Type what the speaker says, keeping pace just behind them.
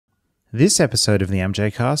This episode of the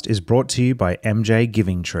MJCast is brought to you by MJ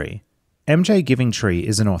Giving Tree. MJ Giving Tree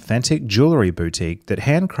is an authentic jewelry boutique that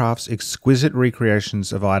handcrafts exquisite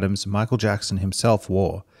recreations of items Michael Jackson himself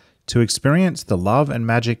wore. To experience the love and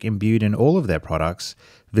magic imbued in all of their products,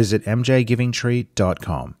 visit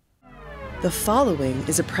mjgivingtree.com. The following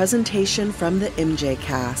is a presentation from the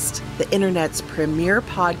MJCast, the internet's premier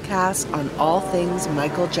podcast on all things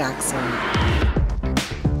Michael Jackson.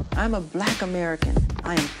 I'm a Black American.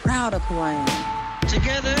 I am proud of who I am.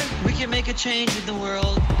 Together, we can make a change in the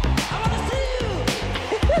world. I want to see you!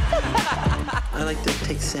 I like to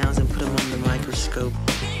take sounds and put them under the microscope.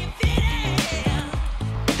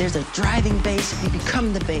 If there's a driving bass, you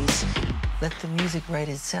become the bass. Let the music write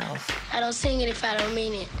itself. I don't sing it if I don't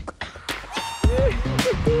mean it.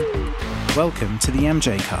 Welcome to the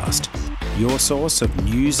MJCast, your source of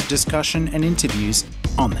news, discussion, and interviews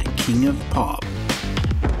on the King of Pop.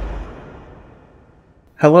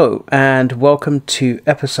 Hello, and welcome to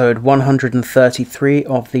episode 133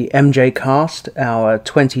 of the MJCast, our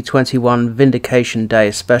 2021 Vindication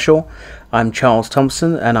Day special. I'm Charles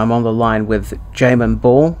Thomson, and I'm on the line with Jamon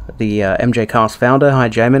Ball, the MJCast founder. Hi,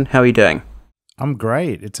 Jamon. How are you doing? I'm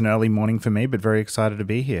great. It's an early morning for me, but very excited to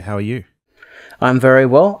be here. How are you? I'm very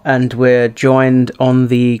well, and we're joined on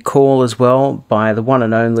the call as well by the one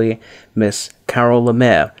and only Miss Carol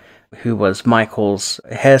LaMere, who was Michael's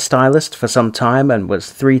hairstylist for some time and was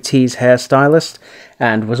 3T's hairstylist,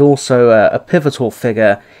 and was also a pivotal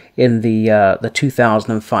figure in the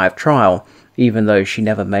 2005 trial, even though she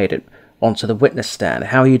never made it onto the witness stand.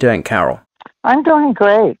 How are you doing, Carol? I'm doing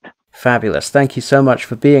great. Fabulous. Thank you so much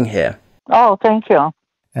for being here. Oh, thank you.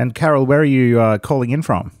 And Carol, where are you calling in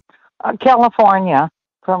from? California,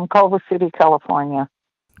 from Culver City, California.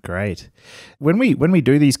 Great. When we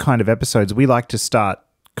do these kind of episodes, we like to start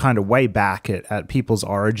kind of way back at people's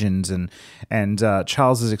origins, and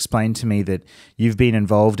Charles has explained to me that you've been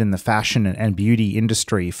involved in the fashion and beauty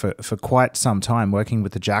industry for quite some time, working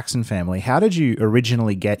with the Jackson family. How did you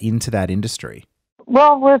originally get into that industry?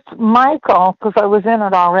 Well, with Michael, because I was in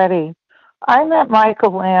it already, I met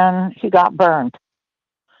Michael when he got burned.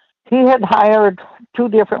 He had hired two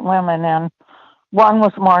different women, and one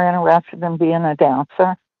was more interested in being a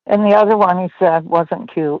dancer, and the other one, he said,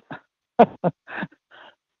 wasn't cute.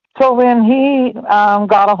 So when he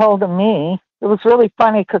got a hold of me, it was really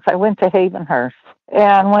funny because I went to Havenhurst.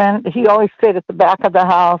 And when he always stayed at the back of the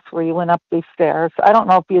house where you went up these stairs. I don't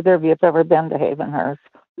know if either of you have ever been to Havenhurst.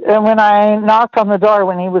 And when I knocked on the door,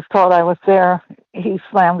 when he was told I was there, he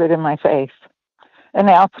slammed it in my face and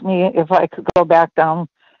asked me if I could go back down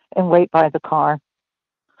and wait by the car.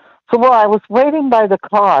 So while I was waiting by the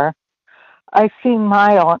car, I seen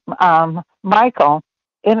Michael,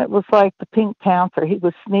 and it was like the Pink Panther. He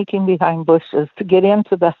was sneaking behind bushes to get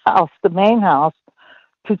into the house, the main house,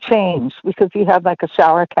 to change because he had like a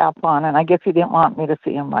shower cap on, and I guess he didn't want me to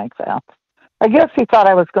see him like that. I guess he thought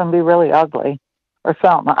I was going to be really ugly or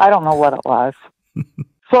something. I don't know what it was.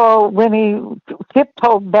 So when he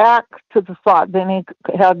tiptoed back to the spot, then he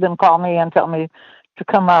had them call me and tell me to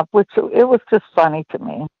come up, which it was just funny to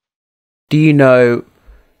me. Do you know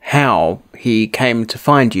how he came to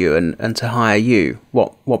find you and to hire you?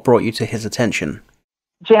 What brought you to his attention?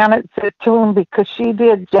 Janet said to him, because she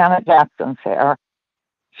did Janet Jackson's hair.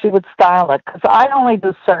 She would style it, because I only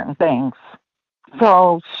do certain things.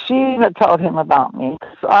 So she had told him about me,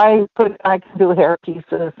 because I can do hair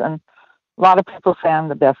pieces, and a lot of people say I'm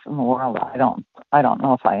the best in the world. I don't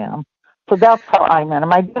know if I am. So that's how I met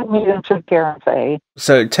him. I didn't meet him through Karen Faye.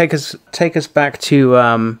 So take us back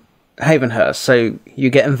to Havenhurst. So you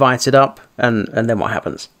get invited up, and then what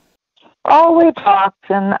happens? Oh, we talked,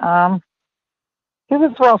 and he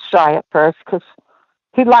was real shy at first because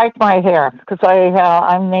he liked my hair because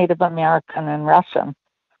I'm Native American and Russian,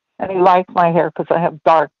 and he liked my hair because I have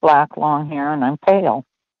dark black long hair and I'm pale.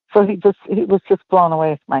 So he was just blown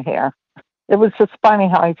away with my hair. It was just funny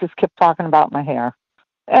how he just kept talking about my hair,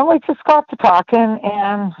 and we just got to talking,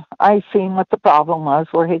 and I seen what the problem was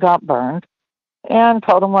where he got burned, and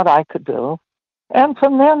told him what I could do. And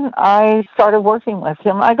from then, I started working with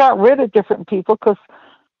him. I got rid of different people because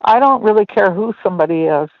I don't really care who somebody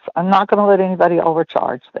is. I'm not going to let anybody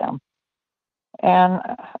overcharge them. And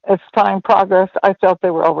as time progressed, I felt they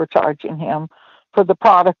were overcharging him for the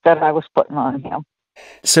product that I was putting on him.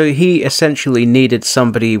 So he essentially needed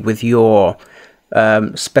somebody with your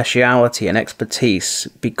speciality and expertise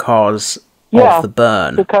because of the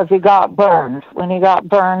burn. Because he got burned. When he got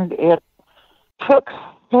burned, it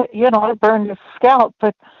burned his scalp,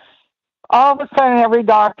 but all of a sudden every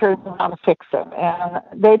doctor knew how to fix it, and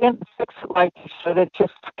they didn't fix it like they should. It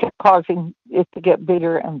just kept causing it to get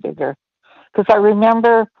bigger and bigger. Because I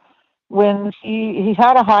remember when he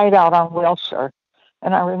had a hideout on Wilshire.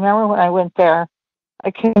 And I remember when I went there,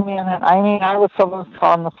 I came in and I was almost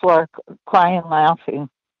on the floor crying, laughing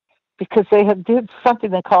because they had did something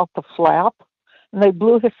they called the flap, and they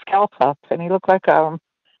blew his scalp up, and he looked like a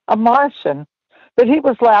Martian. But he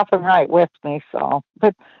was laughing right with me. So,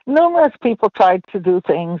 but numerous people tried to do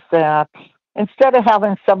things that instead of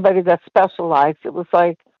having somebody that specialized, it was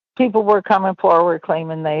like people were coming forward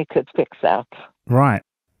claiming they could fix that. Right.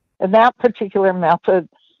 And that particular method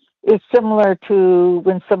is similar to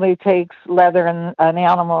when somebody takes leather and an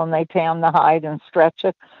animal and they tan the hide and stretch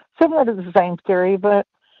it. Similar to the same theory, but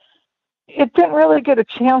it didn't really get a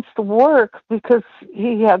chance to work because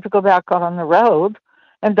he had to go back out on the road,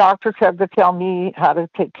 and doctors had to tell me how to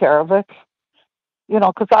take care of it.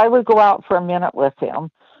 Because I would go out for a minute with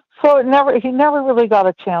him. So he never really got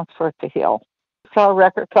a chance for it to heal. That's how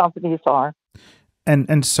record companies are.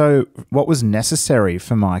 And so what was necessary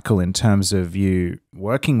for Michael in terms of you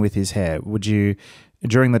working with his hair?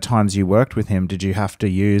 During the times you worked with him, did you have to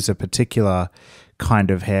use a particular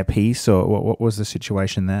kind of hair piece, or what was the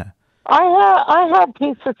situation there? I had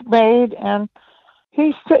pieces made, and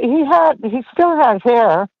he still had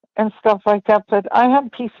hair and stuff like that, but I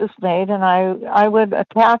had pieces made, and I would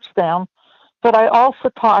attach them, but I also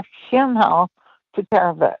taught him how to care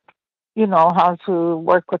of it, how to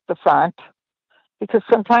work with the front. Because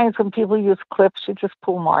sometimes when people use clips, you just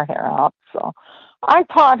pull more hair out. So I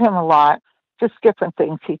taught him a lot, just different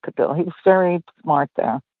things he could do. He was very smart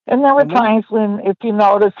there. And there were times when, if you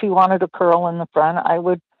notice, he wanted a curl in the front, I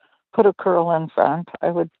would put a curl in front.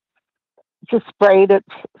 I would just braid it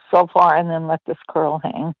so far and then let this curl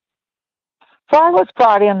hang. So I was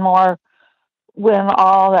brought in more when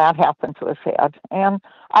all that happened to his head. And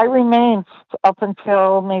I remained up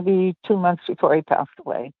until maybe 2 months before he passed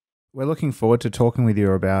away. We're looking forward to talking with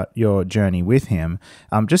you about your journey with him.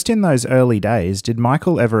 Just in those early days, did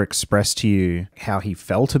Michael ever express to you how he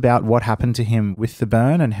felt about what happened to him with the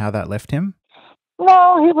burn and how that left him?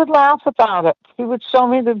 No, he would laugh about it. He would show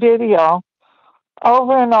me the video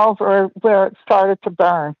over and over where it started to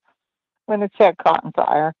burn when it had caught on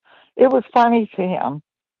fire. It was funny to him.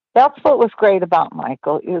 That's what was great about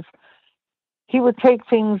Michael, is he would take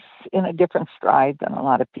things in a different stride than a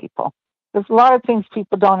lot of people. There's a lot of things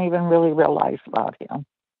people don't even really realize about him.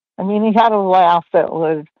 I mean, he had a laugh it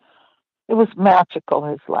was magical,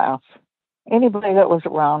 his laugh. Anybody that was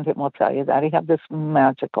around him will tell you that. He had this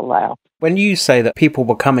magical laugh. When you say that people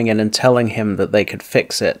were coming in and telling him that they could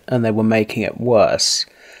fix it and they were making it worse,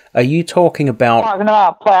 are you talking about... I'm talking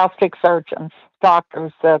about plastic surgeons,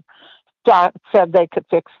 doctors that said they could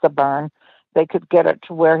fix the burn. They could get it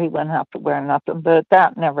to where he wouldn't have to wear nothing, but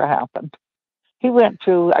that never happened. He went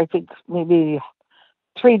to, I think, maybe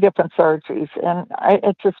 3 different surgeries, and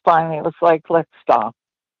it just finally was like, let's stop.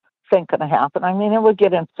 This ain't going to happen. I mean, it would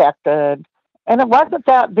get infected, and it wasn't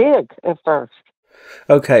that big at first.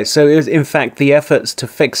 Okay, so it was, in fact, the efforts to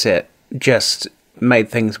fix it just made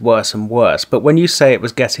things worse and worse. But when you say it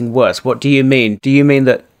was getting worse, what do you mean? Do you mean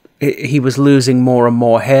that he was losing more and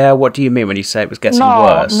more hair? What do you mean when you say it was getting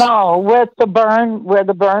worse? No, with the burn, where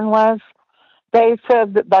the burn was, they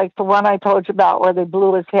said that, like the one I told you about where they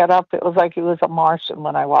blew his head up, it was like he was a Martian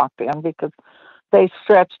when I walked in because they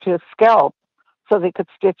stretched his scalp so they could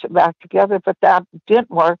stitch it back together. But that didn't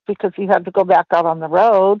work because he had to go back out on the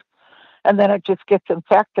road, and then it just gets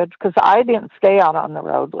infected because I didn't stay out on the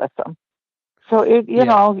road with him. So it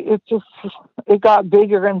got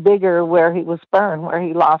bigger and bigger where he was burned, where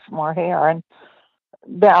he lost more hair, and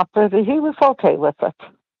that. But he was okay with it.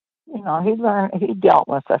 He dealt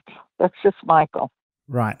with it. That's just Michael.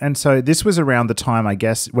 Right. And so this was around the time, I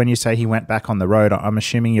guess, when you say he went back on the road, I'm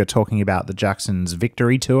assuming you're talking about the Jacksons'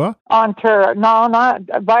 Victory Tour? On tour. No,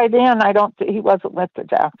 not by then. He wasn't with the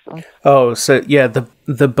Jacksons. Oh, so yeah,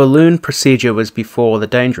 the balloon procedure was before the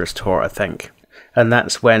Dangerous Tour, I think. And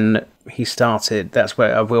that's when he started, that's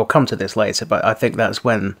where, we'll come to this later, but I think that's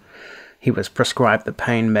when he was prescribed the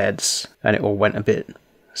pain meds and it all went a bit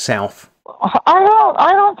south. I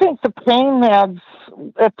don't think the pain meds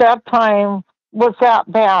at that time was that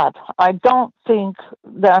bad. I don't think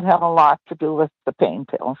that had a lot to do with the pain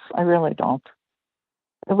pills. I really don't.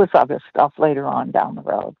 It was other stuff later on down the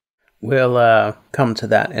road. We'll come to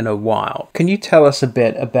that in a while. Can you tell us a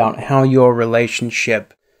bit about how your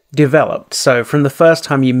relationship developed? So from the first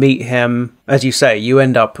time you meet him, as you say, you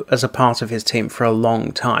end up as a part of his team for a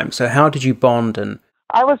long time. So how did you bond? And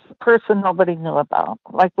I was the person nobody knew about.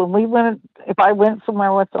 Like if I went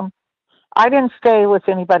somewhere with him, I didn't stay with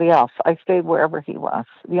anybody else. I stayed wherever he was.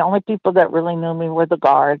 The only people that really knew me were the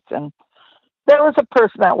guards. And there was a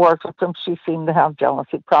person that worked with him. She seemed to have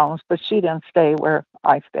jealousy problems, but she didn't stay where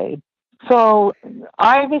I stayed. So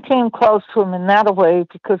I became close to him in that way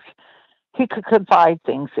because he could confide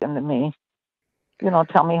things into me,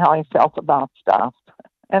 tell me how he felt about stuff.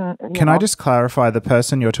 And Can I just clarify the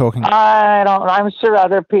person you're talking about? I'm sure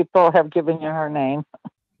other people have given you her name.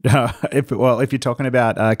 If you're talking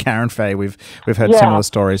about Karen Fay, we've heard similar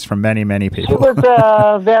stories from many, many people. She was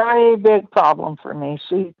a very big problem for me.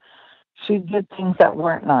 She did things that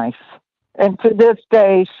weren't nice. And to this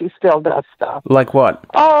day, she still does stuff. Like what?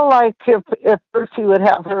 Oh, like if Percy would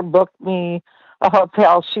have her book me a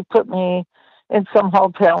hotel, she put me in some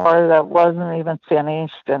hotel that wasn't even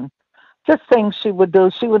finished, and just things she would do.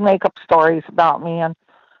 She would make up stories about me, and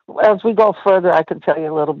as we go further, I can tell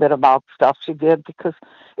you a little bit about stuff she did, because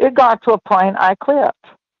it got to a point I quit.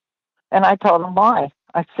 And I told him why.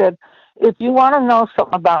 I said, if you want to know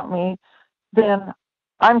something about me, then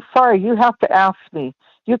I'm sorry, you have to ask me.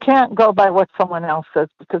 You can't go by what someone else says,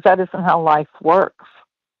 because that isn't how life works.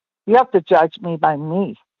 You have to judge me by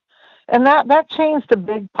me. And that changed a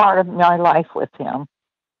big part of my life with him.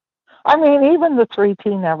 I mean, even the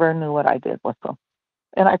 3T never knew what I did with them.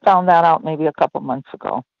 And I found that out maybe a couple months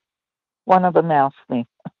ago. One of them asked me.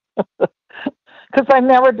 Because I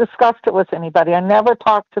never discussed it with anybody. I never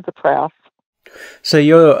talked to the press. So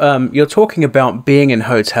you're talking about being in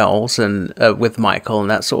hotels and with Michael and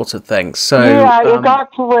that sort of thing. So yeah, it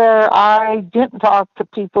got to where I didn't talk to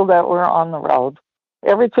people that were on the road.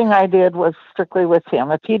 Everything I did was strictly with him.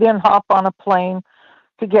 If he didn't hop on a plane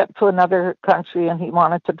to get to another country and he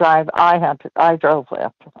wanted to drive, I drove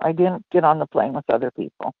with. I didn't get on the plane with other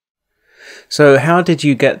people. So how did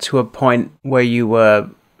you get to a point where you were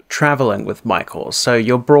traveling with Michael? So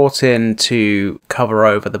you're brought in to cover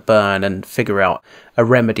over the burn and figure out a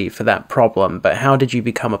remedy for that problem, but how did you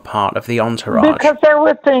become a part of the entourage? Because there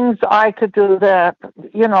were things I could do that,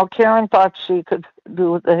 Karen thought she could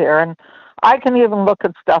do with the hair, and I can even look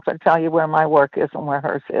at stuff and tell you where my work is and where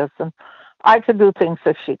hers is, and I could do things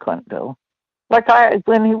that she couldn't do. Like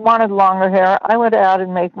when he wanted longer hair, I would add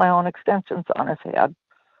and make my own extensions on his head.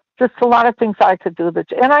 Just a lot of things I could do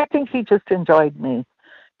and I think he just enjoyed me,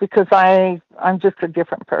 because I'm just a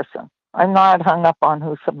different person. I'm not hung up on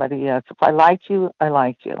who somebody is. If I like you, I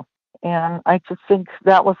like you. And I just think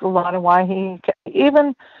that was a lot of why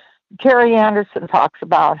even Carrie Anderson talks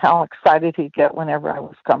about how excited he'd get whenever I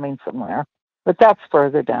was coming somewhere. But that's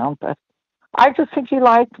further down. But I just think he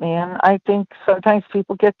liked me, and I think sometimes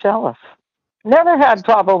people get jealous. Never had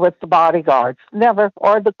trouble with the bodyguards, never,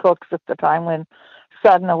 or the cooks at the time when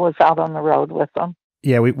Sudna was out on the road with them.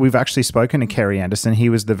 Yeah, we've actually spoken to Kerry Anderson. He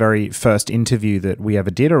was the very first interview that we ever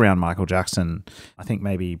did around Michael Jackson, I think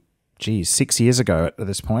maybe, 6 years ago at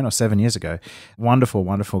this point, or 7 years ago. Wonderful,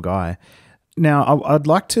 wonderful guy. Now, I'd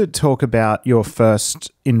like to talk about your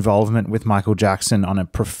first involvement with Michael Jackson on a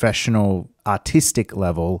professional, artistic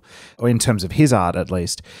level, or in terms of his art at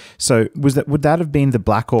least. So would that have been the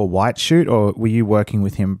black or white shoot, or were you working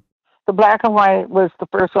with him? The black and white was the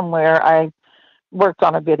first one where I worked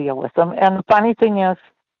on a video with him. And the funny thing is,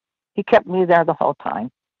 he kept me there the whole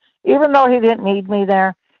time. Even though he didn't need me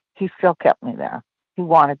there, he still kept me there. He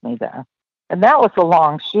wanted me there. And that was a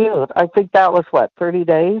long shoot. I think that was, 30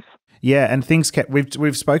 days? Yeah, and things kept.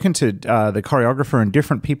 We've spoken to the choreographer and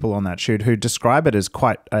different people on that shoot who describe it as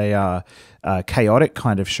quite a chaotic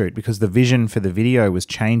kind of shoot, because the vision for the video was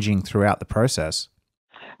changing throughout the process.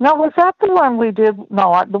 No, was that the one we did?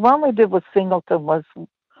 No, the one we did with Singleton was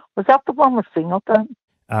that the one with Singleton?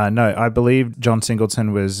 No, I believe John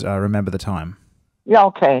Singleton was Remember the Time. Yeah,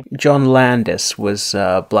 okay. John Landis was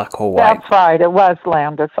black or white. That's right, it was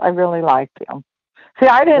Landis. I really liked him. See,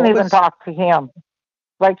 I didn't even talk to him.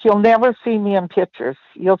 Like, you'll never see me in pictures.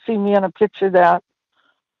 You'll see me in a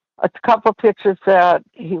couple pictures that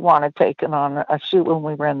he wanted taken on a shoot when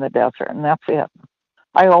we were in the desert, and that's it.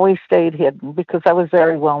 I always stayed hidden because I was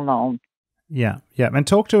very well known. Yeah. And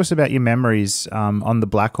talk to us about your memories on the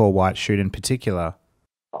black or white shoot in particular.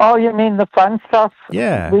 Oh, you mean the fun stuff?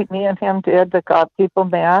 Yeah. Me and him did that got people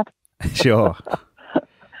mad? Sure.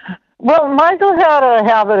 Well, Michael had a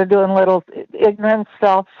habit of doing little ignorant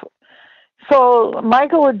stuff. So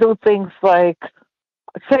Michael would do things like,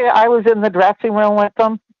 say I was in the dressing room with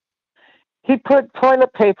him. He put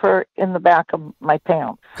toilet paper in the back of my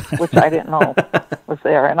pants, which I didn't know was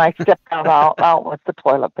there, and I stepped out with the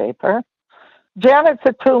toilet paper. Janet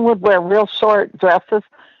Satoon would wear real short dresses.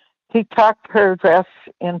 He tucked her dress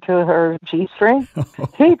into her G-string.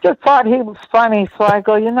 He just thought he was funny, so I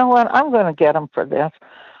go, you know what, I'm going to get him for this.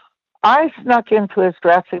 I snuck into his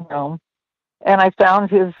dressing room, and I found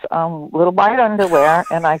his little white underwear,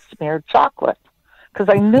 and I smeared chocolate, because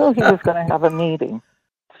I knew he was going to have a meeting.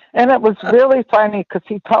 And it was really funny, because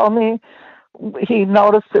he told me he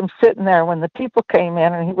noticed him sitting there when the people came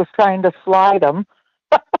in, and he was trying to slide them.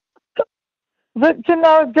 But,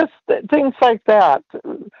 just things like that.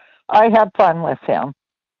 I had fun with him.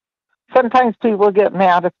 Sometimes people get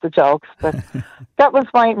mad at the jokes, but that was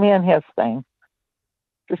me and his thing.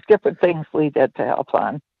 Just different things we did to have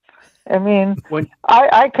fun. I mean,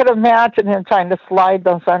 I could imagine him trying to slide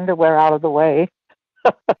those underwear out of the way.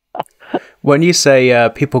 When you say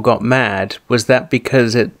people got mad, was that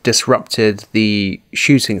because it disrupted the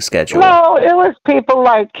shooting schedule? No, it was people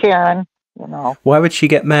like Karen, Why would she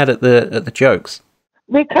get mad at the jokes?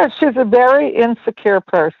 Because she's a very insecure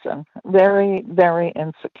person. Very, very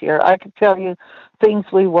insecure. I could tell you things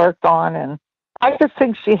we worked on, and I just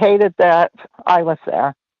think she hated that I was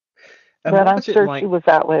there. But I'm sure she was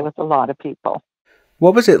that way with a lot of people.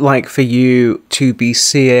 What was it like for you to be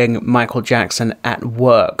seeing Michael Jackson at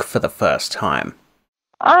work for the first time?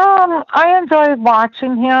 I enjoyed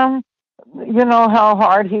watching him. You know how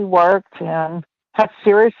hard he worked and how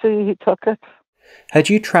seriously he took it. Had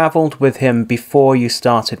you travelled with him before you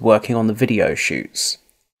started working on the video shoots?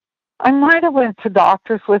 I might have went to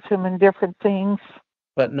doctors with him and different things.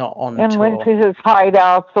 But not on and tour? And went to his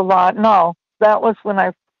hideouts a lot. No, that was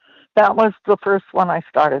the first one I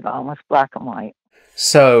started on, was black and white.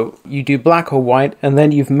 So you do black or white, and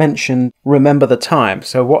then you've mentioned Remember the Time.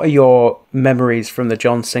 So what are your memories from the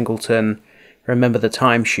John Singleton Remember the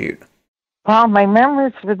Time shoot? Well, my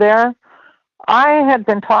memories were there. I had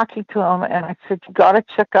been talking to him, and I said, you got to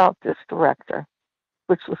check out this director,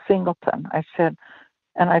 which was Singleton. I said,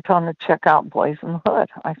 and I told him to check out Boys in the Hood.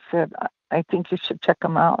 I said, I think you should check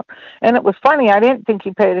him out. And it was funny. I didn't think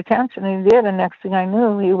he paid attention, and he did, and next thing I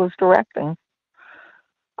knew, he was directing.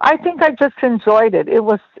 I think I just enjoyed it. It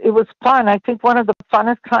was fun. I think one of the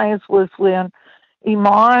funnest times was when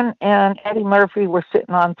Iman and Eddie Murphy were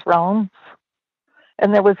sitting on thrones,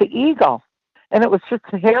 and there was an eagle. And it was just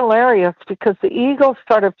hilarious because the eagle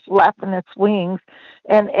started flapping its wings,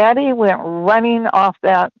 and Eddie went running off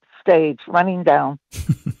that stage, running down.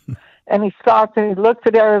 And he stopped and he looked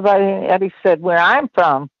at everybody, and Eddie said, where I'm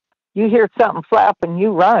from, you hear something flapping,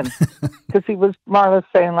 you run. Because he was more or less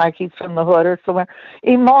saying like he's from the hood or somewhere.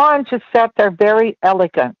 Iman just sat there very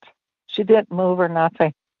elegant. She didn't move or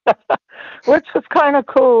nothing. Which was kind of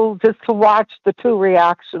cool just to watch the two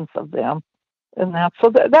reactions of them. And that, so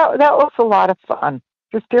that was a lot of fun.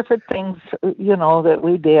 Just different things, that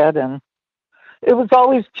we did, and it was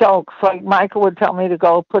always jokes. Like Michael would tell me to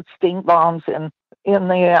go put stink bombs in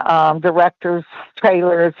the director's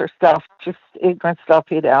trailers or stuff, just ignorant stuff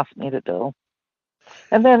he'd ask me to do.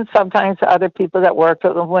 And then sometimes other people that worked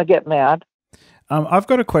with him would get mad. I've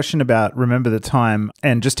got a question about Remember the Time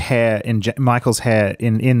and just hair Michael's hair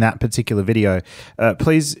in that particular video.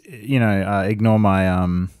 Please, ignore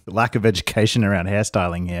my lack of education around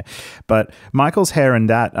hairstyling here. But Michael's hair in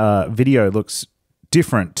that video looks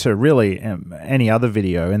different to really any other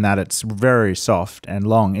video in that it's very soft and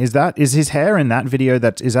long. Is his hair in that video?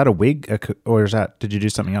 Is that a wig, or did you do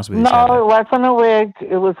something else with his hair? No, it wasn't a wig.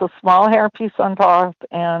 It was a small hairpiece on top,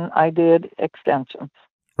 and I did extensions.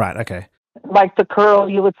 Right. Okay. Like the curl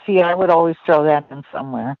you would see, I would always throw that in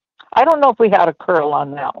somewhere. I don't know if we had a curl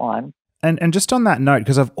on that one. And just on that note,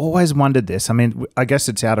 because I've always wondered this, I mean, I guess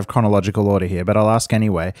it's out of chronological order here, but I'll ask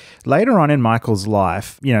anyway. Later on in Michael's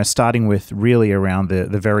life, starting with really around the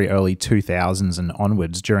very early 2000s and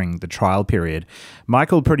onwards during the trial period,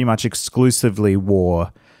 Michael pretty much exclusively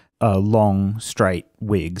wore long, straight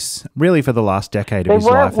wigs, really for the last decade of his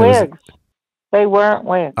life. They weren't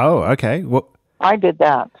wigs. Oh, okay. Well, I did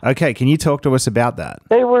that. Okay, can you talk to us about that?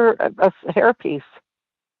 They were a hairpiece.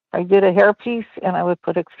 I did a hairpiece, and I would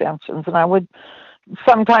put extensions, and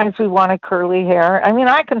sometimes we wanted curly hair. I mean,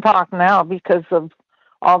 I can talk now because of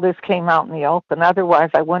all this came out in the open. Otherwise,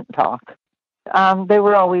 I wouldn't talk. They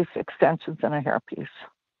were always extensions and a hairpiece.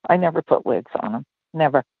 I never put wigs on them.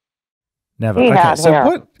 Never. Never. He had so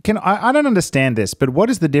hair. I don't understand this, but what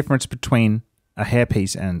is the difference between a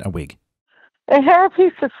hairpiece and a wig? A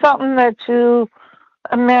hairpiece is something that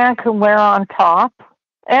a man can wear on top,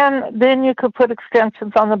 and then you could put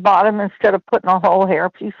extensions on the bottom instead of putting a whole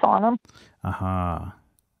hairpiece on them.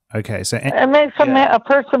 Okay, so it makes a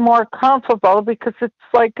person more comfortable because it's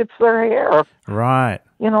like it's their hair. Right.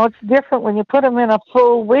 It's different when you put them in a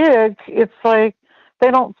full wig. It's like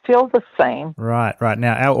they don't feel the same. Right.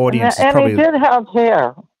 Now our audience and probably... they did have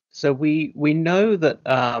hair. So we know that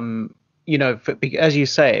as you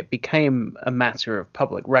say, it became a matter of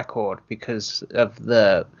public record because of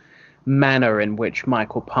the manner in which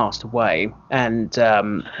Michael passed away, and I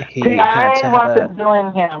wasn't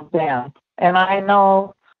doing him then, and I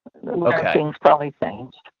know where things probably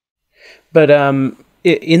changed. But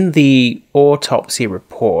in the autopsy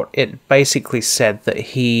report, it basically said that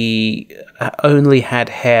he only had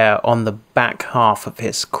hair on the back half of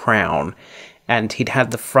his crown, and he'd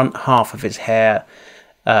had the front half of his head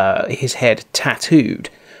tattooed.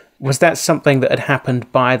 Was that something that had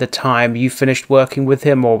happened by the time you finished working with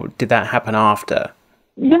him, or did that happen after?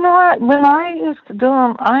 You know what? When I used to do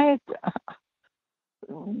him,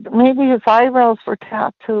 maybe his eyebrows were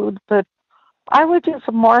tattooed, but I would use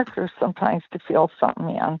a marker sometimes to fill something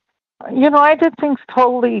in. You know, I did things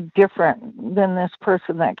totally different than this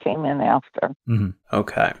person that came in after. Mm-hmm.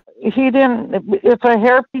 Okay. He didn't, if a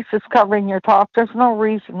hairpiece is covering your top, there's no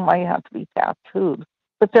reason why you have to be tattooed.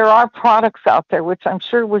 But there are products out there, which I'm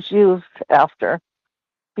sure was used after,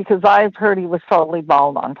 because I've heard he was totally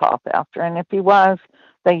bald on top after. And if he was,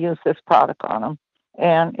 they used this product on him.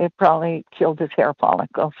 And it probably killed his hair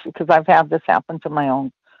follicles, because I've had this happen to my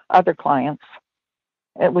own other clients,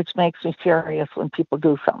 which makes me furious when people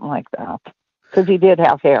do something like that, because he did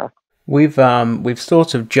have hair. We've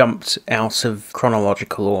sort of jumped out of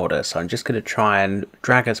chronological order, so I'm just going to try and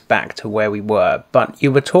drag us back to where we were. But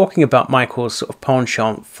you were talking about Michael's sort of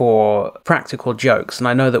penchant for practical jokes, and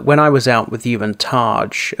I know that when I was out with you and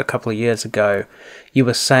Taj a couple of years ago, you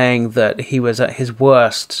were saying that he was at his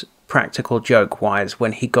worst practical joke-wise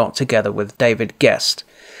when he got together with David Guest.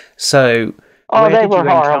 So... Oh, they were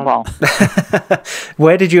horrible.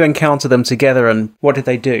 Where did you encounter them together, and what did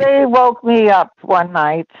they do? They woke me up one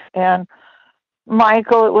night, and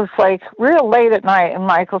Michael, it was like real late at night, and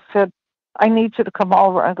Michael said, I need you to come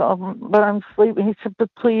over. I go, but I'm sleeping. He said, but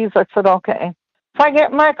please. I said, okay. So I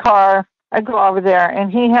get in my car, I go over there, and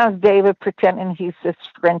he has David pretending he's this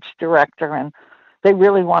French director, and they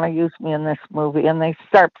really want to use me in this movie, and they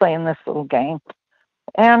start playing this little game.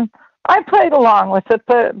 And I played along with it,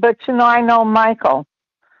 but you know, I know Michael,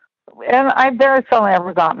 and I very seldom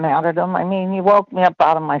ever got mad at him. I mean, he woke me up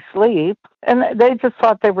out of my sleep, and they just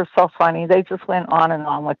thought they were so funny. They just went on and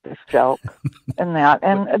on with this joke and that,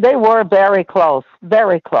 and they were very close,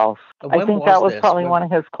 very close. I think that was probably one of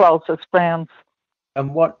his closest friends.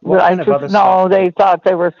 And what I just know they thought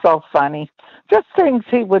they were so funny. Just things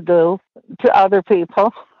he would do to other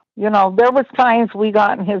people. You know, there was times we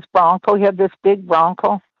got in his Bronco. He had this big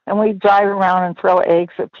Bronco. And we'd drive around and throw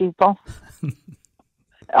eggs at people.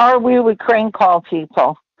 Or we would crank call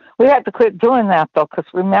people. We had to quit doing that, though,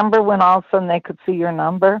 because remember when all of a sudden they could see your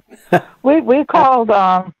number? we called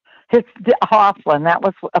Hoffman. That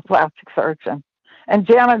was a plastic surgeon. And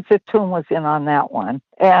Janet Zitoun was in on that one.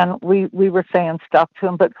 And we were saying stuff to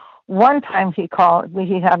him. But one time he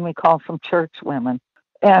had me call some church women.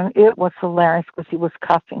 And it was hilarious because he was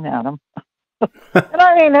cussing at them. And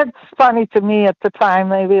I mean, it's funny to me at the time.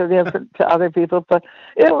 Maybe it isn't to other people, but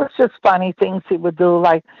it was just funny things he would do.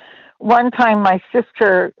 Like one time my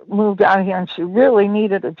sister moved out here and she really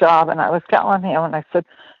needed a job. And I was telling him, and I said,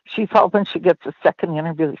 she's hoping she gets a second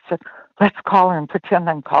interview. He said, let's call her and pretend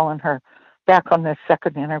I'm calling her back on this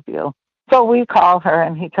second interview. So we call her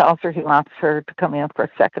and he tells her he wants her to come in for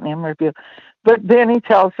a second interview. But then he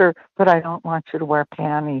tells her, but I don't want you to wear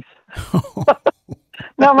panties.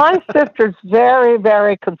 Now, my sister's very,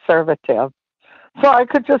 very conservative, so I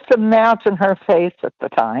could just imagine her face at the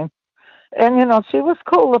time. And, you know, she was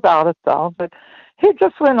cool about it, though, but he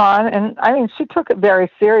just went on, and, I mean, she took it very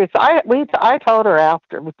serious. I told her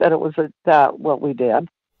after that it was what we did.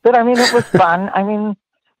 But, I mean, it was fun. I mean,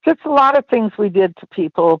 just a lot of things we did to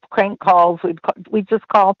people, crank calls. We'd just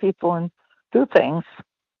call people and do things.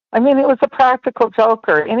 I mean, it was a practical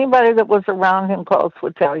joker. Anybody that was around him close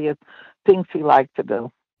would tell you things he liked to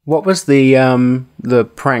do. What was the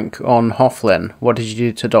prank on Hofflin? What did you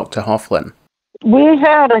do to Dr. Hofflin? We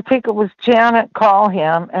had, I think it was Janet, call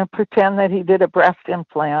him and pretend that he did a breast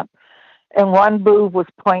implant, and one boob was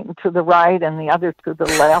pointing to the right and the other to the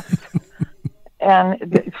left.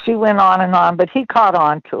 And she went on and on, but he caught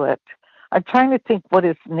on to it. I'm trying to think what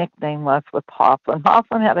his nickname was with Hofflin.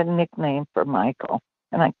 Hofflin had a nickname for Michael,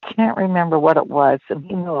 and I can't remember what it was, and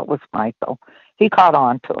he knew it was Michael. He caught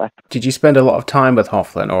on to it. Did you spend a lot of time with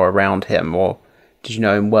Hofflin or around him, or did you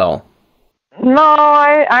know him well? No,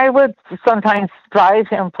 I would sometimes drive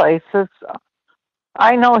him places.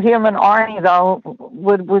 I know him and Arnie, though,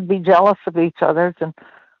 would be jealous of each other, and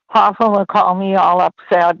Hofflin would call me all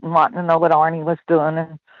upset and wanting to know what Arnie was doing,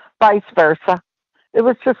 and vice versa. It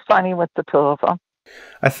was just funny with the two of them.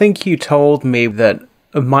 I think you told me that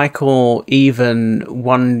Michael, even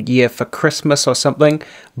one year for Christmas or something,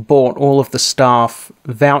 bought all of the staff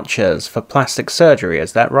vouchers for plastic surgery.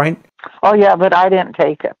 Is that right? Oh, yeah, but I didn't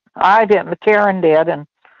take it. I didn't. Karen did, and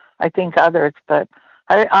I think others, but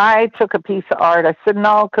I took a piece of art. I said,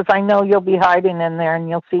 no, because I know you'll be hiding in there and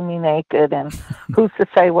you'll see me naked. And who's to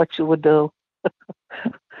say what you would do?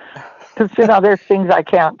 Because, there's things I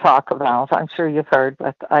can't talk about. I'm sure you've heard,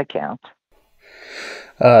 but I can't.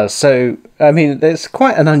 So, I mean, it's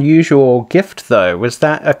quite an unusual gift, though. Was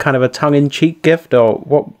that a kind of a tongue-in-cheek gift, or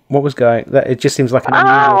what was going? It just seems like an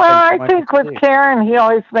unusual well, thing I think with Karen, he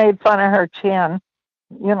always made fun of her chin.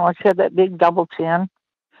 She had that big double chin.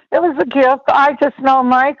 It was a gift. I just know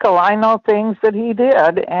Michael. I know things that he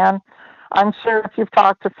did, and I'm sure if you've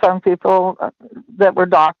talked to some people that were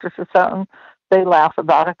doctors or something, they laugh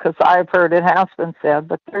about it because I've heard it has been said.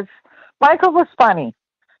 But Michael was funny.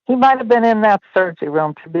 He might have been in that surgery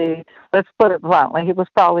room let's put it bluntly, he was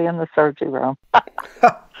probably in the surgery room.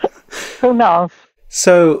 Who knows?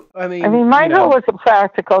 So, I mean, Michael was a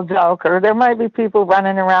practical joker. There might be people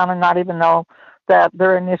running around and not even know that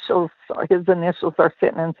his initials are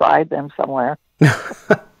sitting inside them somewhere.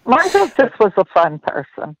 Michael just was a fun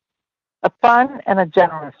person. A fun and a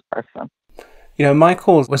generous person.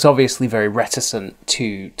 Michael was obviously very reticent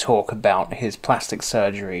to talk about his plastic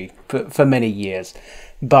surgery for many years.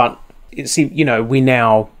 But it seems, we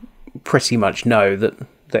now pretty much know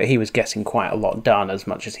that he was getting quite a lot done, as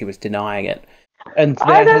much as he was denying it. And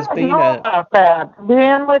there has been about that.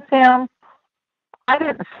 Being with him, I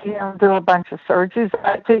didn't see him do a bunch of surgeries.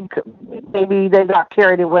 I think maybe they got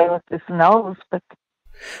carried away with his nose, but.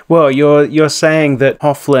 Well, you're saying that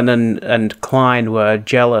Hofflin and Klein were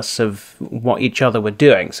jealous of what each other were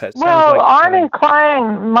doing. So it sounds like Arnie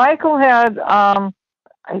Klein, Michael had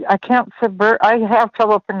I can't say I have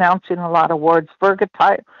trouble pronouncing a lot of words.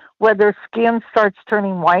 Vertigo, where their skin starts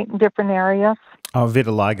turning white in different areas. Oh,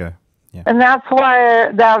 vitiligo. Yeah. And that's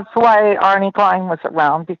why Arnie Klein was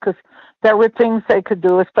around, because there were things they could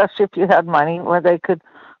do, especially if you had money, where they could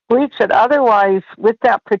bleach it. Otherwise, with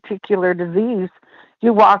that particular disease,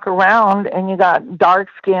 you walk around and you got dark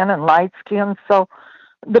skin and light skin. So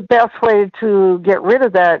the best way to get rid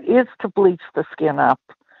of that is to bleach the skin up.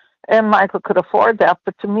 And Michael could afford that.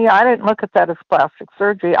 But to me, I didn't look at that as plastic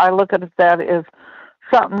surgery. I look at that as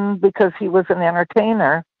something, because he was an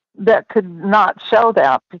entertainer, that could not show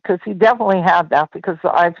that, because he definitely had that, because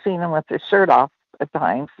I've seen him with his shirt off at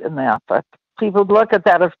times in that. But people look at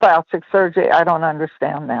that as plastic surgery. I don't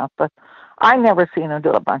understand that. But I never seen him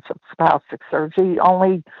do a bunch of plastic surgery,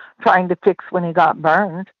 only trying to fix when he got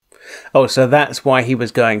burned. Oh, so that's why he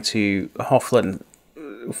was going to Hofflin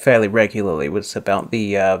fairly regularly, was about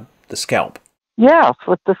the scalp. Yes,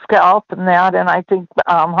 with the scalp and that, and I think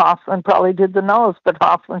Hofflin probably did the nose, but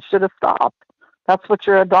Hofflin should have stopped. That's what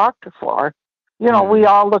you're a doctor for. We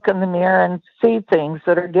all look in the mirror and see things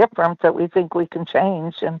that are different that we think we can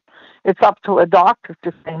change, and it's up to a doctor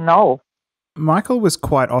to say no. Michael was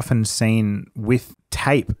quite often seen with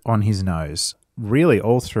tape on his nose, really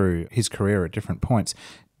all through his career at different points.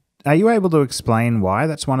 Are you able to explain why?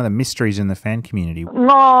 That's one of the mysteries in the fan community.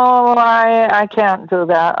 No, I can't do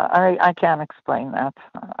that. I can't explain that.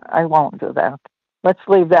 I won't do that. Let's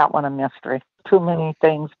leave that one a mystery. Too many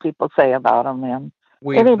things people say about him, and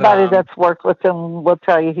anybody that's worked with him will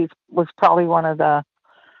tell you he was probably one of the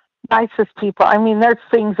nicest people. I mean, there's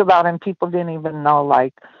things about him people didn't even know,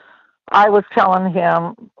 like I was telling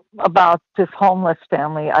him about this homeless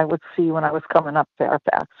family I would see when I was coming up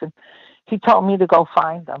Fairfax, and he told me to go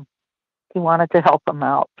find them. He wanted to help them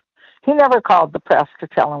out. He never called the press to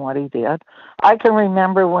tell him what he did. I can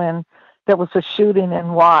remember when there was a shooting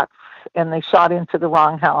in Watts, and they shot into the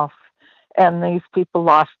wrong house, and these people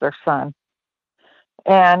lost their son.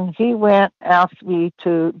 And he went, asked me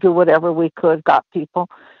to do whatever we could, got people,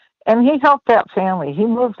 and he helped that family. He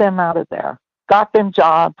moved them out of there, got them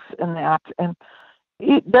jobs and that. And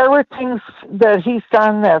there were things that he's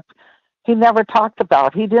done that he never talked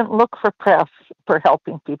about. He didn't look for press for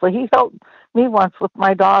helping people. He helped me once with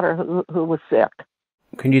my daughter who was sick.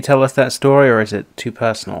 Can you tell us that story, or is it too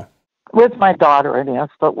personal? With my daughter it is,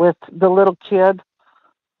 but with the little kid,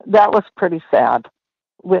 that was pretty sad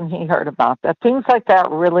when he heard about that. Things like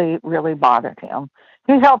that really, really bothered him.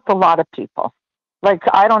 He helped a lot of people. Like,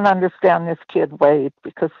 I don't understand this kid, Wade,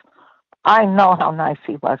 because I know how nice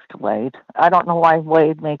he was to Wade. I don't know why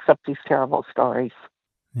Wade makes up these terrible stories.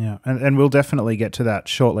 Yeah, and we'll definitely get to that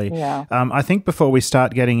shortly. Yeah. I think before we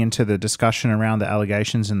start getting into the discussion around the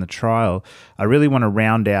allegations in the trial, I really want to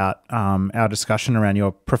round out our discussion around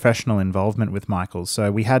your professional involvement with Michael.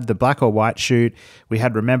 So we had the black or white shoot. We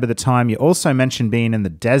had Remember the Time. You also mentioned being in the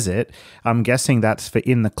desert. I'm guessing that's for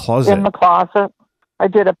In the Closet. In the Closet. I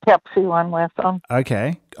did a Pepsi one with them.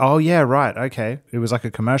 Okay. Oh, yeah, right. Okay. It was like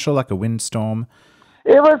a commercial, like a windstorm.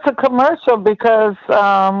 It was a commercial because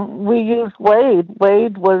we used Wade.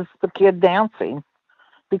 Wade was the kid dancing.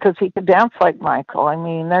 because he could dance like Michael. I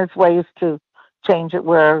mean, there's ways to change it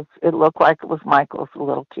where it looked like it was Michael as a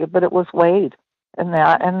little kid, but it was Wade, and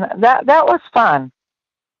that was fun.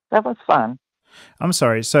 That was fun. I'm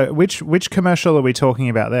sorry. So which commercial are we talking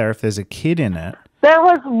about there? If there's a kid in it, there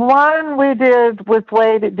was one we did with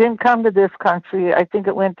Wade. It didn't come to this country. I think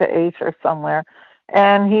it went to Asia or somewhere,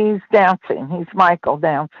 and he's dancing. He's Michael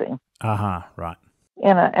dancing. Right.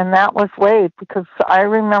 And that was Wade, because I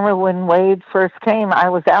remember when Wade first came, I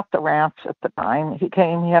was at the ranch at the time. He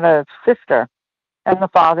came, he had a sister and the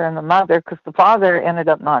father and the mother, because the father ended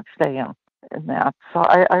up not staying in that. So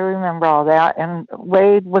I remember all that. And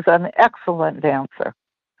Wade was an excellent dancer.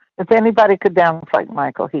 If anybody could dance like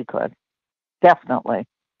Michael, he could. Definitely.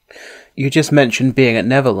 You just mentioned being at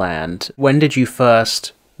Neverland. When did you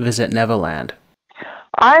first visit Neverland?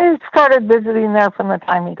 I started visiting there from the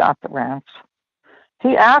time he got the ranch.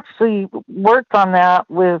 He actually worked on that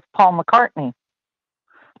with Paul McCartney.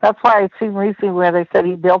 That's why I've seen recently where they said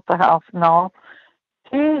he built the house. No,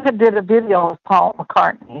 he did a video with Paul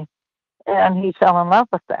McCartney, and he fell in love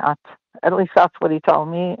with that. At least that's what he told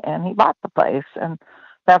me, and he bought the place. And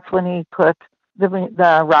that's when he put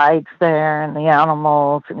the rides there and the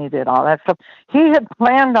animals, and he did all that stuff. He had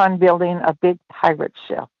planned on building a big pirate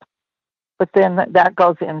ship. But then that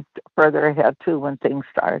goes in further ahead, too, when things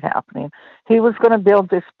started happening. He was going to build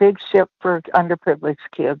this big ship for underprivileged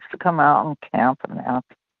kids to come out and camp and that.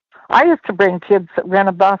 I used to bring kids, rent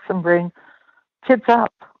a bus and bring kids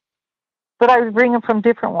up. But I would bring them from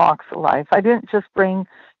different walks of life. I didn't just bring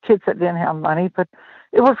kids that didn't have money, but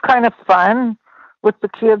it was kind of fun with the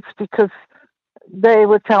kids because they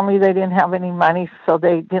would tell me they didn't have any money, so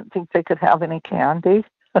they didn't think they could have any candy.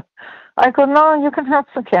 I go, no, you can have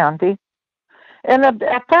some candy. And at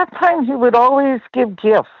that time, he would always give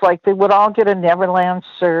gifts, like they would all get a Neverland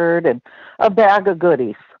shirt and a bag of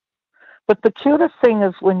goodies. But the cutest thing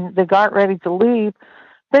is when they got ready to leave,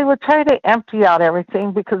 they would try to empty out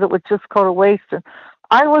everything because it would just go to waste. And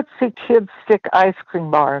I would see kids stick ice cream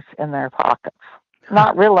bars in their pockets,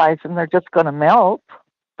 not realizing they're just going to melt.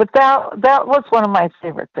 But that was one of my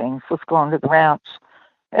favorite things, was going to the ranch.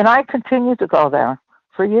 And I continued to go there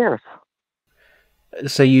for years.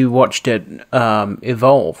 So you watched it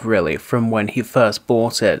evolve, really, from when he first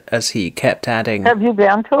bought it, as he kept adding... Have you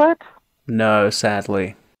been to it? No,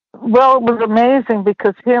 sadly. Well, it was amazing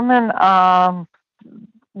because him and,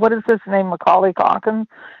 what is his name, Macaulay Culkin,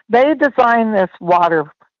 they designed this water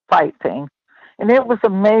fight thing. And it was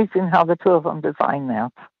amazing how the two of them designed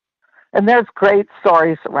that. And there's great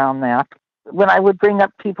stories around that. When I would bring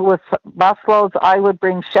up people with busloads, I would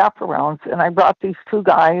bring chaperones, and I brought these two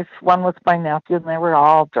guys. One was my nephew, and they were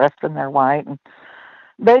all dressed in their white, and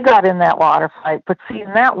they got in that water fight. But see,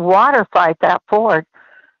 in that water fight, that Ford,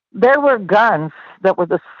 there were guns that were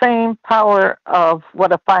the same power of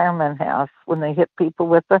what a fireman has when they hit people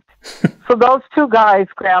with it. So those two guys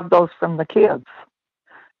grabbed those from the kids.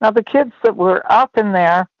 Now, the kids that were up in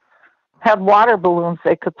there had water balloons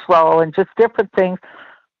they could throw and just different things.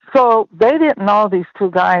 So they didn't know, these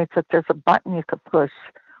two guys, that there's a button you could push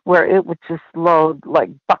where it would just load like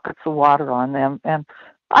buckets of water on them. And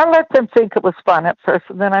I let them think it was fun at first,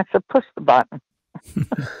 and then I said, push the button.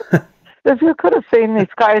 If you could have seen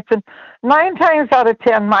these guys, and 9 times out of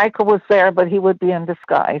 10, Michael was there, but he would be in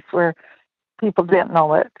disguise where people didn't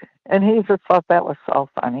know it. And he just thought that was so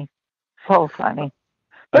funny. So funny.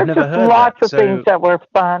 There's just lots of things that were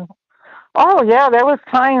fun. Oh, yeah, there was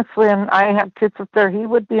times when I had kids up there, he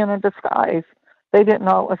would be in a disguise. They didn't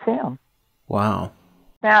know it was him. Wow.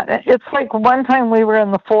 Now, it's like one time we were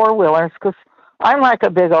in the four-wheelers, because I'm like a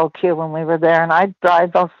big old kid when we were there, and I'd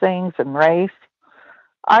drive those things and race.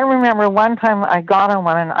 I remember one time I got on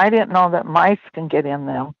one, and I didn't know that mice can get in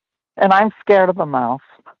them, and I'm scared of a mouse.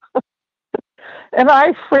 And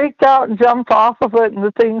I freaked out and jumped off of it, and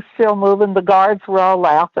the thing's still moving. The guards were all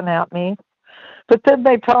laughing at me. But then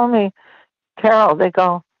they told me, Carol, they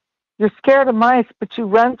go, you're scared of mice, but you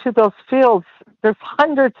run through those fields. There's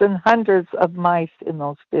hundreds and hundreds of mice in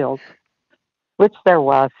those fields, which there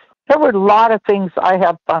was. There were a lot of things I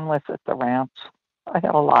had fun with at the ranch. I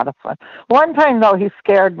had a lot of fun. One time, though, he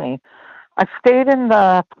scared me. I stayed in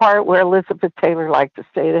the part where Elizabeth Taylor liked to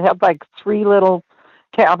stay. They had like 3 little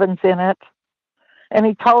cabins in it. And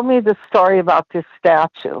he told me the story about this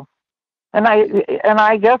statue. And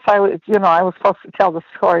I guess I was supposed to tell the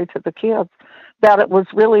story to the kids, that it was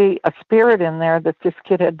really a spirit in there, that this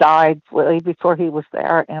kid had died way before he was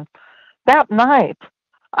there. And that night,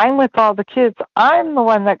 I'm with all the kids. I'm the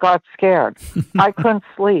one that got scared. I couldn't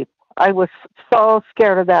sleep. I was so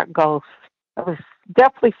scared of that ghost. I was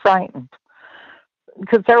deathly frightened.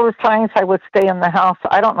 because there was times I would stay in the house.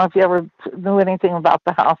 I don't know if you ever knew anything about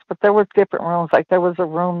the house, but there was different rooms. Like there was a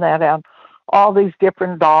room that had all these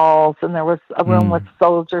different dolls, and there was a room with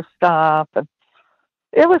soldier stuff, and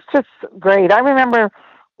it was just great. I remember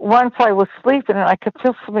once I was sleeping and I could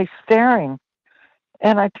feel somebody staring,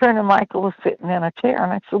 and I turned and Michael was sitting in a chair,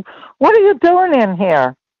 and I said, "What are you doing in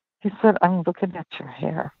here?" He said, "I'm looking at your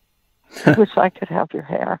hair. I wish I could have your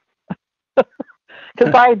hair."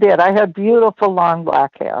 Because I did. I had beautiful long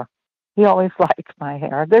black hair. He always liked my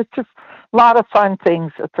hair. There's just a lot of fun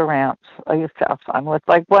things at the ranch I used to have fun with.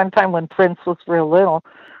 Like one time when Prince was real little,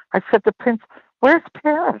 I said to Prince, "Where's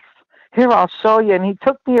Paris?" "Here, I'll show you." And he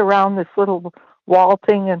took me around this little wall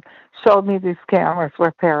thing and showed me these cameras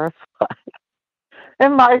where Paris was.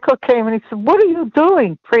 And Michael came and he said, "What are you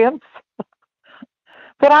doing, Prince?"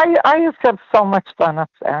 But I used to have so much fun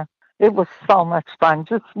up there. It was so much fun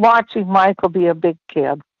just watching Michael be a big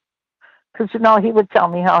kid. Because, he would tell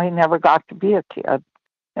me how he never got to be a kid.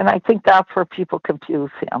 And I think that's where people confuse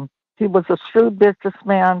him. He was a shrewd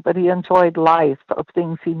businessman, but he enjoyed life, of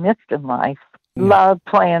things he missed in life. Loved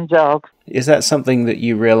playing jokes. Is that something that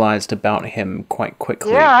you realized about him quite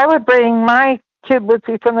quickly? Yeah, I would bring my kid with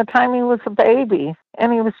me from the time he was a baby.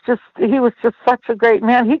 And he was just such a great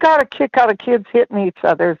man. He got a kick out of kids hitting each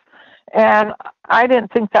other. And I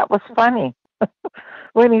didn't think that was funny.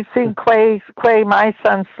 When he seen Clay, my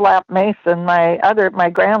son, slap Mason, my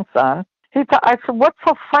grandson, I said, "What's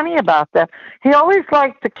so funny about that?" He always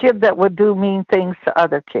liked the kid that would do mean things to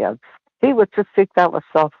other kids. He would just think that was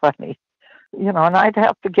so funny. And I'd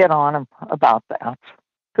have to get on him about that.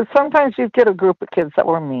 Because sometimes you'd get a group of kids that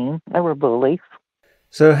were mean. They were bullies.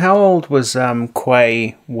 So how old was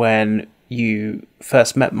Quay when you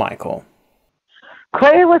first met Michael?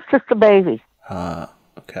 Clay was just a baby.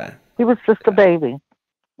 Okay. He was just a baby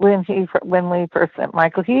when we first met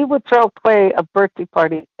Michael. He would throw Clay a birthday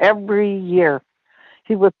party every year.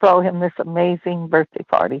 He would throw him this amazing birthday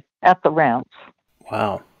party at the ranch.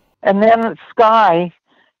 Wow. And then Sky,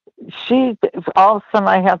 all of a sudden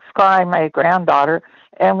I had Sky, my granddaughter,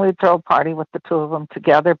 and we'd throw a party with the two of them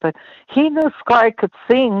together. But he knew Sky could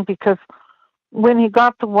sing because when he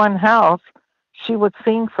got to one house, she would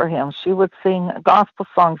sing for him. She would sing gospel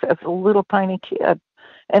songs as a little tiny kid.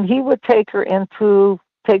 And he would take her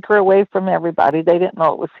away from everybody. They didn't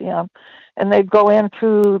know it was him. And they'd go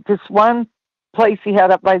into this one place he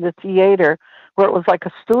had up by the theater where it was like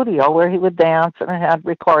a studio where he would dance, and it had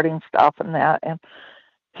recording stuff and that. And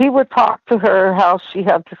he would talk to her how she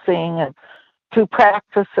had to sing and to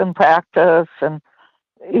practice. And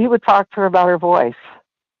he would talk to her about her voice.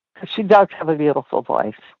 She does have a beautiful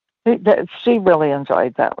voice. She really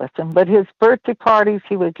enjoyed that with him. But his birthday parties,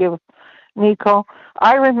 he would give Nico.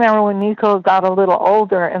 I remember when Nico got a little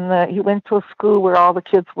older, and he went to a school where all the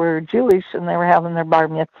kids were Jewish, and they were having their bar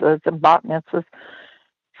mitzvahs and bat mitzvahs.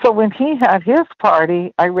 So when he had his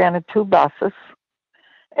party, I rented 2 buses,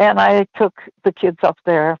 and I took the kids up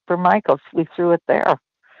there for Michael's. We threw it there.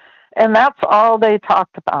 And that's all they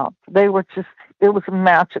talked about. It was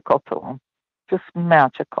magical to them. Just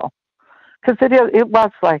magical. Because it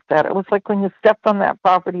was like that. It was like when you stepped on that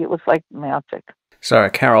property, it was like magic. Sorry,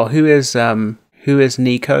 Carol, who is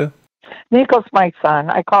Nico? Nico's my son.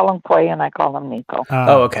 I call him Clay and I call him Nico.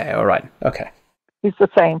 Okay, all right, okay. He's the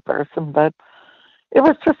same person, but it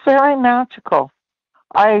was just very magical.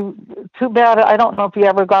 Too bad, I don't know if you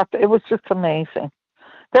ever it was just amazing.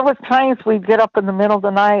 There was times we'd get up in the middle of the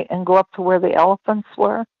night and go up to where the elephants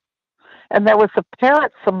were, and there was a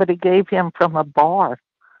parrot somebody gave him from a bar.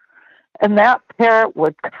 And that parrot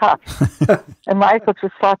would cuss. And Michael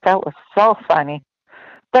just thought that was so funny.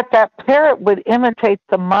 But that parrot would imitate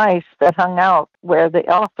the mice that hung out where the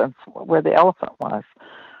elephant was.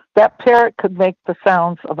 That parrot could make the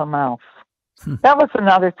sounds of a mouse. That was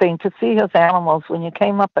another thing, to see his animals when you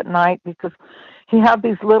came up at night, because he had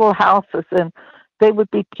these little houses and they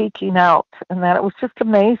would be peeking out, and that it was just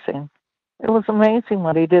amazing. It was amazing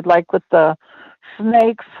what he did, like with the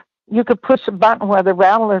snakes. You could push a button where the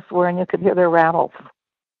rattlers were, and you could hear their rattles.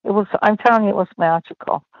 I'm telling you, it was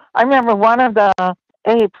magical. I remember one of the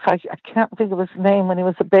apes, I can't think of his name, when he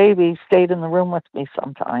was a baby, stayed in the room with me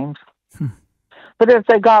sometimes. But as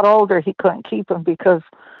they got older, he couldn't keep them because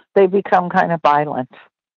they become kind of violent.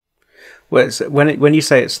 When you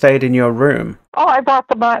say it stayed in your room? Oh, I brought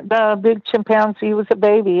the big chimpanzee. He was a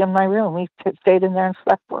baby in my room. He stayed in there and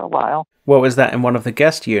slept for a while. What was that, in one of the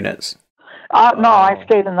guest units? No, I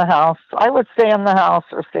stayed in the house. I would stay in the house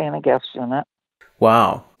or stay in a guest unit.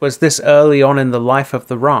 Wow. Was this early on in the life of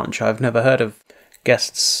the ranch? I've never heard of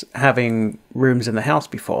guests having rooms in the house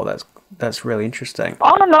before. That's really interesting.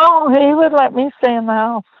 Oh, no, he would let me stay in the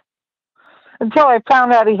house. until I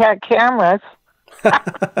found out he had cameras.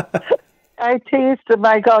 I teased him.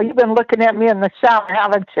 I go, "You've been looking at me in the shower,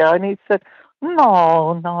 haven't you?" And he said,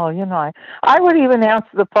 "No, I would even answer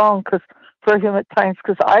the phone for him at times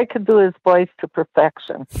because I could do his voice to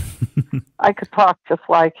perfection. I could talk just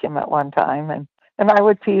like him at one time, and I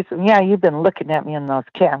would tease him. Yeah, you've been looking at me in those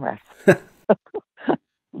cameras."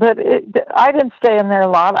 But I didn't stay in there a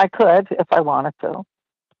lot. I could if I wanted to.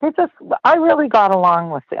 I really got along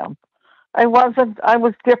with him. I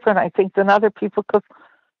was different, I think, than other people because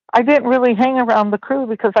I didn't really hang around the crew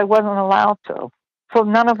because I wasn't allowed to. So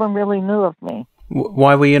none of them really knew of me.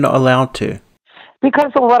 Why were you not allowed to?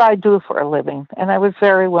 Because of what I do for a living, and I was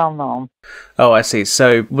very well known. Oh, I see.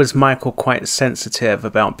 So was Michael quite sensitive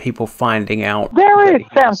about people finding out? Very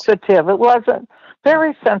sensitive. It wasn't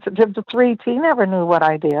very sensitive. The 3T never knew what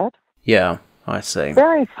I did. Yeah, I see.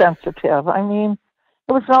 Very sensitive. I mean,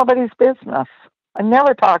 it was nobody's business. I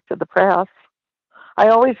never talked to the press. I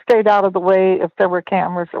always stayed out of the way if there were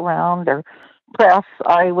cameras around or press.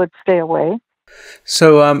 I would stay away.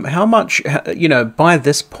 So how much, by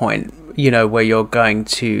this point, where you're going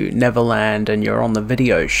to Neverland and you're on the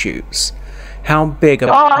video shoots, how big a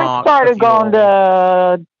part I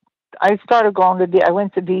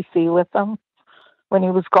went to D.C. with him when he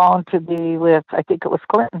was going to be with, I think it was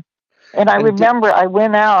Clinton. And I remember I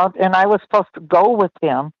went out and I was supposed to go with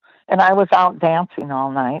him and I was out dancing all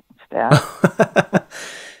night instead.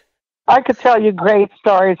 I could tell you great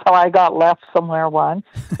stories how I got left somewhere once.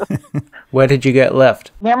 Where did you get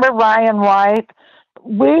left? Remember Ryan White?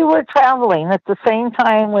 We were traveling at the same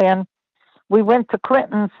time when we went to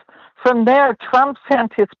Clinton's. From there, Trump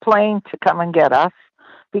sent his plane to come and get us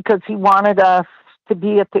because he wanted us to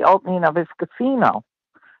be at the opening of his casino.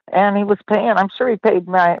 And he was paying, I'm sure he paid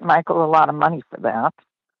Michael a lot of money for that.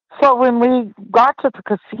 So when we got to the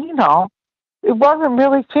casino, it wasn't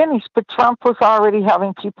really finished, but Trump was already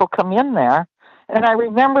having people come in there. And I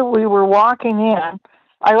remember we were walking in.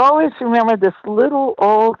 I always remember this little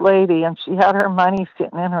old lady, and she had her money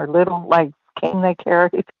sitting in her little, cane they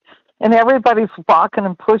carried. And everybody's walking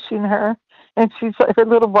and pushing her. And her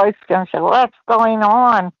little voice came, she said, "What's going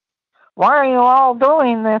on? Why are you all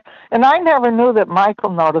doing this?" And I never knew that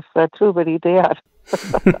Michael noticed that too, but he did.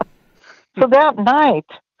 So that night,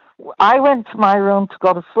 I went to my room to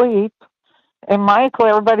go to sleep. And Michael,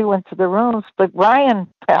 everybody went to their rooms, but Ryan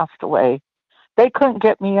passed away. They couldn't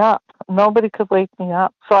get me up. Nobody could wake me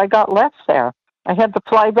up. So I got left there. I had to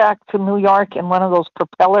fly back to New York in one of those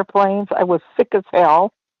propeller planes. I was sick as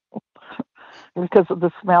hell because of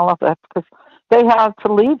the smell of it, because they had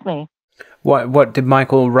to leave me. What did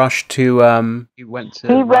Michael rush to? He went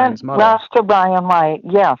to Ryan's mother. Rushed to Ryan White.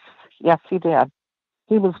 Yes, he did.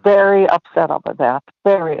 He was very upset over that.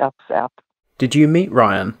 Very upset. Did you meet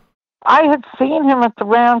Ryan? I had seen him at the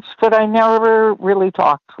ranch, but I never really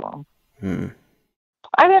talked to him.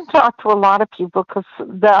 I didn't talk to a lot of people because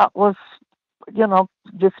that was,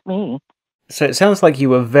 just me. So it sounds like you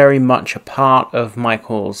were very much a part of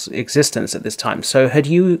Michael's existence at this time. So had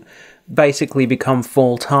you basically become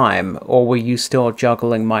full-time, or were you still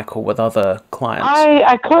juggling Michael with other clients?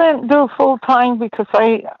 I couldn't do full-time because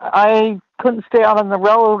I couldn't stay out on the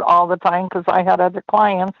road all the time because I had other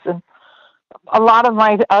clients, and a lot of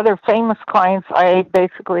my other famous clients I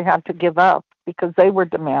basically had to give up because they were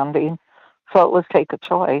demanding. So it was take a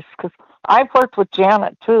choice. Because I've worked with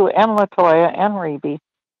Janet too, and LaToya, and Reby,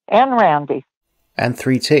 and Randy. And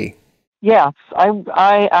 3T. Yes,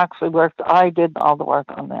 I actually I did all the work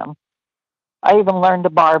on them. I even learned to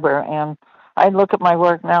barber, and I look at my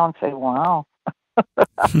work now and say, wow.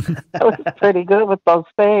 I was pretty good with those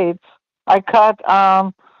fades. I cut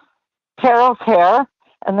Carol's hair,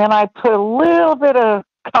 and then I put a little bit of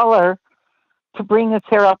color to bring his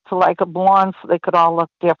hair up to like a blonde so they could all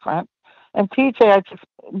look different. And TJ, I just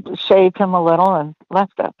shaved him a little and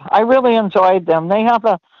left it. I really enjoyed them. They have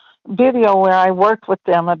a video where I worked with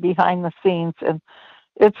them behind the scenes, and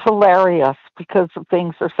it's hilarious because of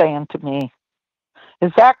things they're saying to me.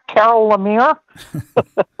 Is that Carol LaMere?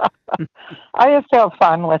 I used to have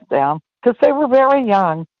fun with them because they were very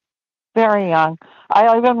young. Very young.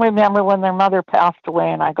 I even remember when their mother passed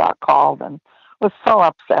away and I got called, and it was so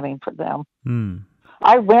upsetting for them.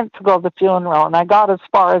 I went to go to the funeral, and I got as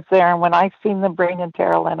far as there, and when I seen them bringing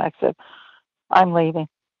Terrell in, I said, I'm leaving.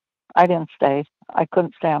 I didn't stay. I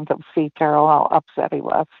couldn't stand to see Terrell, how upset he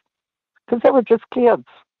was, because they were just kids.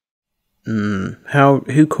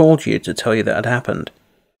 Who called you to tell you that had happened?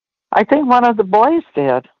 I think one of the boys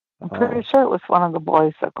did. I'm pretty sure it was one of the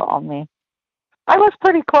boys that called me. I was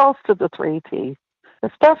pretty close to the 3T,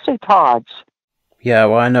 especially Taj. Yeah,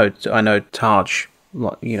 well, I know Taj,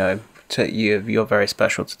 to you. You're very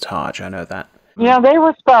special to Taj. I know that. Yeah, they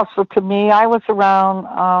were special to me. I was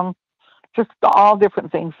around just all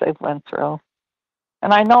different things they've went through.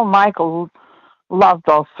 And I know Michael loved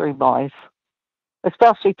those three boys,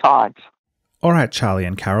 especially Todd. All right, Charlie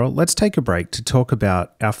and Carol, let's take a break to talk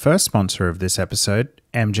about our first sponsor of this episode,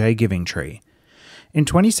 MJ Giving Tree. In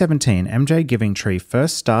 2017, MJ Giving Tree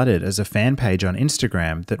first started as a fan page on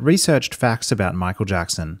Instagram that researched facts about Michael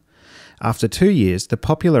Jackson. After 2 years, the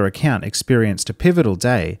popular account experienced a pivotal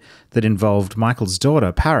day that involved Michael's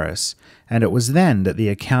daughter, Paris, and it was then that the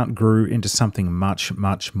account grew into something much,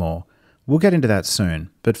 much more. We'll get into that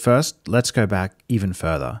soon, but first, let's go back even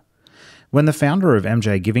further. When the founder of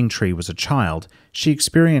MJ Giving Tree was a child, she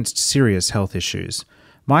experienced serious health issues.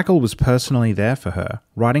 Michael was personally there for her,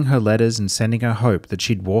 writing her letters and sending her hope that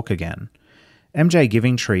she'd walk again. MJ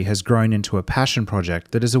Giving Tree has grown into a passion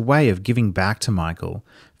project that is a way of giving back to Michael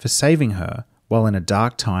for saving her while in a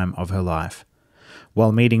dark time of her life.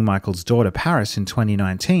 While meeting Michael's daughter Paris in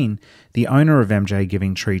 2019, the owner of MJ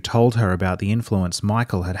Giving Tree told her about the influence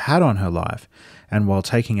Michael had had on her life, and while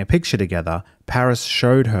taking a picture together, Paris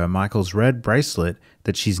showed her Michael's red bracelet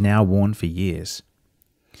that she's now worn for years.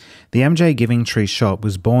 The MJ Giving Tree shop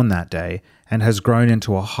was born that day and has grown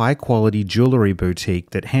into a high-quality jewellery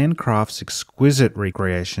boutique that handcrafts exquisite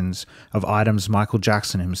recreations of items Michael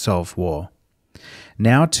Jackson himself wore.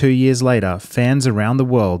 Now, 2 years later, fans around the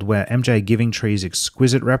world wear MJ Giving Tree's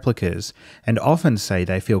exquisite replicas and often say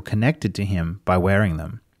they feel connected to him by wearing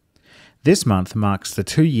them. This month marks the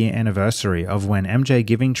 2-year anniversary of when MJ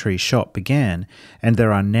Giving Tree shop began, and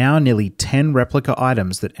there are now nearly 10 replica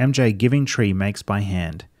items that MJ Giving Tree makes by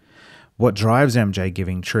hand. What drives MJ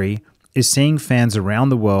Giving Tree is seeing fans around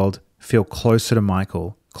the world feel closer to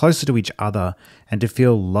Michael, closer to each other, and to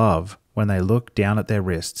feel love when they look down at their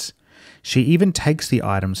wrists. She even takes the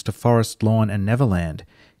items to Forest Lawn and Neverland,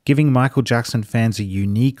 giving Michael Jackson fans a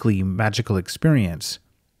uniquely magical experience.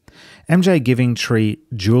 MJ Giving Tree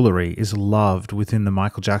jewellery is loved within the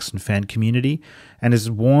Michael Jackson fan community and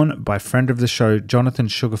is worn by friend of the show Jonathan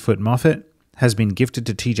Sugarfoot Moffat, has been gifted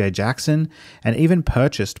to TJ Jackson, and even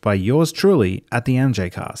purchased by yours truly at the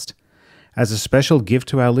MJCast. As a special gift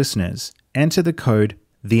to our listeners, enter the code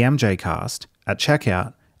TheMJCast at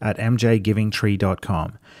checkout at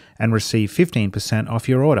mjgivingtree.com and receive 15% off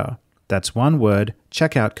your order. That's one word,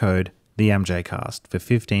 checkout code TheMJCast for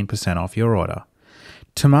 15% off your order.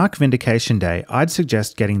 To mark Vindication Day, I'd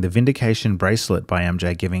suggest getting the Vindication bracelet by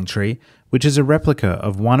MJ Giving Tree, which is a replica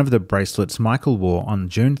of one of the bracelets Michael wore on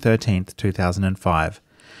June 13th, 2005.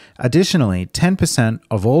 Additionally, 10%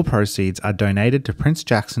 of all proceeds are donated to Prince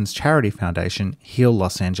Jackson's charity foundation, Heal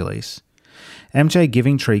Los Angeles. MJ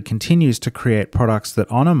Giving Tree continues to create products that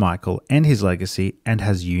honor Michael and his legacy and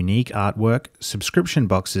has unique artwork, subscription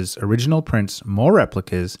boxes, original prints, more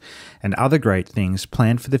replicas, and other great things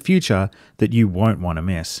planned for the future that you won't want to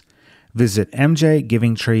miss. Visit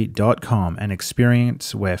mjgivingtree.com and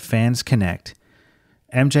experience where fans connect.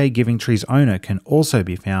 MJ Giving Tree's owner can also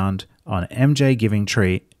be found on MJ Giving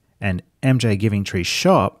Tree and MJ Giving Tree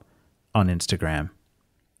Shop on Instagram.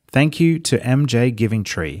 Thank you to MJ Giving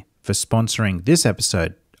Tree for sponsoring this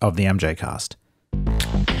episode of the MJCast.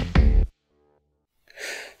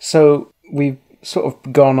 So we've sort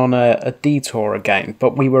of gone on a detour again,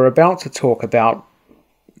 but we were about to talk about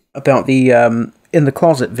the In the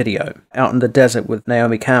Closet video out in the desert with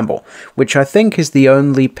Naomi Campbell, which I think is the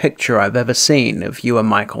only picture I've ever seen of you and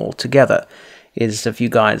Michael together, is of you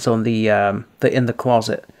guys on the In the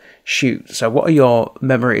Closet shoot. So what are your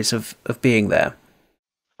memories of being there?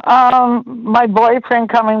 My boyfriend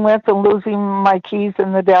coming with and losing my keys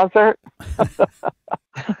in the desert.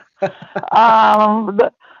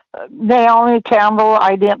 Naomi Campbell,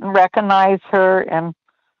 I didn't recognize her, and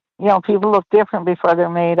people look different before they're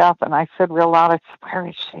made up. And I said real loud, I said, "Where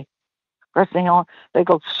is she? Where's Naomi?" They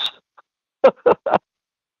go, "Shh."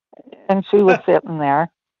 And she was sitting there.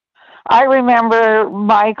 I remember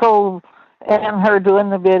Michael and her doing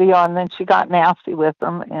the video, and then she got nasty with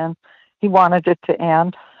him, and he wanted it to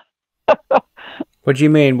end. What do you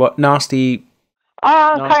mean? What nasty?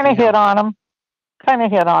 Kind of hit on him.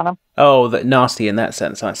 Oh, that nasty in that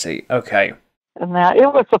sense. I see. Okay. And that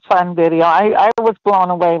it was a fun video. I was blown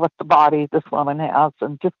away with the body this woman has,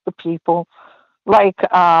 and just the people. Like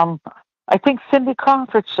I think Cindy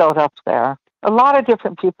Crawford showed up there. A lot of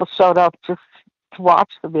different people showed up just to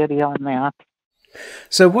watch the video and that.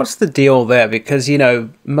 So what's the deal there? Because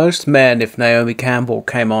most men, if Naomi Campbell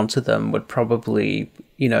came onto them, would probably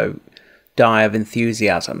die of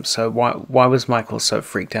enthusiasm. So why was Michael so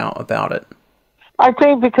freaked out about it? I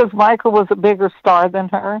think because Michael was a bigger star than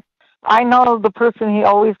her. I know the person he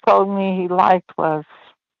always told me he liked was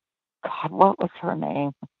God, what was her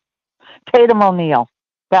name? Tatum O'Neal.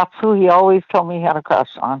 That's who he always told me he had a crush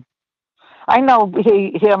on. I know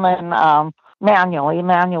him and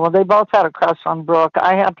Emmanuel, they both had a crush on Brooke.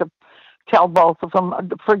 I had to tell both of them,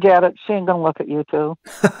 forget it, she ain't going to look at you two.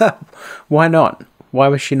 Why not? Why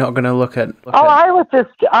was she not going to look at... I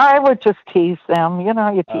would just tease them. You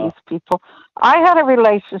know, you tease people. I had a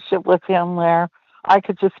relationship with him where I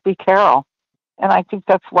could just be Carol. And I think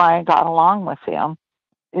that's why I got along with him,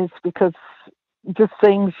 is because just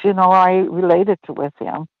things, you know, I related to with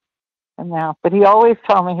him. And that. But he always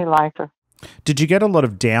told me he liked her. Did you get a lot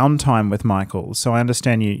of downtime with Michael? So I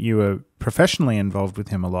understand you were professionally involved with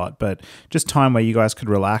him a lot, but just time where you guys could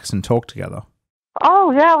relax and talk together.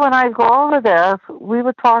 Oh, yeah, when I go over there, we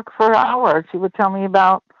would talk for hours. He would tell me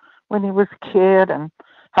about when he was a kid and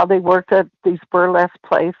how they worked at these burlesque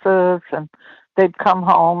places, and they'd come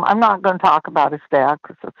home. I'm not going to talk about his dad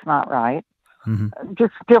because it's not right. Mm-hmm.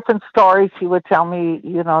 Just different stories he would tell me,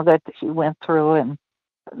 you know, that he went through and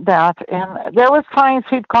that. And there was times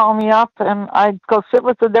he'd call me up and I'd go sit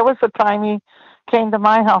with him. There was a time he came to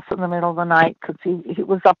my house in the middle of the night because he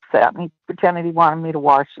was upset and he pretended he wanted me to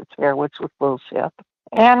wash his hair, which was bullshit.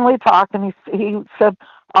 And we talked and he said,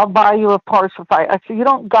 I'll buy you a Porsche if I said, you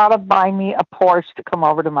don't got to buy me a Porsche to come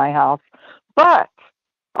over to my house, but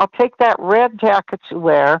I'll take that red jacket you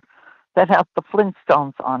wear that has the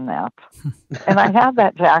Flintstones on that. And I had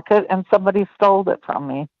that jacket and somebody stole it from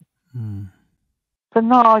me. So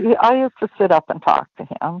no, I used to sit up and talk to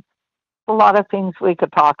him. A lot of things we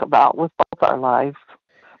could talk about with both our lives.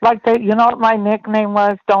 Like that, you know what my nickname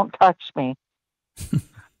was? Don't touch me.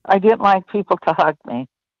 I didn't like people to hug me.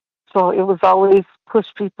 So it was always push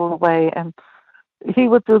people away. And he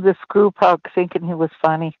would do this group hug thinking he was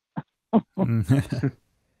funny.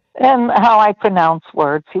 And how I pronounce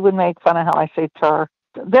words. He would make fun of how I say tur.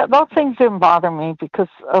 Those things didn't bother me because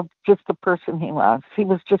of just the person he was. He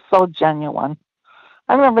was just so genuine.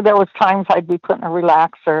 I remember there was times I'd be putting a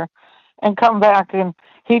relaxer and come back and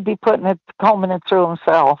he'd be combing it through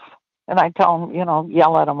himself. And I'd tell him, you know,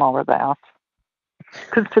 yell at him over that.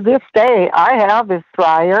 Because to this day, I have his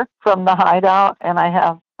dryer from the hideout, and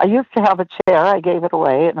I used to have a chair. I gave it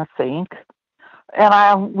away in a sink.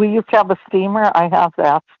 And we used to have a steamer. I have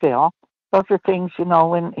that still. Those are things, you know,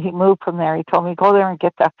 when he moved from there, he told me, go there and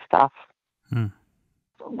get that stuff.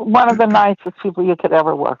 One of the nicest people you could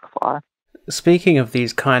ever work for. Speaking of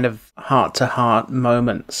these kind of heart-to-heart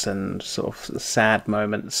moments and sort of sad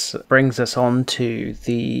moments, brings us on to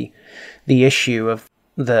the issue of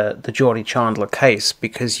the Geordie Chandler case,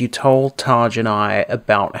 because you told Taj and I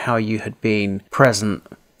about how you had been present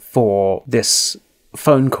for this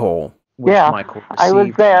phone call. Michael I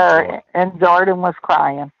was there, and Jordan was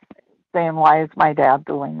crying, saying, why is my dad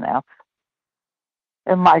doing that?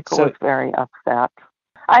 And Michael was very upset.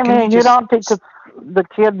 I mean, you don't think the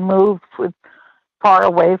kid moved far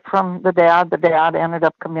away from the dad. The dad ended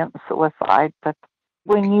up committing suicide. But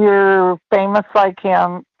when you're famous like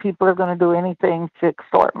him, people are going to do anything to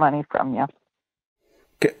extort money from you.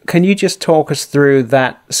 Can you just talk us through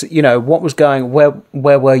that? You know, what was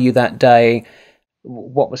where were you that day?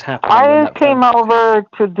 What was happening? I came over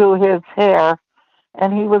to do his hair,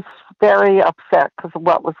 and he was very upset because of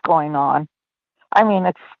what was going on. I mean,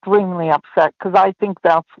 extremely upset, because I think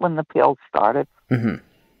that's when the pills started. Mm-hmm.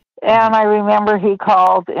 And I remember he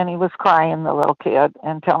called, and he was crying, the little kid,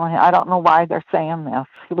 and telling him, I don't know why they're saying this.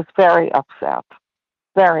 He was very upset.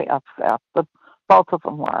 Very upset. But both of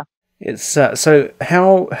them were. It's so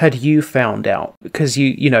how had you found out? Because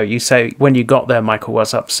you say when you got there, Michael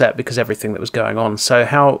was upset because everything that was going on. So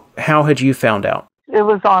how had you found out? It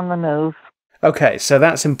was on the news. Okay, so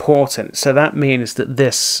that's important. So that means that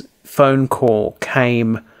this phone call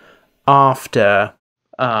came after...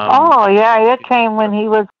 it came when he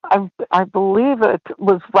was... I believe it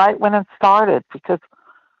was right when it started, because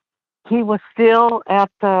he was still at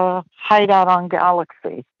the hideout on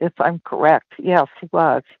Galaxy, if I'm correct. Yes, he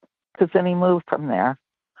was. Because then he moved from there.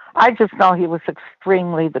 I just know he was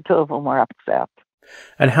the two of them were upset.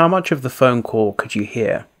 And how much of the phone call could you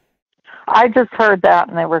hear? I just heard that,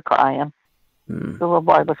 and they were crying. The little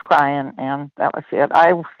boy was crying, and that was it.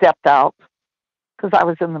 I stepped out because I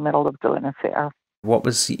was in the middle of doing his hair. What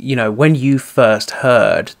was, when you first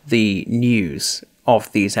heard the news of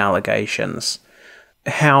these allegations,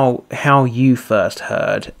 how you first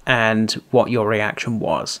heard and what your reaction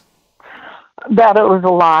was? That it was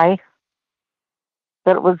a lie.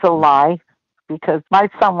 That it was a lie, because my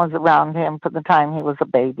son was around him for the time he was a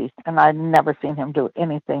baby, and I'd never seen him do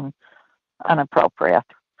anything inappropriate.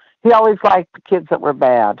 He always liked the kids that were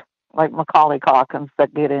bad. like Macaulay Culkins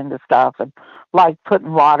that get into stuff and like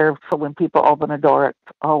putting water so when people open a door,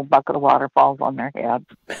 a whole bucket of water falls on their head.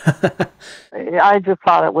 I just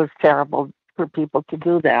thought it was terrible for people to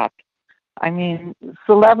do that. I mean,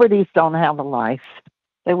 celebrities don't have a life.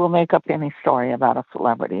 They will make up any story about a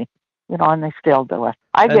celebrity, and they still do it.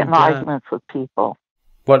 I get in arguments with people.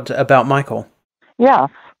 What about Michael? Yes,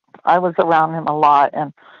 I was around him a lot,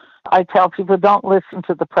 and I tell people, don't listen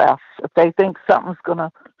to the press. If they think something's going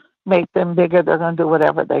to make them bigger, they're going to do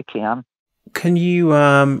whatever they can. Can you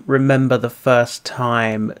remember the first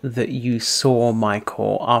time that you saw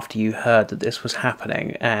Michael after you heard that this was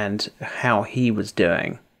happening and how he was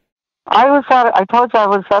doing? I told you I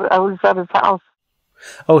was at his house.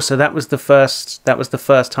 Oh, so that was the first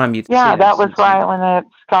time you'd seen him? Yeah, that was right when it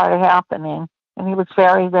started happening, and he was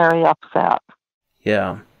very, very upset.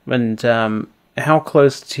 Yeah, and how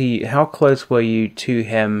close were you to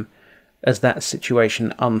him as that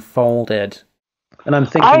situation unfolded? And I'm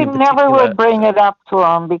thinking I never would bring it up to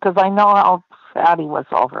him because I know how sad he was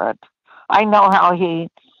over it. I know how he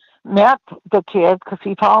met the kid because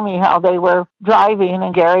he told me how they were driving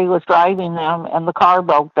and Gary was driving them and the car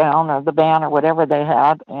broke down or the van or whatever they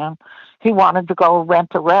had and he wanted to go rent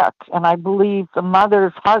a wreck. And I believe the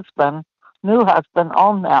mother's new husband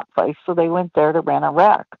owned that place, so they went there to rent a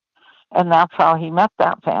wreck. And that's how he met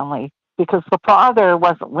that family because the father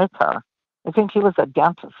wasn't with her. I think he was a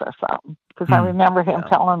dentist or something because I remember him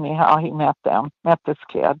telling me how he met this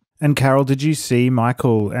kid. And Carol, did you see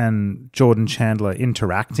Michael and Jordan Chandler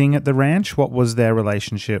interacting at the ranch? What was their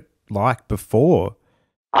relationship like before?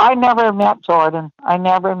 I never met Jordan.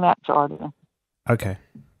 Okay.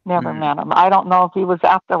 Never met him. I don't know if he was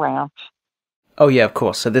at the ranch. Oh, yeah, of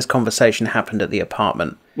course. So this conversation happened at the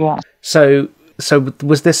apartment. Yeah. So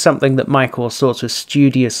was this something that Michael sort of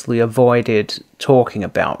studiously avoided talking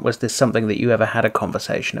about? Was this something that you ever had a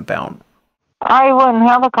conversation about? I wouldn't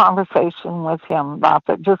have a conversation with him about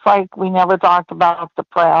it, just like we never talked about the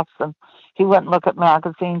press, and he wouldn't look at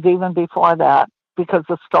magazines even before that because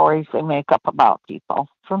of stories they make up about people.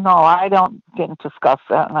 So no, I didn't discuss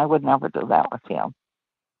that, and I would never do that with him.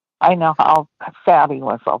 I know how sad he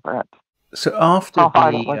was over it. So after how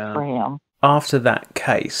hard it was for him. After that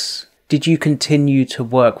case, did you continue to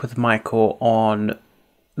work with Michael on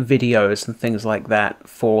videos and things like that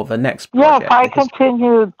for the next project? Yes, I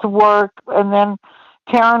continued to work, and then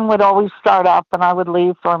Karen would always start up, and I would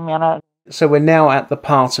leave for a minute. So we're now at the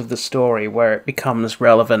part of the story where it becomes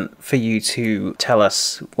relevant for you to tell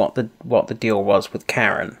us what the deal was with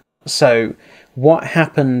Karen. So what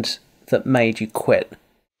happened that made you quit?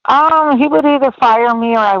 He would either fire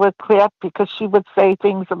me or I would quit because she would say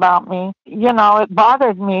things about me. It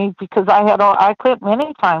bothered me because I quit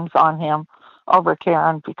many times on him over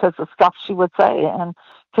Karen because of stuff she would say. And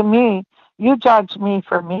to me, you judge me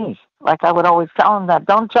for me. Like I would always tell him that.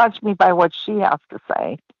 Don't judge me by what she has to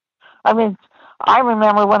say. I mean, I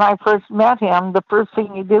remember when I first met him, the first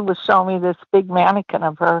thing he did was show me this big mannequin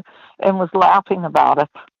of her and was laughing about it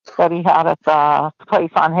that he had at the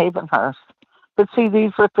place on Havenhurst. But see,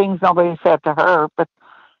 these were things nobody said to her. But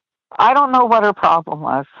I don't know what her problem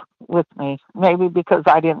was with me. Maybe because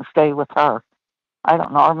I didn't stay with her. I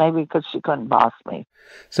don't know, or maybe because she couldn't boss me.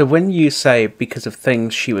 So when you say because of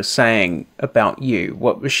things she was saying about you,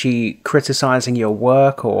 what was she criticizing your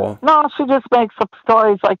work or? No, she just makes up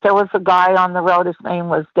stories. Like there was a guy on the road, his name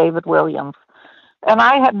was David Williams. And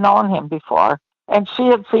I had known him before. And she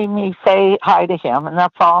had seen me say hi to him, and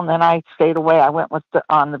that's all. And then I stayed away. I went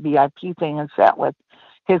on the VIP thing and sat with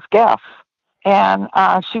his guests. And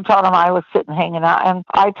she told him I was sitting hanging out. And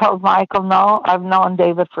I told Michael, no, I've known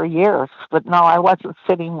David for years. But no, I wasn't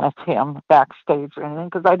sitting with him backstage or anything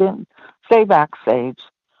because I didn't stay backstage.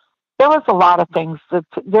 There was a lot of things.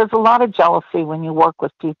 There's a lot of jealousy when you work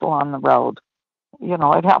with people on the road.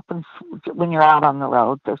 It happens when you're out on the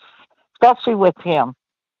road, especially with him.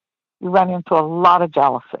 You run into a lot of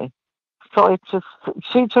jealousy. So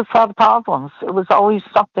she just had problems. It was always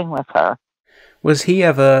something with her. Was he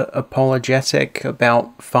ever apologetic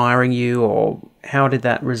about firing you, or how did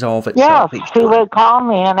that resolve itself? Yes, he would call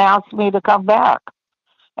me and ask me to come back.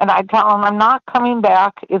 And I'd tell him I'm not coming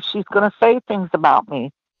back if she's going to say things about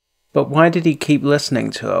me. But why did he keep listening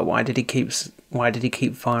to her? Why did he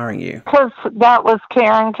keep firing you? Because that was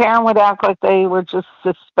Karen. Karen would act like they were just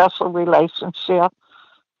this special relationship.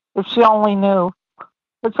 If she only knew.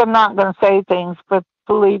 Which I'm not going to say things, but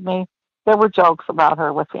believe me, there were jokes about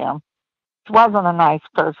her with him. She wasn't a nice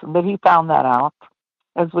person, but he found that out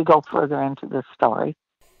as we go further into this story.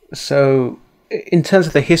 So, in terms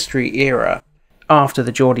of the history era, after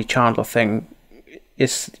the Geordie Chandler thing,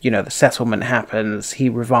 the settlement happens, he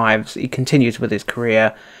revives, he continues with his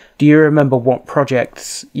career. Do you remember what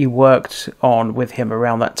projects you worked on with him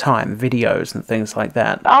around that time, videos and things like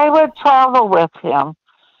that? I would travel with him.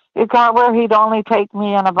 It got where he'd only take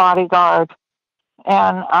me and a bodyguard,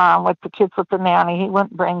 and with the kids with the nanny. He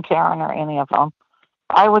wouldn't bring Karen or any of them.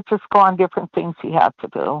 I would just go on different things he had to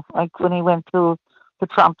do, like when he went through the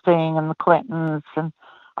Trump thing and the Clintons, and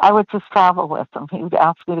I would just travel with him. He would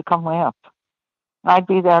ask me to come with. I'd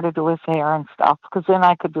be there to do his hair and stuff, because then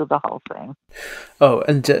I could do the whole thing. Oh,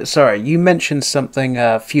 and sorry, you mentioned something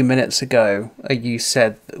a few minutes ago. You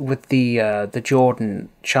said with the Jordan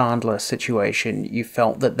Chandler situation, you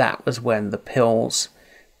felt that was when the pills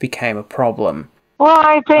became a problem. Well,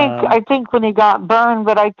 I think when he got burned,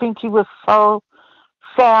 but I think he was so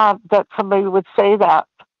sad that somebody would say that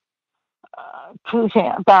to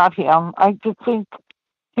him about him. I just think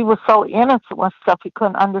he was so innocent with stuff, he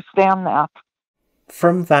couldn't understand that.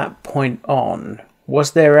 From that point on,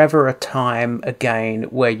 was there ever a time again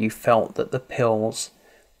where you felt that the pills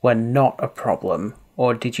were not a problem,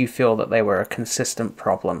 or did you feel that they were a consistent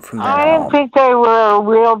problem from then on? I didn't think they were a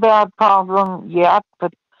real bad problem yet,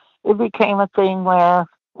 but it became a thing where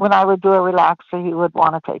when I would do a relaxer, he would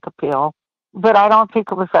want to take a pill. But I don't think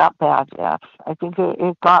it was that bad yet. I think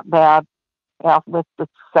it got bad with the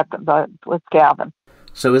second, with Gavin.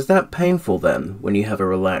 So is that painful then, when you have a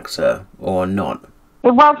relaxer, or not?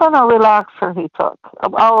 It wasn't a relaxer he took.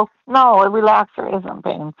 Oh, no, a relaxer isn't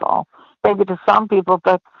painful. Maybe to some people,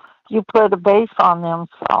 but you put a base on them,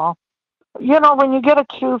 so. You know, when you get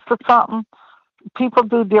accused of something, people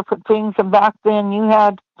do different things, and back then you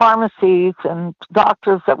had pharmacies and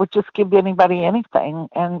doctors that would just give anybody anything,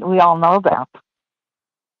 and we all know that.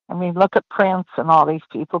 I mean, look at Prince and all these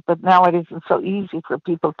people, but now it isn't so easy for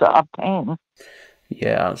people to obtain.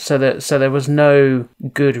 Yeah, so there was no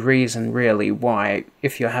good reason, really, why,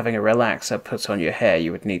 if you're having a relaxer put on your hair,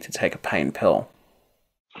 you would need to take a pain pill.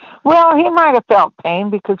 Well, he might have felt pain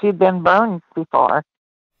because he'd been burned before.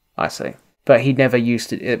 I see. But he never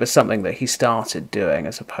used it. It was something that he started doing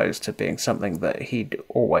as opposed to being something that he'd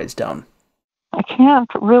always done. I can't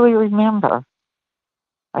really remember.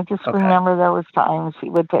 I just remember there was times he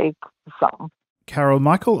would take something. Carol,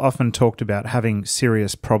 Michael often talked about having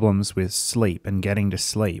serious problems with sleep and getting to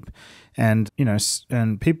sleep. And, you know,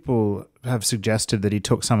 and people have suggested that he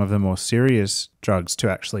took some of the more serious drugs to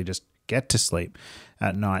actually just get to sleep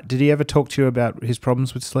at night. Did he ever talk to you about his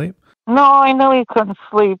problems with sleep? No, I know he couldn't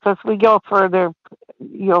sleep. As we go further,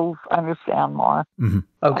 you'll understand more. Mm-hmm.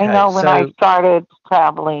 Okay, I know when I started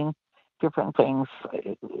traveling, different things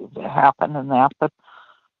happened in that. But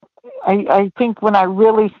I think when I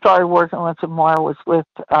really started working with him more was with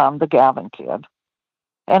the Gavin kid.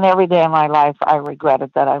 And every day of my life, I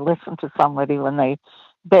regretted that I listened to somebody when they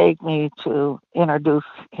begged me to introduce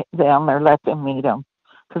them or let them meet him.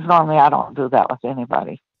 Because normally I don't do that with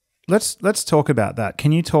anybody. Let's talk about that.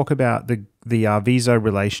 Can you talk about the Arvizo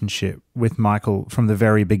relationship with Michael from the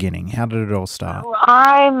very beginning? How did it all start?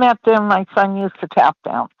 I met them. My son used to tap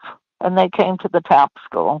dance, and they came to the tap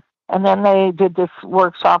school. And then they did this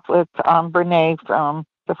workshop with Brene from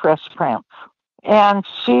The Fresh Prince. And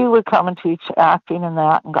she would come and teach acting and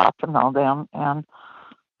that, and got to know them. And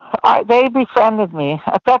they befriended me.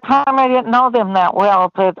 At that time, I didn't know them that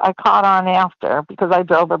well, but I caught on after because I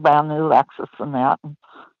drove a brand new Lexus and that. And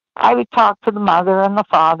I would talk to the mother and the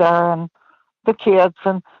father and the kids,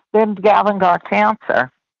 and then Gavin got cancer.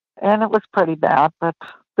 And it was pretty bad. But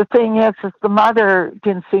the thing is the mother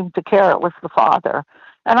didn't seem to care. It was the father.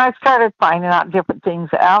 And I started finding out different things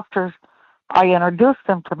after I introduced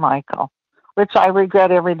him to Michael, which I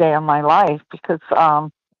regret every day of my life because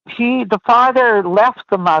the father left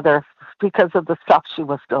the mother because of the stuff she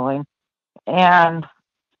was doing. And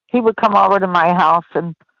he would come over to my house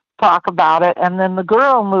and talk about it. And then the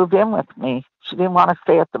girl moved in with me. She didn't want to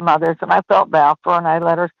stay at the mother's, and I felt bad for her, and I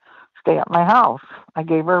let her stay at my house. I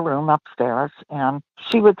gave her a room upstairs, and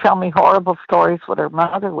she would tell me horrible stories what her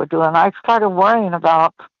mother would do. And I started worrying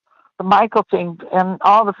about the Michael thing, and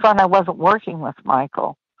all of a sudden I wasn't working with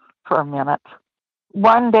Michael for a minute.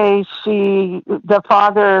 One day the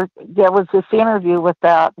father, there was this interview with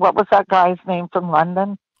what was that guy's name from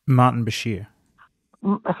London? Martin Bashir.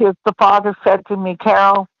 The father said to me,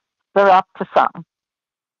 Carol, they're up to something.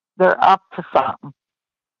 They're up to something.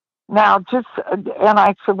 Now, and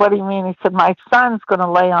I said, what do you mean? He said, my son's going to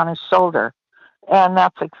lay on his shoulder. And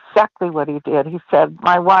that's exactly what he did. He said,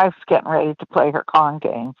 my wife's getting ready to play her con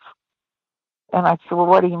games. And I said, well,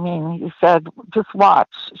 what do you mean? He said, just watch.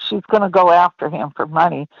 She's going to go after him for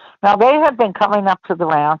money. Now, they had been coming up to the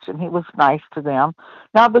ranch, and he was nice to them.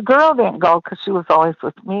 Now, the girl didn't go because she was always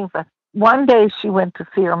with me. But one day she went to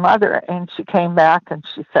see her mother, and she came back, and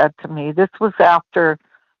she said to me, this was after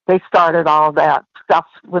they started all that stuff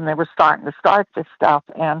when they were starting to start this stuff.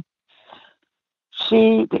 And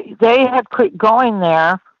they had quit going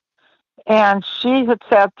there, and she had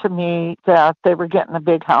said to me that they were getting a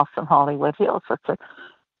big house in Hollywood Hills. I said,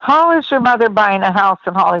 how is your mother buying a house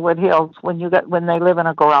in Hollywood Hills when they live in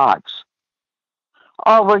a garage?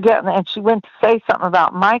 Oh, and she went to say something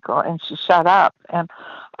about Michael, and she shut up. And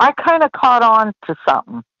I kind of caught on to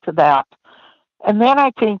something to that. And then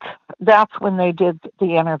I think that's when they did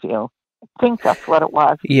the interview. I think that's what it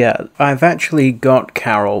was. Yeah, I've actually got,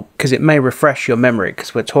 Carol, because it may refresh your memory,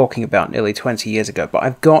 because we're talking about nearly 20 years ago, but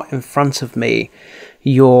I've got in front of me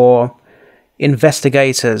your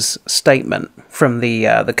investigator's statement from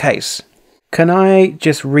the case. Can I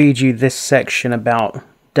just read you this section about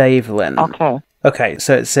Dave Lynn? Okay,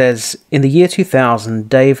 so it says, in the year 2000,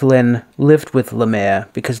 Dave Lynn lived with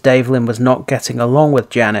LaMere because Dave Lynn was not getting along with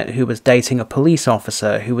Janet, who was dating a police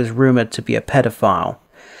officer who was rumoured to be a pedophile.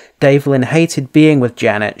 Dave Lynn hated being with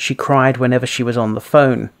Janet. She cried whenever she was on the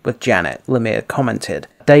phone with Janet, LaMere commented.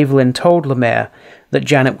 Dave Lynn told LaMere that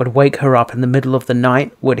Janet would wake her up in the middle of the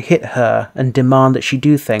night, would hit her, and demand that she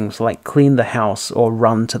do things like clean the house or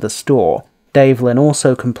run to the store. Dave Lynn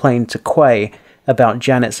also complained to Quay about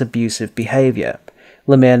Janet's abusive behaviour.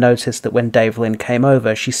 LaMere noticed that when Dave Lynn came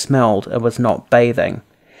over, she smelled and was not bathing.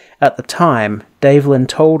 At the time, Dave Lynn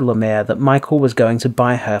told LaMere that Michael was going to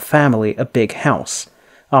buy her family a big house.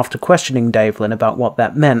 After questioning Dave Lynn about what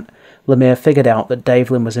that meant, LaMere figured out that Dave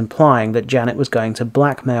Lynn was implying that Janet was going to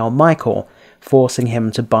blackmail Michael, forcing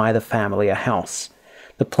him to buy the family a house.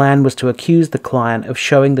 The plan was to accuse the client of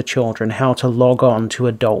showing the children how to log on to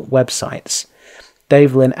adult websites.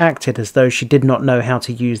 Dave Lynn acted as though she did not know how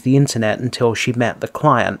to use the internet until she met the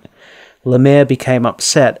client. LaMere became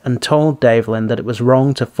upset and told Dave Lynn that it was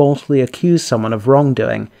wrong to falsely accuse someone of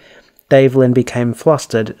wrongdoing. Dave Lynn became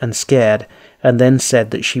flustered and scared, and then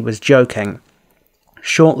said that she was joking.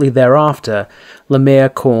 Shortly thereafter,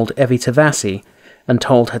 LaMere called Evie Tavassi and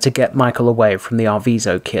told her to get Michael away from the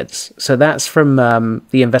Arvizo kids. So that's from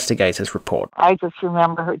the investigator's report. I just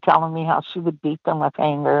remember her telling me how she would beat them with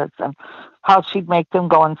hangers and how she'd make them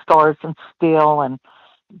go in stores and steal, and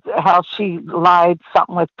how she lied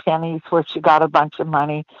something with pennies where she got a bunch of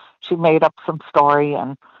money. She made up some story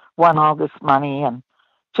and won all this money, and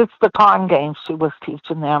just the con games she was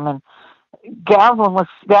teaching them. And Gavin was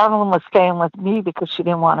staying with me because she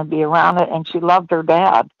didn't want to be around it, and she loved her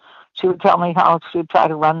dad. She would tell me how she would try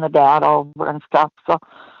to run the dad over and stuff. So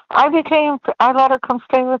I let her come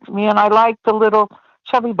stay with me, and I liked the little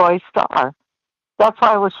chubby boy Star. That's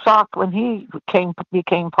why I was shocked when he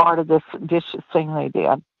became part of this vicious thing they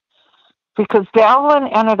did. Because Devlin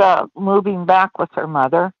ended up moving back with her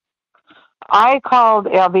mother. I called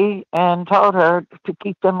Evie and told her to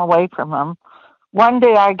keep them away from him. One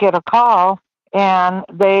day I get a call, and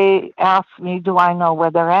they asked me, do I know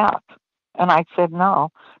where they're at? And I said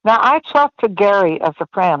no. Now, I trusted Gary as a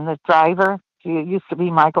friend, the driver. He used to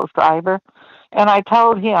be Michael's driver. And I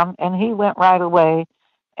told him, and he went right away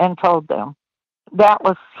and told them.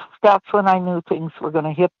 That's when I knew things were going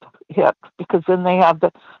to hit, because then they had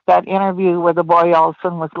that interview where the boy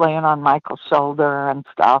Olsen was laying on Michael's shoulder and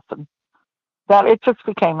stuff, and that it just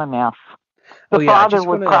became a mess. The father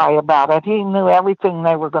would cry about it. He knew everything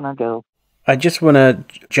they were going to do. I just want to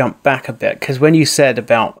jump back a bit, because when you said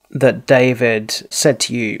about that David said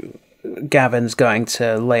to you, Gavin's going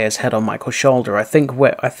to lay his head on Michael's shoulder, I think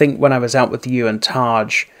when I was out with you and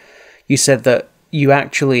Taj, you said that you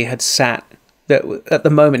actually had sat, that at the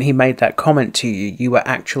moment he made that comment to you, you were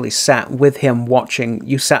actually sat with him watching,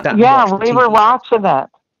 you sat down. Yeah, we were watching it.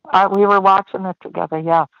 We were watching it together,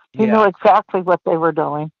 yeah. He knew exactly what they were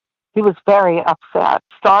doing. He was very upset.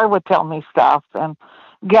 Star would tell me stuff, and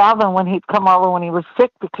Gavin, when he'd come over when he was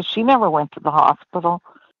sick, because she never went to the hospital,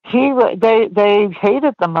 they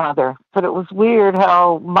hated the mother, but it was weird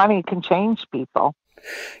how money can change people.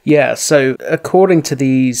 Yeah, so according to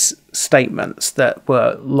these statements that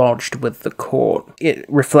were lodged with the court, it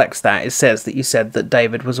reflects that. It says that you said that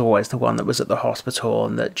David was always the one that was at the hospital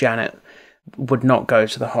and that Janet would not go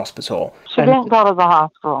to the hospital. She didn't go to the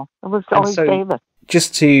hospital. It was always David.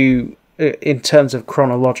 Just to, in terms of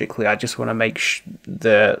chronologically, I just want to make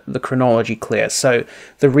the chronology clear. So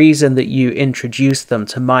the reason that you introduced them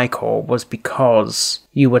to Michael was because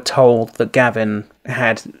you were told that Gavin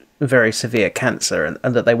had very severe cancer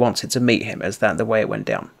and that they wanted to meet him. Is that the way it went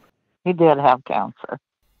down? He did have cancer.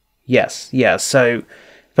 Yes, yeah. So,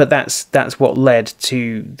 but that's what led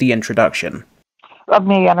to the introduction. Of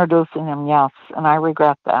me introducing him, yes, and I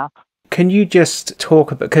regret that. Can you just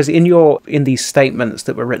talk about, because in these statements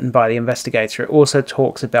that were written by the investigator, it also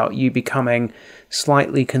talks about you becoming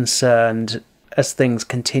slightly concerned as things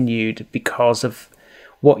continued because of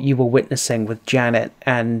what you were witnessing with Janet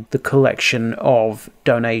and the collection of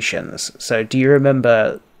donations. So do you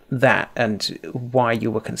remember that and why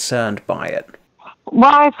you were concerned by it?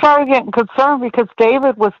 Well, I started getting concerned because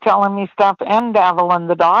David was telling me stuff, and Evelyn,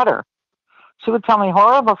 the daughter. She would tell me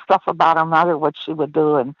horrible stuff about her mother, what she would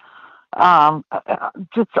do, and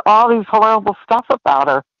just all these horrible stuff about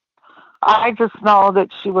her. I just know that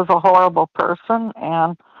she was a horrible person,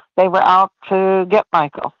 and they were out to get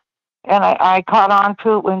Michael. And I caught on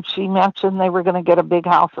to it when she mentioned they were going to get a big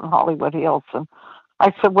house in Hollywood Hills. And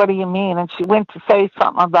I said, what do you mean? And she went to say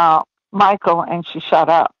something about Michael, and she shut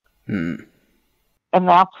up. And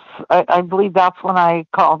I believe that's when I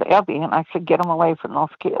called Evie, and I said, get him away from those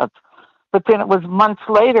kids. But then it was months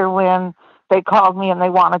later when they called me and they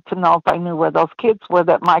wanted to know if I knew where those kids were,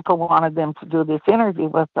 that Michael wanted them to do this interview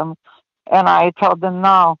with them. And I told them,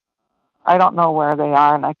 no, I don't know where they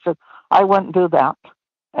are. And I said, I wouldn't do that.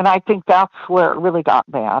 And I think that's where it really got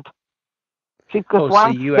bad. Because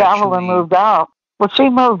once Evelyn moved out, well, she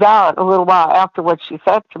moved out a little while after what she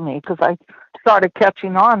said to me, because I started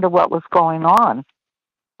catching on to what was going on.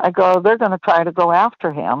 I go, they're going to try to go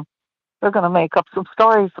after him. They're going to make up some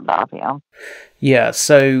stories about him. Yeah,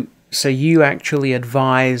 so you actually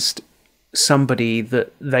advised somebody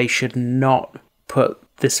that they should not put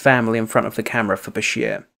this family in front of the camera for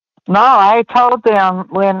Bashir. No, I told them,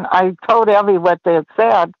 when I told Evie what they had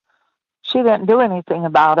said, she didn't do anything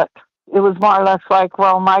about it. It was more or less like,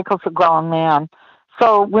 well, Michael's a grown man.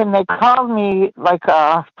 So when they called me, it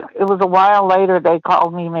was a while later, they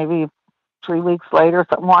called me maybe 3 weeks later,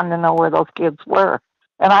 wanting to know where those kids were.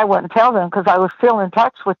 And I wouldn't tell them because I was still in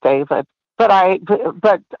touch with David. But I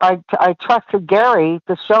trusted Gary,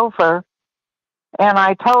 the chauffeur, and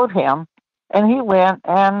I told him, and he went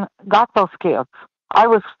and got those kids. I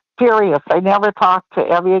was furious. I never talked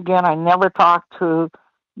to Evie again. I never talked to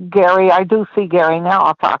Gary. I do see Gary now.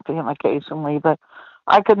 I'll talk to him occasionally, but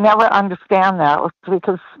I could never understand that,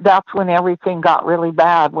 because that's when everything got really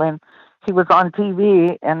bad, when he was on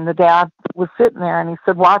TV and the dad was sitting there and he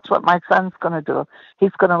said, watch what my son's going to do.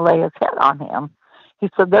 He's going to lay his head on him. He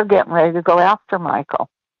said, they're getting ready to go after Michael.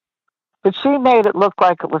 But she made it look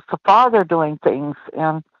like it was the father doing things,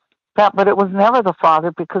 but it was never the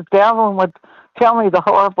father, because Devlin would tell me the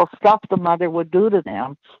horrible stuff the mother would do to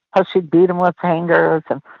them, how she'd beat him with hangers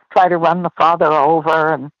and try to run the father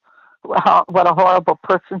over, and what a horrible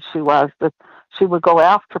person she was, that she would go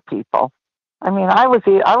after people. I mean, I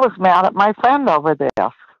was mad at my friend over this.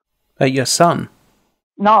 At your son?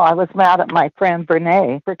 No, I was mad at my friend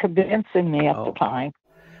Brene for convincing me at the time.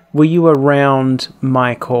 Were you around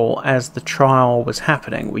Michael as the trial was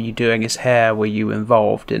happening? Were you doing his hair? Were you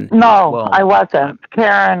involved in... No, I wasn't.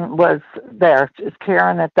 Karen was there.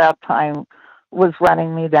 Karen at that time was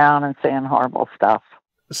running me down and saying horrible stuff.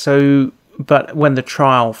 So, but when the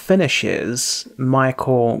trial finishes,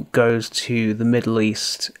 Michael goes to the Middle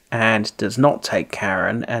East and does not take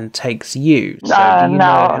Karen and takes you.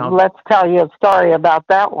 So let's tell you a story about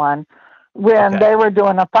that one. When they were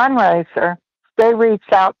doing a fundraiser, they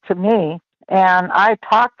reached out to me, and I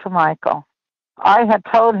talked to Michael. I had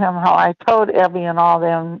told him how I told Evie and all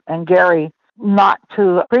them and Gary not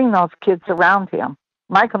to bring those kids around him.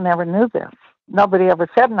 Michael never knew this. Nobody ever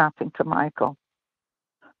said nothing to Michael.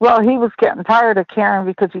 Well, he was getting tired of Karen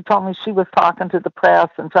because he told me she was talking to the press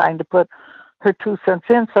and trying to put her 2 cents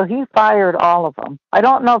in, so he fired all of them. I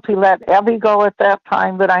don't know if he let Evie go at that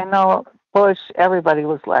time, but I know Bush, everybody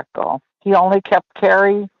was let go. He only kept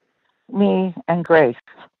Carrie, me, and Grace.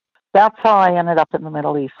 That's how I ended up in the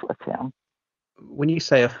Middle East with him. When you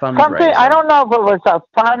say a fundraiser... I don't know if it was a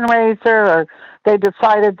fundraiser or they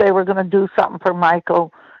decided they were going to do something for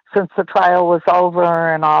Michael since the trial was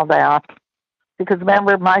over and all that. Because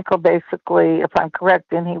remember, Michael basically, if I'm correct,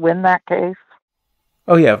 didn't he win that case?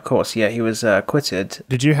 Oh, yeah, of course. Yeah, he was acquitted.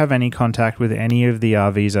 Did you have any contact with any of the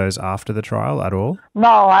Arvizos after the trial at all? No,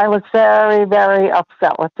 I was very, very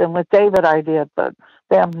upset with them. With David, I did, but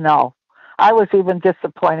them, no. I was even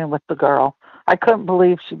disappointed with the girl. I couldn't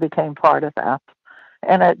believe she became part of that.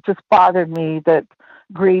 And it just bothered me that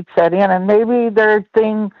greed set in. And maybe their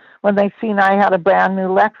thing, when they seen I had a brand new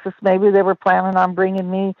Lexus, maybe they were planning on bringing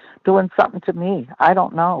me, doing something to me. I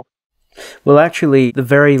don't know. Well, actually, the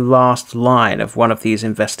very last line of one of these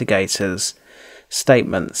investigators'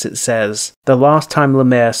 statements, it says, the last time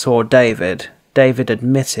LaMere saw David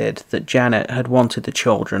admitted that Janet had wanted the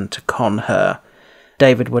children to con her.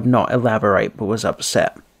 David would not elaborate, but was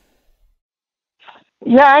upset.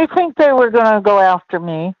 Yeah, I think they were going to go after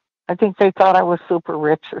me. I think they thought I was super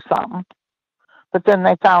rich or something. But then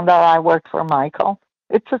they found out I worked for Michael.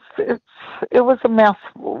 it was a mess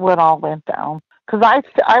when all went down. Because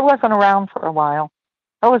I wasn't around for a while.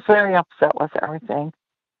 I was very upset with everything.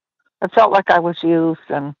 I felt like I was used,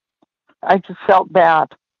 and I just felt bad.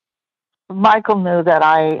 Michael knew that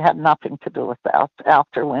I had nothing to do with that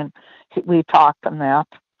after when we talked and that.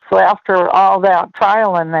 So after all that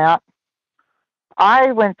trial and that,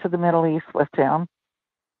 I went to the Middle East with him.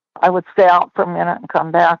 I would stay out for a minute and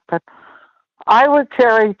come back, but I would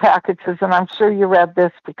carry packages, and I'm sure you read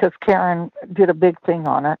this because Karen did a big thing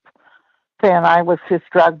on it, saying I was his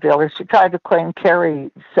drug dealer. She tried to claim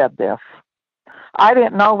Carrie said this. I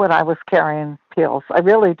didn't know when I was carrying pills. I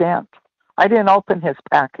really didn't. I didn't open his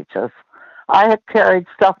packages. I had carried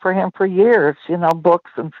stuff for him for years,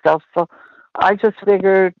 books and stuff. So I just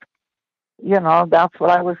figured, that's what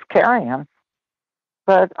I was carrying.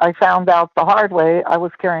 But I found out the hard way I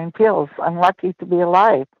was carrying pills. I'm lucky to be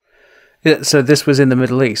alive. Yeah, so this was in the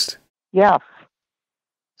Middle East? Yes.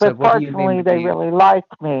 So but fortunately, they really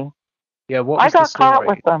liked me. Yeah, what was I got caught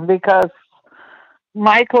with them because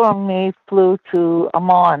Michael and me flew to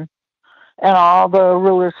Amman and all the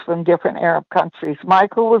rulers from different Arab countries.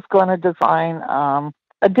 Michael was going to design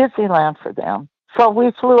a Disneyland for them. So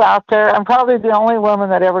we flew out there. I'm probably the only woman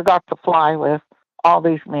that ever got to fly with all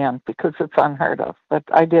these men because it's unheard of. But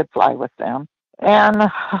I did fly with them. And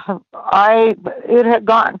it had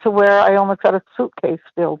gotten to where I almost had a suitcase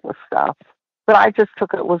filled with stuff. But I just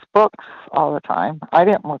took it was books all the time. I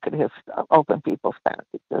didn't look at his open people's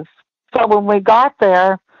packages. So when we got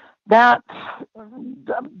there,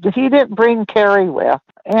 he didn't bring Carrie with.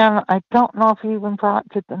 And I don't know if he even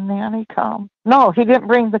did the nanny come? No, he didn't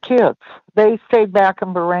bring the kids. They stayed back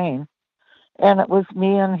in Bahrain. And it was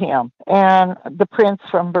me and him and the prince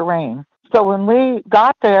from Bahrain. So when we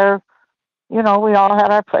got there, we all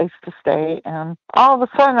had our place to stay. And all of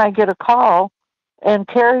a sudden I get a call, and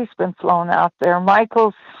Carrie's been flown out there.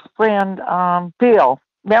 Michael's friend, Bill.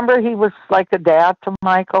 Remember, he was like a dad to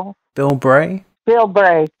Michael? Bill Bray? Bill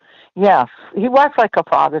Bray, yes. He was like a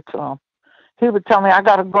father to him. He would tell me, I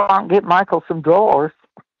got to go out and get Michael some drawers.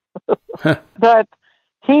 But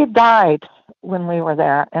he died when we were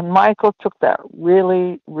there, and Michael took that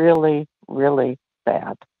really, really, really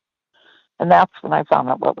bad. And that's when I found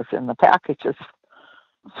out what was in the packages.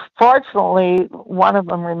 Fortunately, one of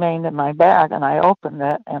them remained in my bag, and I opened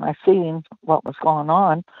it, and I seen what was going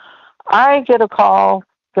on. I get a call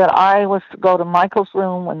that I was to go to Michael's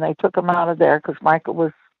room when they took him out of there because Michael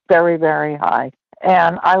was very, very high.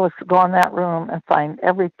 And I was to go in that room and find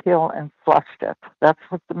every pill and flushed it. That's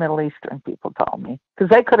what the Middle Eastern people told me. Because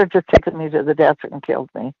they could have just taken me to the desert and killed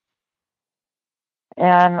me.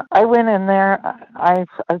 And I went in there. I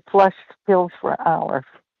flushed pills for hours,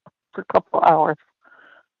 for a couple hours.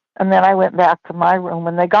 And then I went back to my room.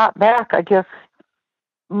 When they got back, I guess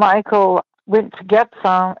Michael went to get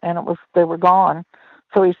some, and they were gone.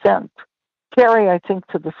 So he sent Carrie, I think,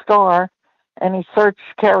 to the store, and he searched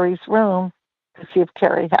Carrie's room to see if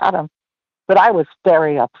Carrie had them. But I was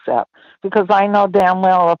very upset because I know damn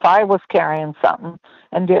well if I was carrying something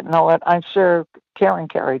and didn't know it, I'm sure Karen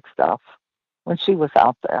carried stuff when she was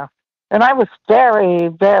out there. And I was very,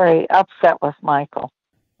 very upset with Michael.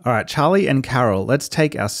 All right, Charlie and Carol, let's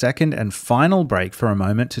take our second and final break for a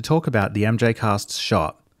moment to talk about the MJCast's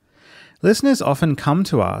shop. Listeners often come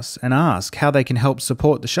to us and ask how they can help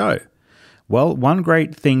support the show. Well, one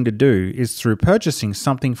great thing to do is through purchasing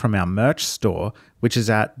something from our merch store, which is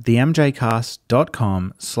at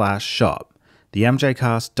themjcast.com/shop.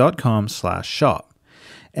 themjcast.com/shop.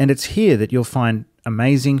 And it's here that you'll find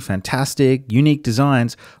amazing, fantastic, unique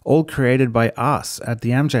designs, all created by us at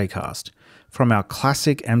the MJCast. From our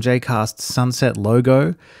classic MJCast sunset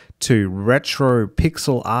logo to retro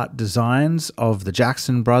pixel art designs of the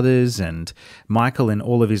Jackson brothers and Michael in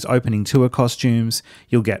all of his opening tour costumes.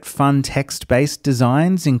 You'll get fun text-based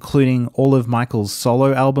designs, including all of Michael's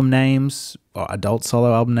solo album names, or adult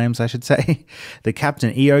solo album names, I should say, the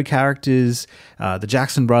Captain EO characters, the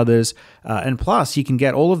Jackson brothers, and plus you can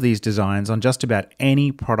get all of these designs on just about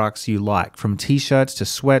any products you like, from t-shirts to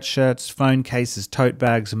sweatshirts, phone cases, tote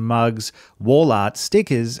bags, mugs, wall art,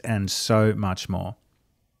 stickers, and so much more.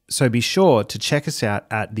 So be sure to check us out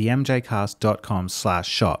at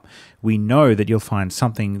themjcast.com/shop. We know that you'll find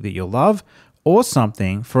something that you'll love or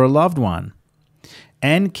something for a loved one.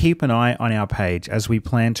 And keep an eye on our page as we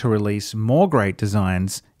plan to release more great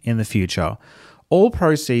designs in the future. All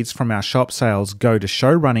proceeds from our shop sales go to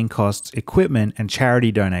show running costs, equipment, and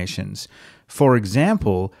charity donations. For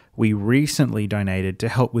example, we recently donated to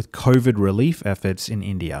help with COVID relief efforts in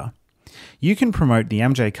India. You can promote the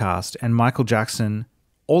MJCast and Michael Jackson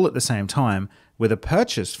all at the same time with a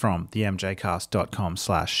purchase from the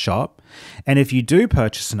mjcast.com/shop. And if you do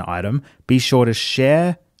purchase an item, be sure to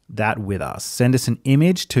share that with us. Send us an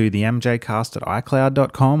image to the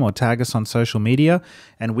mjcast@icloud.com or tag us on social media,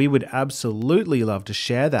 and we would absolutely love to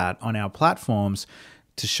share that on our platforms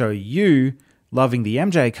to show you loving the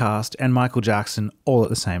MJCast and Michael Jackson all at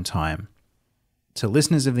the same time. To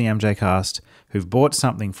listeners of the MJCast who've bought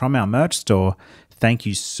something from our merch store, thank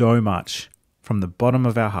you so much from the bottom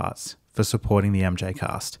of our hearts for supporting the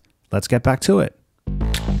MJCast. Let's get back to it.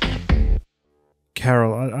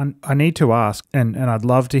 Carol, I need to ask, and I'd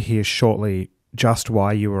love to hear shortly just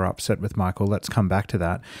why you were upset with Michael. Let's come back to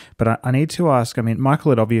that. But I need to ask, I mean,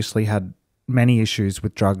 Michael had obviously had many issues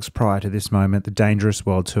with drugs prior to this moment. The Dangerous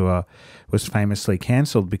World Tour was famously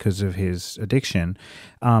cancelled because of his addiction.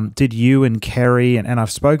 Did you and Kerry, and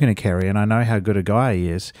I've spoken to Kerry and I know how good a guy he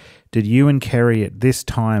is, did you and Kerry at this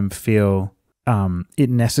time feel it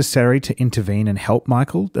necessary to intervene and help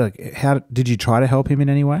Michael? Like, how did you try to help him in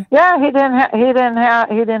any way? Yeah, he didn't have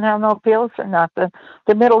no pills or nothing.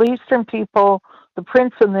 The Middle Eastern people, the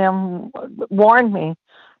prince and them, warned me,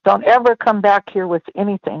 don't ever come back here with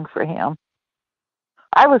anything for him.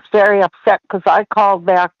 I was very upset because I called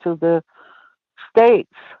back to the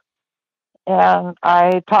States and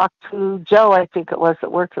I talked to Joe, I think it was,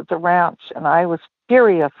 that worked at the ranch, and I was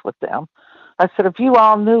furious with them. I said, if you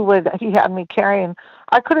all knew what he had me carrying,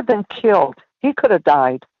 I could have been killed. He could have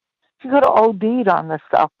died. He could have OD'd on this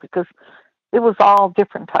stuff because it was all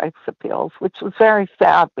different types of pills, which was very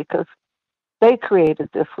sad because they created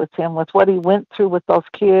this with him, with what he went through with those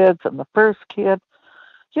kids and the first kid.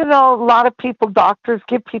 You know, a lot of people, doctors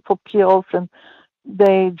give people pills and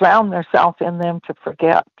they drown themselves in them to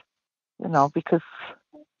forget, you know, because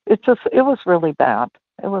it was really bad.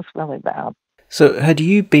 It was really bad. So had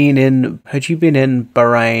you been in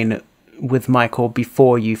Bahrain with Michael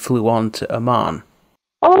before you flew on to Oman?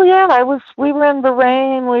 Oh yeah, we were in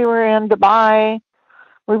Bahrain, we were in Dubai.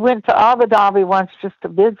 We went to Abu Dhabi once just to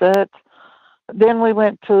visit. Then we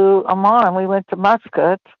went to Oman, we went to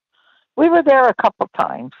Muscat. We were there a couple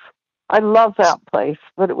times. I love that place,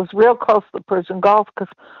 but it was real close to the Persian Gulf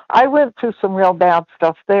because I went through some real bad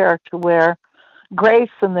stuff there to where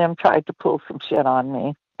Grace and them tried to pull some shit on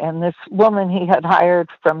me. And this woman he had hired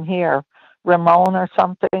from here, Ramon or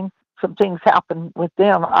something, some things happened with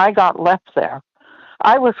them. I got left there.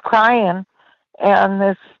 I was crying, and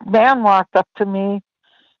this man walked up to me,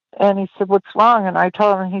 and he said, what's wrong? And I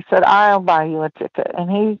told him, he said, I'll buy you a ticket. And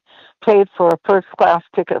he paid for a first-class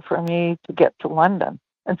ticket for me to get to London.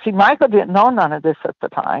 And see, Michael didn't know none of this at the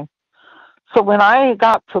time. So when I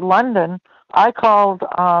got to London, I called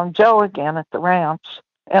Joe again at the ranch,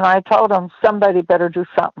 and I told him, somebody better do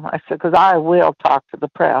something. I said, because I will talk to the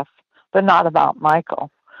press, but not about Michael.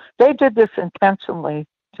 They did this intentionally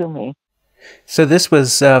to me. So this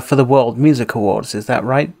was for the World Music Awards, is that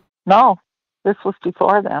right? No, this was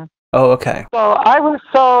before then. Oh, okay. So I was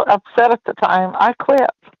so upset at the time, I quit.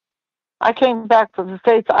 I came back to the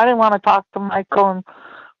States. I didn't want to talk to Michael, and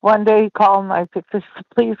one day he called and I said,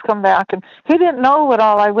 please come back. And he didn't know what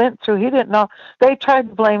all I went through. He didn't know. They tried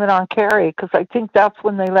to blame it on Carrie because I think that's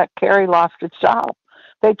when they let Carrie lost its job.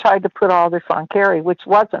 They tried to put all this on Carrie, which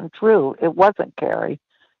wasn't true. It wasn't Carrie.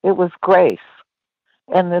 It was Grace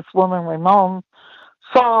and this woman, Ramon.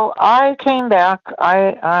 So I came back.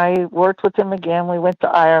 I worked with him again. We went to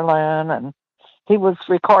Ireland, and he was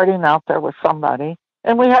recording out there with somebody.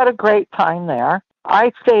 And we had a great time there.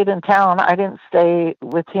 I stayed in town. I didn't stay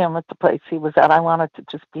with him at the place he was at. I wanted to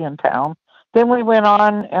just be in town. Then we went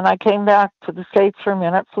on, and I came back to the States for a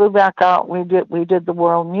minute, flew back out. We did the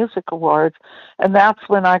World Music Awards, and that's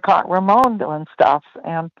when I caught Ramon doing stuff.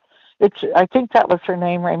 And I think that was her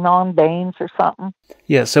name, Ramon Baines or something.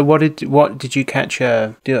 Yeah. So what did you catch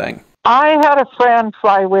her doing? I had a friend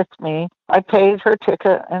fly with me. I paid her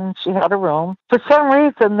ticket, and she had a room. For some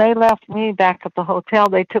reason, they left me back at the hotel.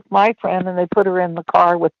 They took my friend, and they put her in the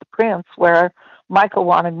car with the prince, where Michael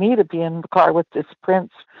wanted me to be in the car with this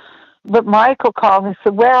prince. But Michael called me and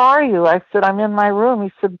said, where are you? I said, I'm in my room.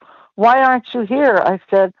 He said, why aren't you here? I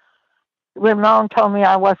said, Ramon told me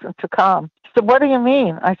I wasn't to come. He said, what do you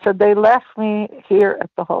mean? I said, they left me here at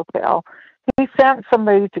the hotel. He sent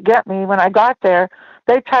somebody to get me. When I got there,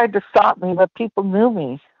 they tried to stop me, but people knew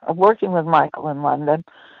me of working with Michael in London,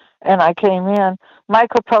 and I came in.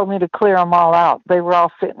 Michael told me to clear them all out. They were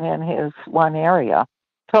all sitting in his one area.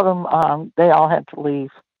 Told them they all had to leave.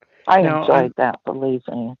 I enjoyed that, believe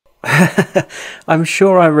me. I'm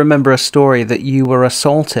sure I remember a story that you were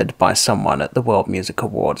assaulted by someone at the World Music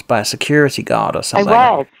Awards, by a security guard or something.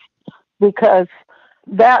 I was, because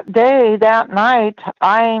that day, that night,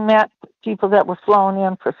 I met people that were flown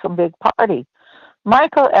in for some big party.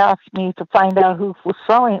 Michael asked me to find out who was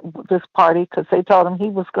throwing this party because they told him he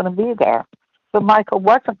was going to be there. But Michael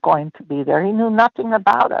wasn't going to be there. He knew nothing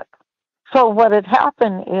about it. So what had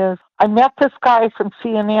happened is I met this guy from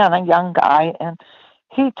CNN, a young guy, and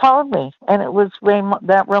he told me, and it was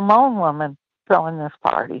that Ramon woman throwing this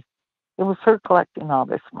party. It was her collecting all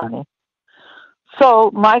this money.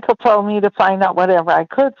 So Michael told me to find out whatever I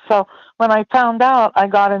could. So when I found out, I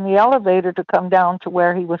got in the elevator to come down to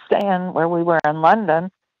where he was staying, where we were in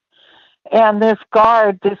London. And this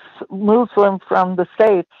guard, this Muslim from the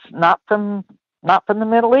States, not from the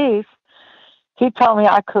Middle East, he told me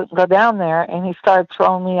I couldn't go down there, and he started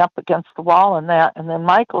throwing me up against the wall and that. And then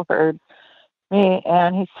Michael heard me,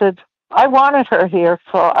 and he said, I wanted her here,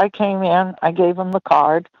 so I came in, I gave him the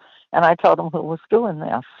card, and I told him who was doing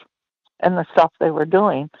this and the stuff they were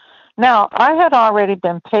doing. Now, I had already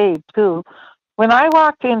been paid, too. When I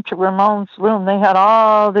walked into Ramon's room, they had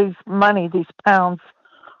all these money, these pounds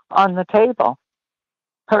on the table.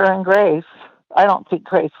 Her and Grace. I don't think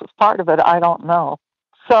Grace was part of it. I don't know.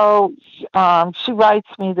 So she writes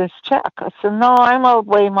me this check. I said, no, I'm owed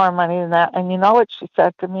way more money than that. And you know what she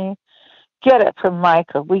said to me? Get it from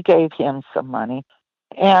Micah. We gave him some money.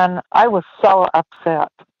 And I was so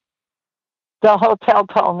upset. The hotel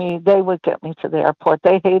told me they would get me to the airport.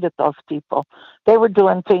 They hated those people. They were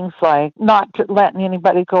doing things like not letting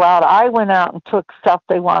anybody go out. I went out and took stuff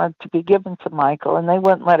they wanted to be given to Michael, and they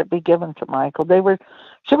wouldn't let it be given to Michael.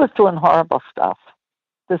 She was doing horrible stuff,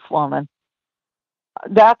 this woman.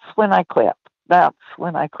 That's when I quit. I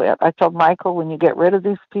told Michael, when you get rid of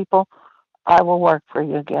these people, I will work for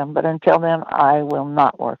you again. But until then, I will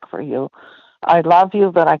not work for you. I love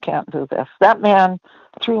you, but I can't do this. That man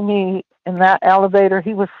threw me in that elevator.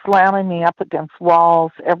 He was slamming me up against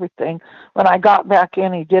walls, everything. When I got back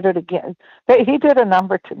in, he did it again. He did a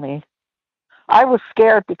number to me. I was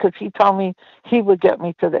scared because he told me he would get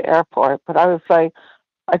me to the airport. But I was like,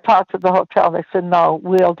 I talked to the hotel. They said, no,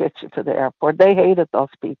 we'll get you to the airport. They hated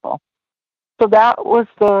those people. So that was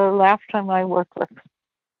the last time I worked with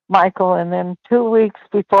Michael. And then 2 weeks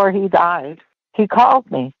before he died, he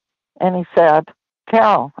called me and he said,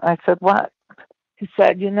 Carol. I said, what? He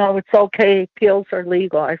said, it's okay. Pills are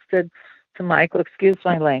legal. I said to Michael, excuse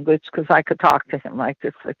my language, because I could talk to him like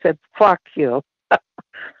this. I said, fuck you.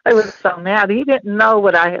 I was so mad. He didn't know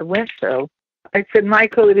what I had went through. I said,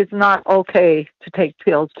 Michael, it is not okay to take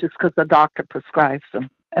pills just because the doctor prescribes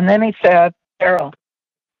them. And then he said, Carol,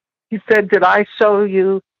 he said, did I show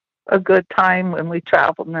you a good time when we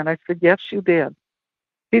traveled? And I said, yes, you did.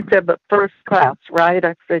 He said, but first class, right?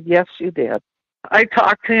 I said, yes, you did. I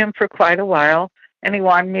talked to him for quite a while, and he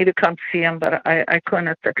wanted me to come see him, but I couldn't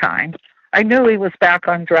at the time. I knew he was back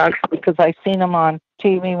on drugs because I seen him on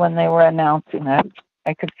TV when they were announcing it.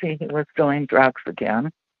 I could see he was doing drugs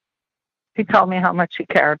again. He told me how much he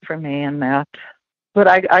cared for me and that, but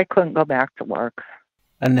I couldn't go back to work.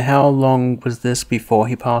 And how long was this before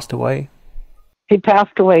he passed away? He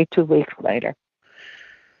passed away 2 weeks later.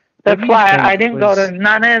 That's why I didn't go to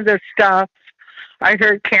none of the stuff. I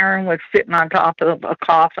heard Karen was sitting on top of a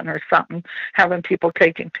coffin or something, having people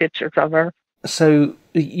taking pictures of her. So,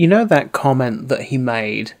 that comment that he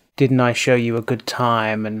made, didn't I show you a good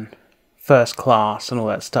time and first class and all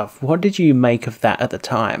that stuff? What did you make of that at the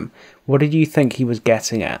time? What did you think he was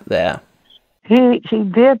getting at there? He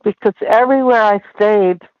did, because everywhere I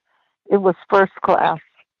stayed, it was first class.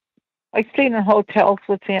 I stayed in hotels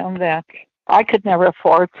with him that I could never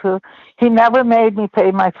afford to. He never made me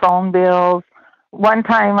pay my phone bills. One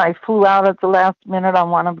time I flew out at the last minute on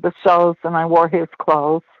one of the shows and I wore his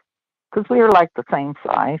clothes because we were like the same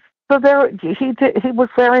size. So he was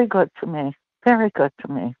very good to me, very good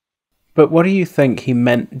to me. But what do you think he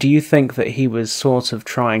meant? Do you think that he was sort of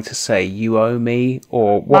trying to say, you owe me?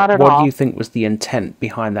 Or what do you think was the intent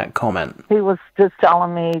behind that comment? He was just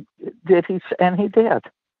telling me, and he did.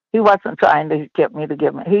 He wasn't trying to get me to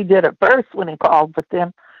give me. He did it first when he called, but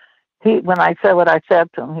then when I said what I said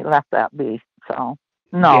to him, he left that be. So,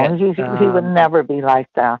 no, yeah, he would never be like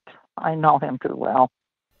that. I know him too well.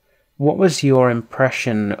 What was your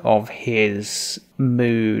impression of his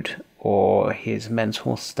mood or his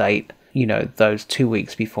mental state, those 2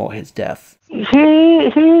 weeks before his death? Before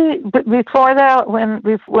that,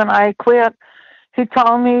 when I quit, he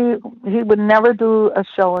told me he would never do a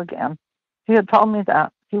show again. He had told me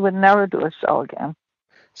that. He would never do a show again.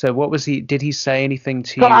 So what was he, did he say anything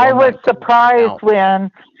to you? So I was surprised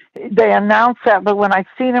when they announced that, but when I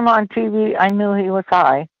seen him on TV, I knew he was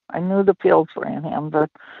high. I knew the pills were in him, but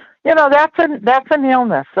that's an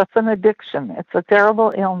illness. That's an addiction. It's a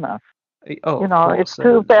terrible illness. Oh, it's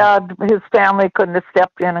too bad his family couldn't have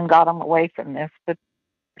stepped in and got him away from this, but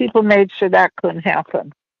People made sure that couldn't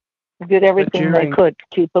happen. They did everything they could to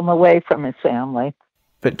keep him away from his family.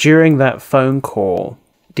 But during that phone call,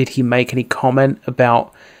 did he make any comment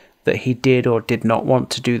about that he did or did not want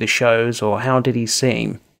to do the shows, or how did he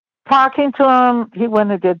seem? Talking to him, he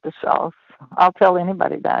wouldn't have did the shows. I'll tell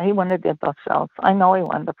anybody that. He wouldn't have did those shows. I know he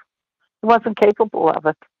wouldn't have. He wasn't capable of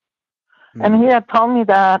it. And he had told me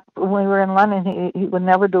that when we were in London, he would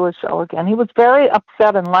never do a show again. He was very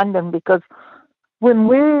upset in London because when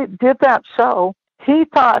we did that show, he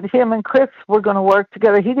thought him and Chris were going to work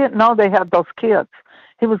together. He didn't know they had those kids.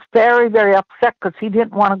 He was very, very upset because he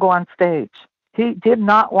didn't want to go on stage. He did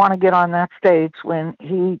not want to get on that stage when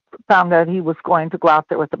he found out he was going to go out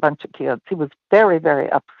there with a bunch of kids. He was very, very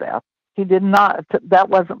upset. He did not, that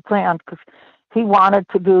wasn't planned because he wanted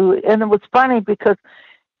to do, and it was funny because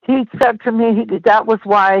he said to me that was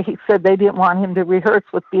why he said they didn't want him to rehearse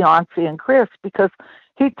with Beyonce and Chris, because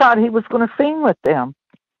he thought he was going to sing with them.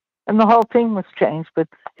 And the whole thing was changed, but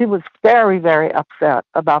he was very, very upset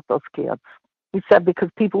about those kids. He said because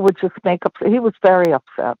people would just make up. He was very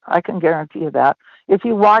upset. I can guarantee you that. If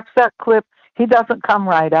you watch that clip, he doesn't come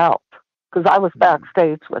right out, because I was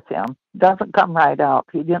backstage with him. Doesn't come right out.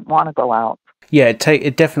 He didn't want to go out. Yeah,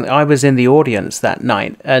 it definitely. I was in the audience that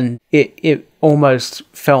night, and it almost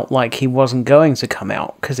felt like he wasn't going to come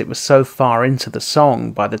out because it was so far into the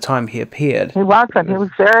song by the time he appeared. He wasn't. He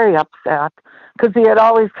was very upset because he had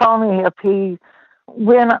always told me if he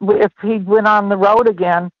went on the road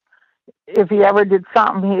again, if he ever did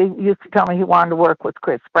something, he used to tell me he wanted to work with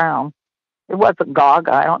Chris Brown. It wasn't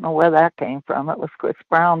Gaga. I don't know where that came from. It was Chris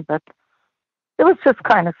Brown, but it was just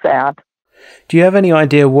kind of sad. Do you have any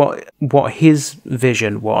idea what his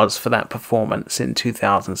vision was for that performance in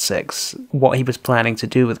 2006? What he was planning to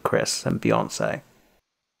do with Chris and Beyonce?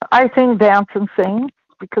 I think dance and sing,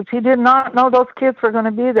 because he did not know those kids were going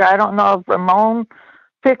to be there. I don't know if Ramon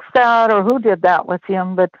fixed that or who did that with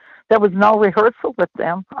him, but there was no rehearsal with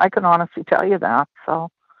them. I can honestly tell you that. So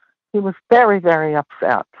he was very, very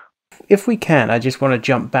upset. If we can, I just want to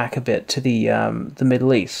jump back a bit to the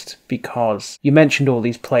Middle East, because you mentioned all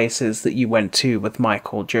these places that you went to with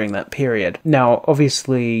Michael during that period. Now,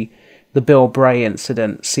 obviously, the Bill Bray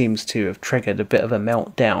incident seems to have triggered a bit of a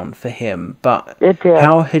meltdown for him, but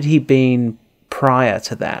how had he been prior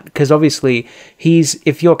to that? Because obviously,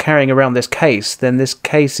 if you're carrying around this case, then this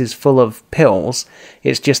case is full of pills.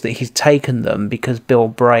 It's just that he's taken them because Bill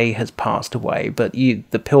Bray has passed away, but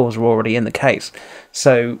the pills are already in the case.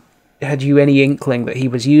 So had you any inkling that he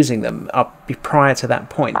was using them up prior to that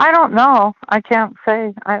point? I don't know. I can't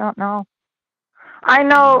say. I don't know. I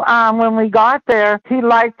know when we got there, he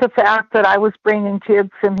liked the fact that I was bringing kids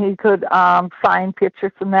and he could sign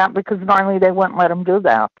pictures and that, because normally they wouldn't let him do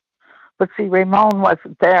that. But see, Ramon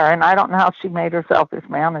wasn't there, and I don't know how she made herself his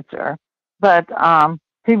manager. But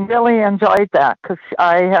he really enjoyed that, because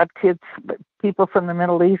I had people from the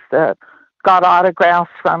Middle East that got autographs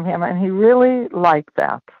from him, and he really liked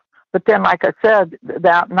that. But then, like I said,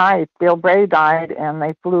 that night, Bill Bray died, and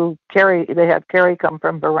they flew Carrie. They had Carrie come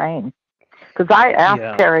from Bahrain. Because I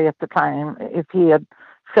asked Carrie at the time if he had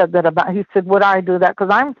said that about. He said, "Would I do that?" Because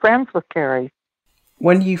I'm friends with Carrie.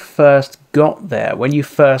 When you first got there, when you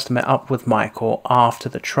first met up with Michael after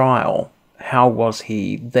the trial, how was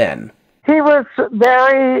he then? He was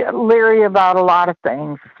very leery about a lot of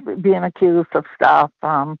things, being accused of stuff.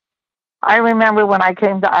 I remember when I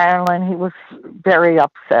came to Ireland, he was very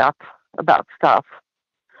upset about stuff.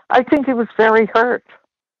 I think he was very hurt.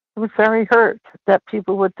 He was very hurt that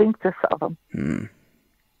people would think this of him.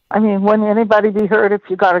 I mean, wouldn't anybody be hurt if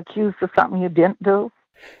you got accused of something you didn't do?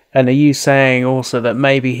 And are you saying also that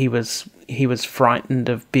maybe he was frightened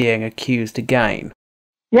of being accused again?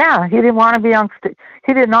 Yeah, he didn't want to be on stage.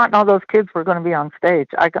 He did not know those kids were going to be on stage.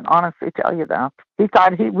 I can honestly tell you that. He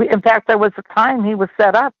thought in fact, there was a time he was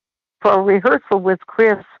set up for a rehearsal with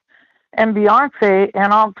Chris and Beyonce,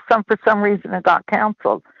 and for some reason it got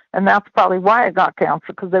canceled. And that's probably why it got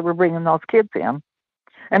canceled, because they were bringing those kids in.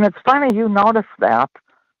 And it's funny you noticed that.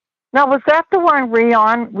 Now, was that the one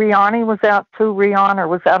Rihanna was out to, Rihanna, or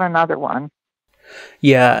was that another one?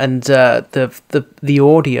 Yeah, and the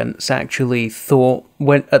audience actually thought,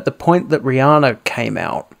 when at the point that Rihanna came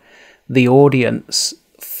out, the audience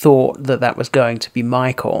thought that was going to be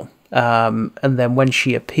Michael. And then when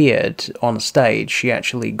she appeared on stage, she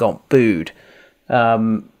actually got booed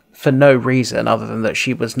for no reason other than that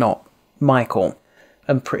she was not Michael.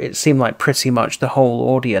 And it seemed like pretty much the whole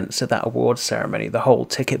audience at that awards ceremony, the whole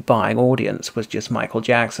ticket-buying audience, was just Michael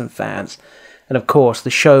Jackson fans. And of course, the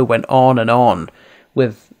show went on and on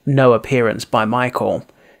with no appearance by Michael.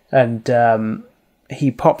 And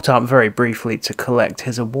he popped up very briefly to collect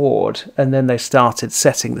his award, and then they started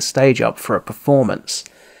setting the stage up for a performance.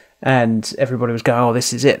 And everybody was going, oh,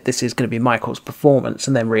 this is it. This is going to be Michael's performance.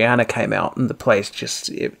 And then Rihanna came out, and the place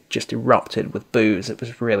just erupted with boos. It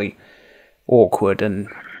was really awkward. And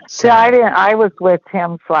see, I was with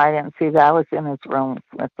him, so I didn't see that. I was in his room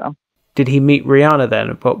with him. Did he meet Rihanna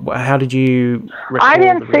then? But how did you? I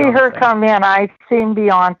didn't see her come in. I seen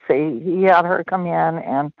Beyonce. He had her come in,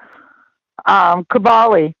 and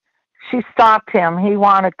Kabali. She stopped him. He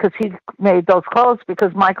wanted, because he made those clothes,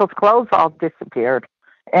 because Michael's clothes all disappeared.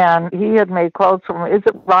 And he had made clothes from, is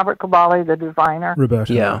it Robert Cavalli, the designer?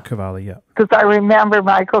 Roberto Cavalli, yeah. Because I remember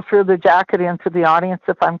Michael threw the jacket into the audience,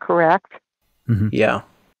 if I'm correct. Mm-hmm. Yeah.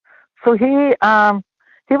 So he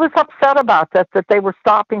was upset about that they were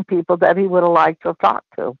stopping people that he would have liked to talk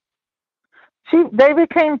to. They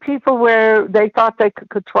became people where they thought they could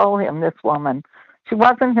control him, this woman. She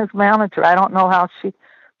wasn't his manager. I don't know how she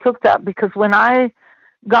took that, because when I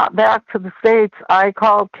got back to the States, I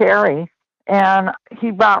called Carrie, and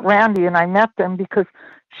he brought Randy, and I met them because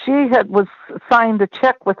she was signed a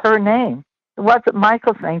check with her name. It wasn't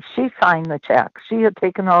Michael's name. She signed the check. She had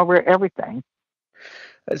taken over everything,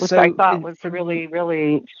 which I thought was really,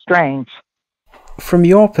 really strange. From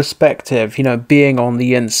your perspective, being on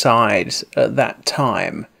the inside at that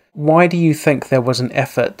time, why do you think there was an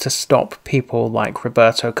effort to stop people like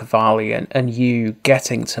Roberto Cavalli and you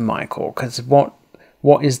getting to Michael? Because what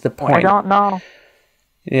is the point? I don't know.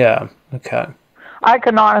 Yeah, okay. I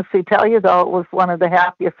can honestly tell you, though, it was one of the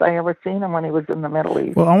happiest I ever seen him when he was in the Middle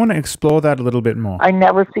East. Well, I want to explore that a little bit more. I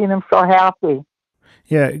never seen him so happy.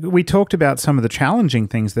 Yeah, we talked about some of the challenging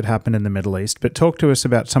things that happened in the Middle East, but talk to us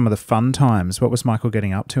about some of the fun times. What was Michael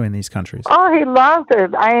getting up to in these countries? Oh, he loved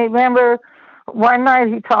it. I remember one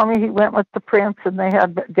night he told me he went with the prince, and they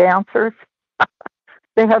had dancers.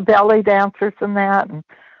 They had ballet dancers and that, and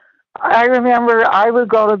I remember I would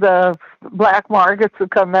go to the black markets and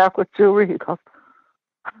come back with jewelry. He goes,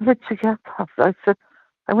 how did you get that? I said,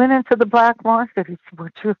 I went into the black market. He said,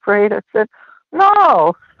 weren't you afraid? I said,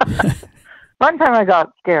 no. One time I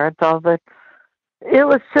got scared, though, but it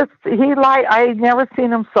was just, I never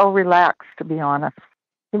seen him so relaxed, to be honest.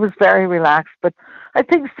 He was very relaxed, but I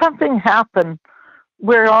think something happened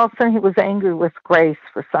where all of a sudden he was angry with Grace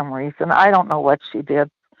for some reason. I don't know what she did.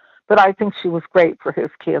 But I think she was great for his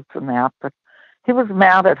kids and that. But he was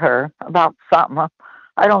mad at her about something.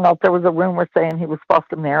 I don't know if there was a rumor saying he was supposed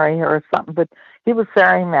to marry her or something, but he was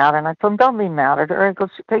very mad. And I told him, don't be mad at her. I go,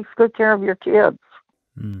 she takes good care of your kids.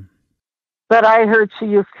 Mm. But I heard she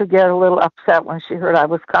used to get a little upset when she heard I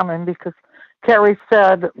was coming, because Carrie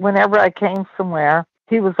said whenever I came somewhere,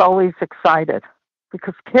 he was always excited.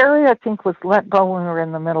 Because Carrie, I think, was let go when we were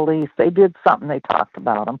in the Middle East. They did something, they talked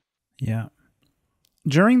about him. Yeah.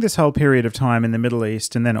 During this whole period of time in the Middle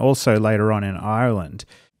East, and then also later on in Ireland,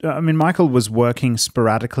 Michael was working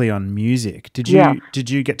sporadically on music. Did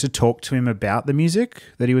you get to talk to him about the music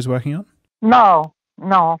that he was working on? No.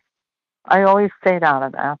 I always stayed out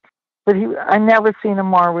of that. But I never seen him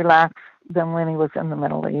more relaxed than when he was in the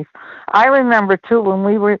Middle East. I remember too when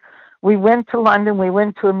we went to London. We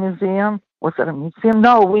went to a museum. Was it a museum?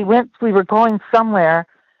 No, we were going somewhere.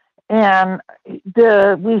 And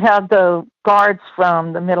we had the guards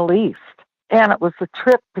from the Middle East. And it was a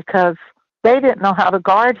trip because they didn't know how to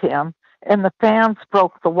guard him, and the fans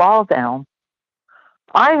broke the wall down.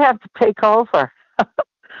 I had to take over.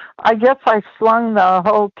 I guess I slung the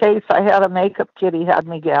whole case. I had a makeup kit he had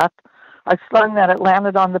me get. I slung that. It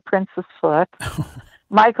landed on the prince's foot.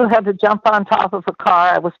 Michael had to jump on top of a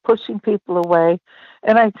car. I was pushing people away.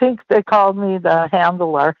 And I think they called me the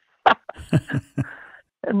handler.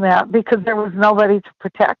 And that, because there was nobody to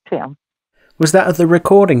protect him. Was that at the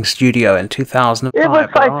recording studio in 2005? It was,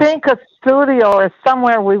 I think, a studio or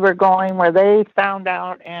somewhere we were going where they found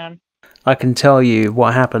out. And I can tell you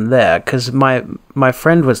what happened there, because my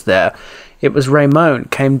friend was there. It was Ramon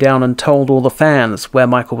came down and told all the fans where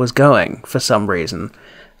Michael was going for some reason.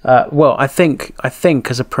 Well, I think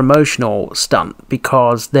as a promotional stunt,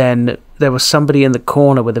 because then there was somebody in the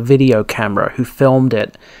corner with a video camera who filmed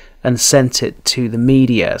it and sent it to the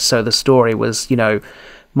media. So the story was,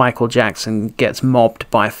 Michael Jackson gets mobbed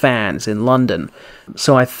by fans in London.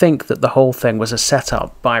 So I think that the whole thing was a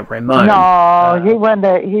setup by Ramon. No, he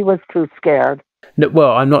was too scared. No,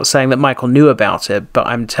 well, I'm not saying that Michael knew about it, but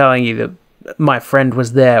I'm telling you that my friend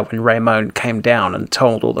was there when Ramon came down and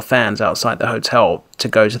told all the fans outside the hotel to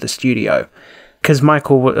go to the studio. Because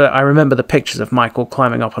Michael, I remember the pictures of Michael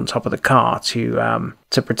climbing up on top of the car to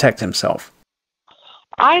protect himself.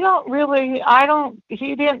 He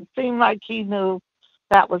didn't seem like he knew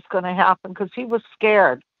that was going to happen, because he was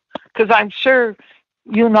scared. Because I'm sure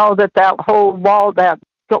you know that whole wall, that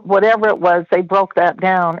whatever it was, they broke that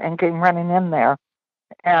down and came running in there.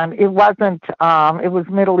 And it wasn't, it was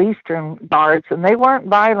Middle Eastern guards, and they weren't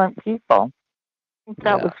violent people. I think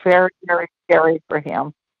that was very, very scary for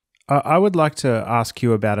him. I would like to ask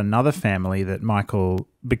you about another family that Michael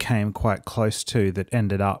became quite close to that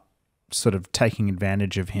ended up sort of taking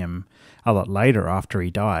advantage of him a lot later after he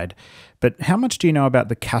died. But how much do you know about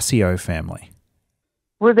the Cassio family?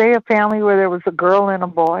 Were they a family where there was a girl and a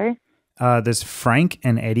boy? There's Frank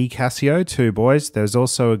and Eddie Cassio, two boys. There's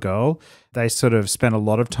also a girl. They sort of spent a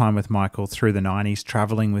lot of time with Michael through the 90s,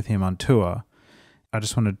 traveling with him on tour. I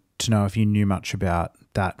just wanted to know if you knew much about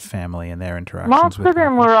that family and their interactions Most with of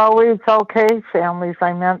them Michael. were always okay families.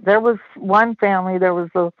 I meant there was one family, there was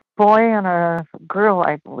a boy and a girl,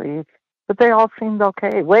 I believe, but they all seemed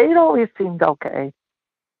okay. Wade always seemed okay.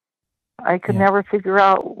 I could never figure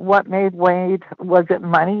out what made Wade. Was it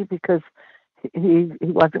money because he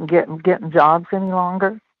wasn't getting jobs any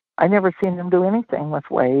longer? I never seen him do anything with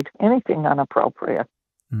Wade, anything inappropriate.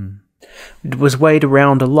 Was Wade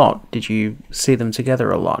around a lot? Did you see them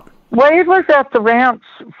together a lot? Wade was at the ranch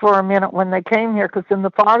for a minute when they came here, because then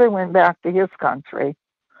the father went back to his country.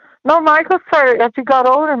 No, Michael started, as he got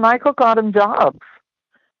older, Michael got him jobs.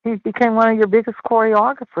 He became one of your biggest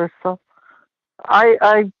choreographers. So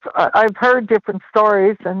I've heard different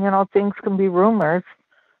stories, and, things can be rumors,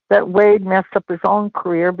 that Wade messed up his own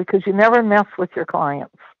career, because you never mess with your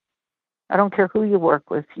clients. I don't care who you work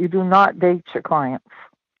with. You do not date your clients.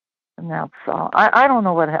 And that's all. I don't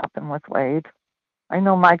know what happened with Wade. I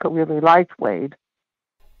know Michael really liked Wade.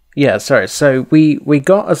 Yeah, sorry. So we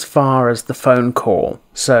got as far as the phone call.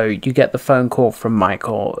 So you get the phone call from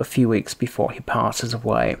Michael a few weeks before he passes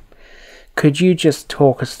away. Could you just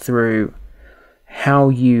talk us through how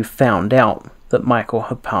you found out that Michael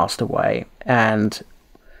had passed away and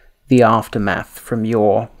the aftermath from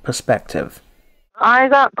your perspective? I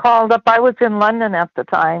got called up. I was in London at the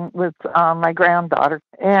time with my granddaughter,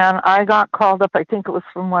 and I got called up, I think it was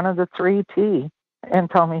from one of the 3T,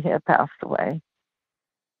 and told me he had passed away.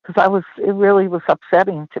 Because it really was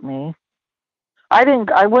upsetting to me. I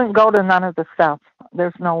wouldn't go to none of the stuff.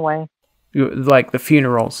 There's no way. Like the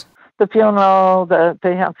funerals? The funeral,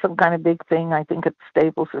 they have some kind of big thing, I think it's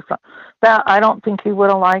Staples or something. That, I don't think he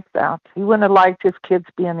would have liked that. He wouldn't have liked his kids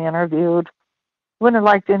being interviewed. Wouldn't have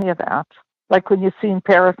liked any of that. Like when you seen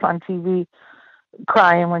Paris on TV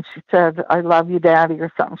crying when she said, "I love you, Daddy,"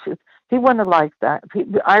 or something. He wouldn't have liked that.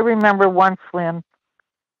 I remember once when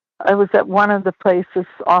I was at one of the places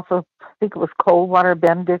off of, I think it was Coldwater,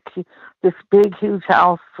 Bendick, this big, huge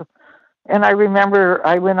house. And I remember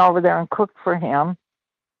I went over there and cooked for him.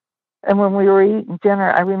 And when we were eating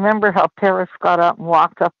dinner, I remember how Paris got up and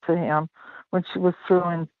walked up to him when she was through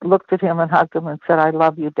and looked at him and hugged him and said, "I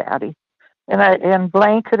love you, Daddy." And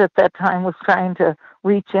Blanket at that time was trying to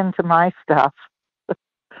reach into my stuff.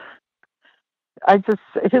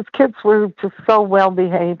 His kids were just so well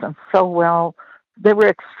behaved and so well. They were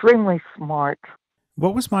extremely smart.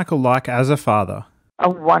 What was Michael like as a father? A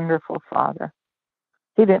wonderful father.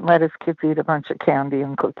 He didn't let his kids eat a bunch of candy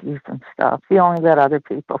and cookies and stuff. He only let other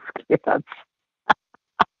people's kids.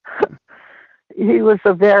 He was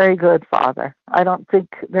a very good father. I don't think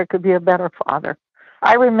there could be a better father.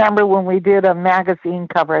 I remember when we did a magazine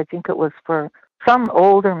cover, I think it was for some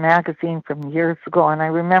older magazine from years ago, and I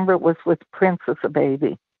remember it was with Prince as a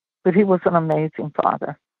baby. But he was an amazing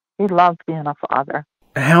father. He loved being a father.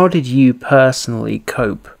 How did you personally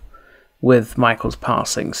cope with Michael's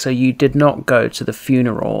passing? So you did not go to the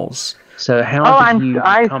funerals. So how did you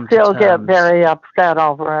come to terms? I still get very upset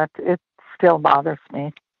over it. It still bothers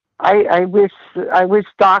me. I wish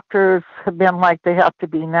doctors had been like they have to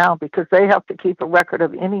be now, because they have to keep a record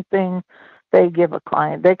of anything they give a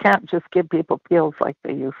client. They can't just give people pills like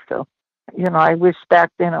they used to. I wish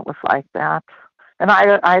back then it was like that. And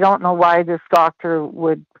I don't know why this doctor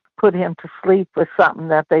would put him to sleep with something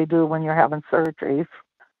that they do when you're having surgeries.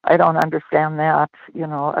 I don't understand that.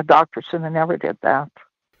 A doctor should have never did that.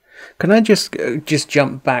 Can I just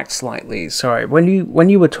jump back slightly? Sorry. When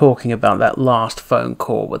you were talking about that last phone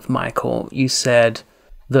call with Michael, you said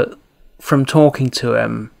that from talking to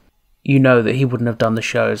him, that he wouldn't have done the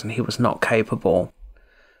shows and he was not capable.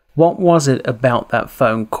 What was it about that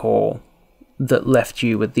phone call that left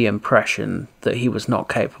you with the impression that he was not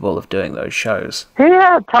capable of doing those shows? He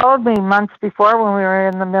had told me months before when we were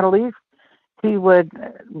in the Middle East, he didn't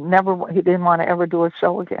want to ever do a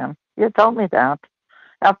show again. He had told me that.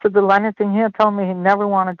 After the London thing, he had told me he never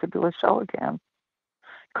wanted to do a show again.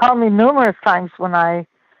 He called me numerous times when I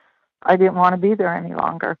didn't want to be there any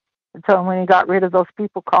longer. So when he got rid of those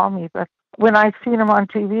people, called me. But when I seen him on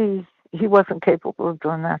TV, he wasn't capable of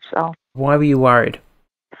doing that show. Why were you worried?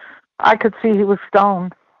 I could see he was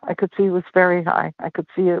stoned. I could see he was very high. I could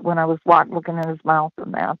see it when I was looking at his mouth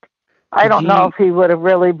and that. I don't know if he would have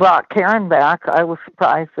really brought Karen back. I was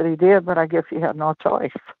surprised that he did, but I guess he had no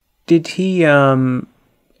choice. Did he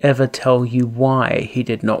ever tell you why he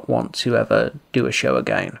did not want to ever do a show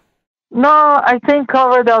again? No, I think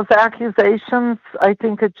over those accusations, I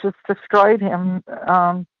think it just destroyed him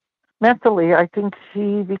mentally. I think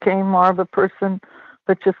he became more of a person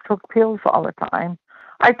that just took pills all the time.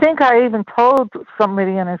 I think I even told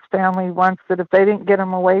somebody in his family once that if they didn't get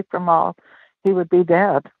him away from all, he would be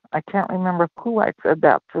dead. I can't remember who I said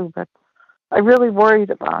that to, but I really worried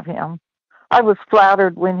about him. I was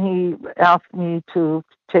flattered when he asked me to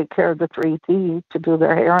take care of the 3D, to do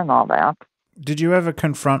their hair and all that. Did you ever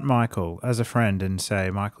confront Michael as a friend and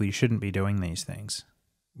say, Michael, you shouldn't be doing these things,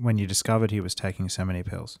 when you discovered he was taking so many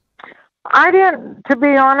pills? I didn't, to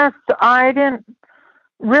be honest, I didn't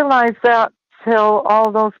realize that till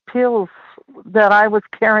all those pills that I was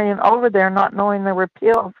carrying over there, not knowing there were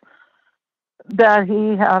pills, that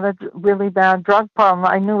he had a really bad drug problem.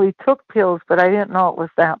 I knew he took pills, but I didn't know it was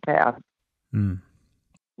that bad. Mm.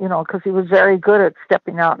 You know, because he was very good at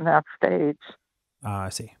stepping out in that stage. I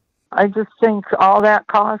see. I just think all that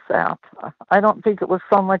caused that. I don't think it was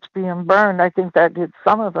so much being burned. I think that did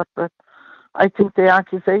some of it, but I think the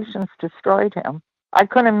accusations destroyed him. I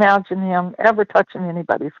couldn't imagine him ever touching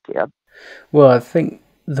anybody's kid. Well, I think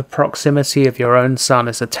the proximity of your own son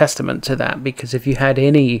is a testament to that, because if you had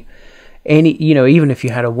any, even if you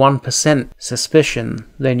had a 1% suspicion,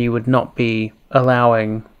 then you would not be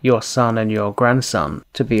allowing your son and your grandson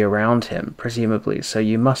to be around him, presumably. So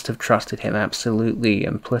you must have trusted him absolutely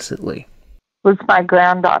implicitly. It was my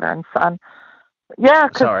granddaughter and son. Yeah,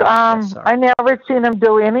 because I never seen him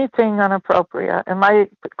do anything inappropriate. And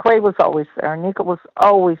Clay was always there. Nika was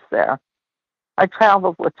always there. I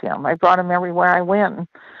traveled with him. I brought him everywhere I went.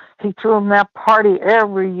 He threw him that party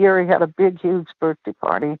every year. He had a big, huge birthday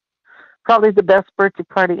party. Probably the best birthday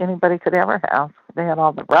party anybody could ever have. They had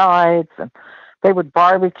all the rides, and they would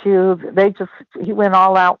barbecue. He went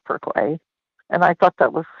all out for Clay. And I thought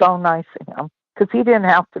that was so nice of him, because he didn't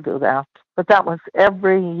have to do that. But that was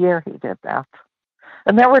every year he did that.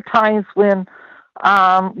 And there were times when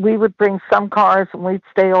we would bring some cars and we'd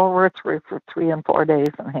stay over for 3 and 4 days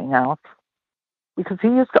and hang out. Because he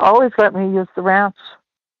used to always let me use the ranch.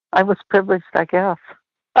 I was privileged, I guess.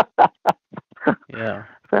 Yeah.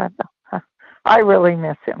 But I really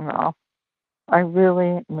miss him, though. I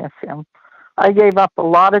really miss him. I gave up a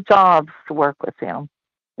lot of jobs to work with him.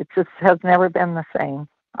 It just has never been the same.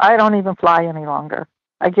 I don't even fly any longer.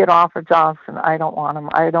 I get offered jobs and I don't want them.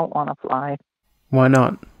 I don't want to fly. Why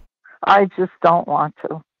not? I just don't want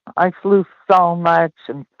to. I flew so much,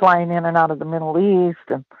 and flying in and out of the Middle East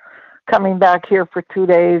and coming back here for 2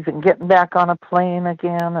 days and getting back on a plane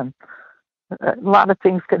again. And a lot of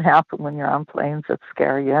things can happen when you're on planes that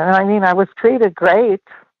scare you. And I mean, I was treated great.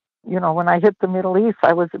 You know, when I hit the Middle East,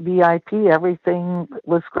 I was a VIP. Everything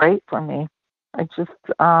was great for me. I just,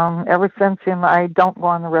 ever since him, I don't go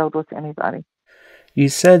on the road with anybody. You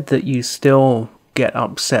said that you still get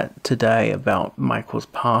upset today about Michael's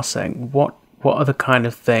passing. What are the kind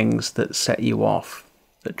of things that set you off,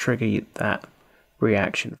 that trigger you, that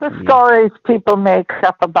reaction? The stories people make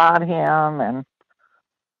up about him, and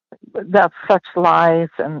that's such lies,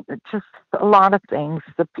 and just a lot of things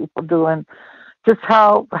that people do, and just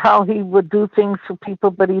how he would do things for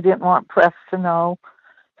people, but he didn't want press to know.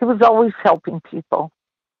 He was always helping people.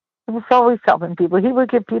 He was always helping people. He would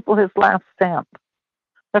give people his last stamp.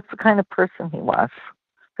 That's the kind of person he was.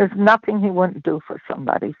 There's nothing he wouldn't do for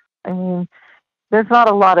somebody. I mean, there's not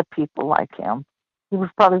a lot of people like him. He was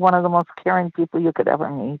probably one of the most caring people you could ever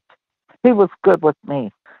meet. He was good with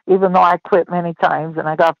me, even though I quit many times and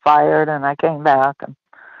I got fired and I came back. And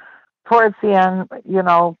towards the end, you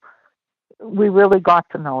know, we really got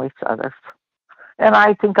to know each other. And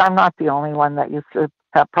I think I'm not the only one that used to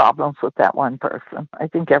have problems with that one person. I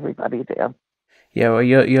think everybody did. Yeah, well,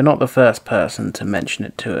 you're not the first person to mention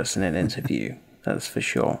it to us in an interview. That's for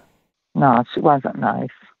sure. No, she wasn't nice.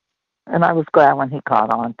 And I was glad when he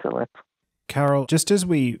caught on to it. Carol, just as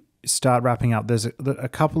we start wrapping up, there's a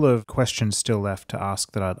couple of questions still left to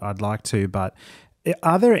ask that I'd like to, but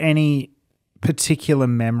are there any particular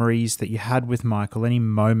memories that you had with Michael, any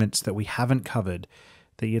moments that we haven't covered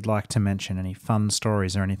that you'd like to mention, any fun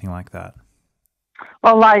stories or anything like that?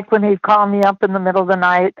 Well, like when he'd call me up in the middle of the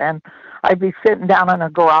night and I'd be sitting down in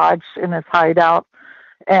a garage in his hideout,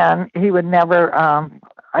 and he would never,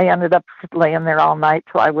 I ended up laying there all night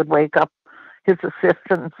till I would wake up his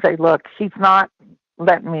assistant and say, look, he's not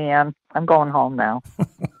letting me in. I'm going home now.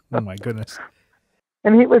 Oh, my goodness.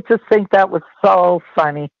 And he would just think that was so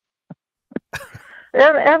funny.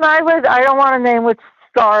 and I don't want to name which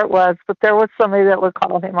star it was, but there was somebody that would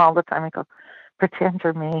call him all the time and go, pretend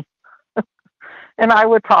you're me. And I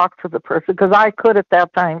would talk to the person because I could at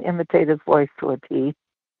that time imitate his voice to a T.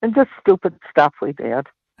 And just stupid stuff we did.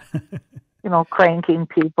 Cranking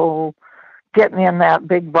people, getting in that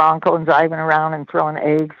big Bronco and driving around and throwing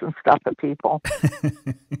eggs and stuff at people.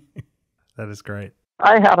 That is great.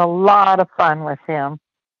 I had a lot of fun with him.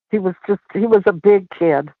 He was a big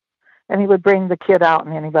kid, and he would bring the kid out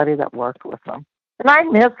and anybody that worked with him. And I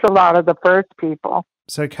missed a lot of the first people.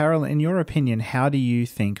 So, Carol, in your opinion, how do you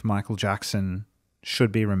think Michael Jackson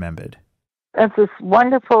should be remembered? As this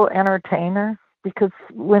wonderful entertainer, because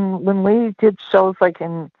when we did shows like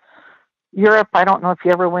in Europe, I don't know if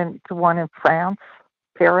you ever went to one in France,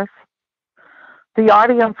 Paris, the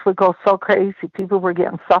audience would go so crazy. People were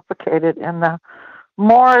getting suffocated. And the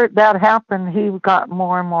more that happened, he got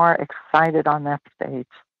more and more excited on that stage.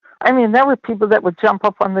 I mean, there were people that would jump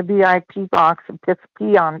up on the VIP box and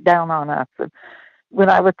pee down on us. And when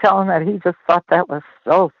I would tell him that, he just thought that was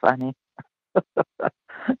so funny.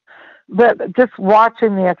 But just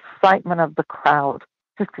watching the excitement of the crowd,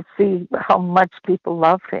 just to see how much people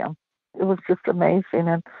loved him, it was just amazing.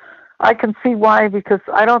 And I can see why, because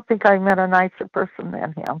I don't think I met a nicer person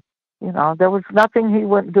than him. There was nothing he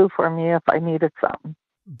wouldn't do for me if I needed something.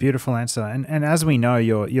 Beautiful answer. And as we know,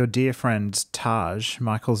 your dear friend Taj,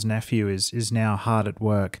 Michael's nephew, is now hard at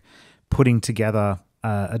work putting together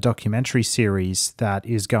a documentary series that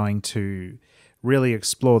is going to really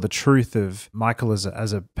explore the truth of Michael as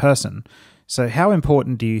a person. So how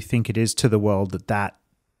important do you think it is to the world that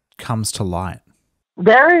comes to light?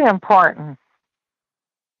 Very important.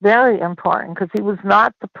 Very important, because he was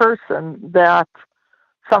not the person that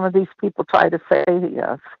some of these people try to say he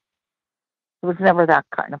is. He was never that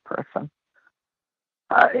kind of person.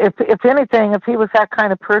 If anything, if he was that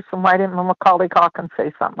kind of person, why didn't Macaulay Culkin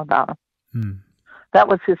say something about him? That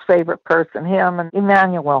was his favorite person, him and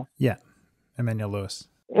Emmanuel. Yeah, Emmanuel Lewis.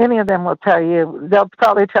 Any of them will tell you, they'll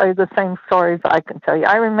probably tell you the same stories I can tell you.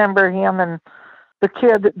 I remember him and the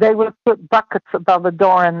kid, they would put buckets above the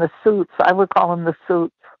door in the suits. I would call them the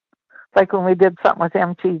suits. Like when we did something with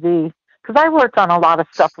MTV. Because I worked on a lot of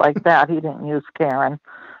stuff like that. He didn't use Karen.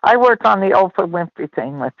 I worked on the Oprah Winfrey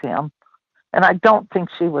thing with him. And I don't think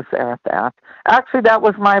she was there at that. Actually, that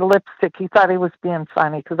was my lipstick. He thought he was being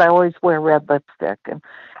funny because I always wear red lipstick. And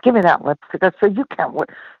give me that lipstick. I said, you can't wear.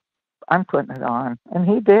 I'm putting it on. And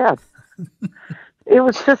he did. It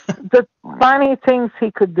was just the funny things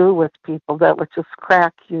he could do with people that would just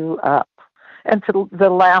crack you up. And to the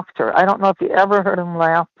laughter. I don't know if you ever heard him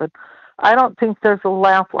laugh, but I don't think there's a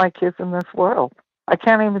laugh like his in this world. I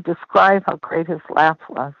can't even describe how great his laugh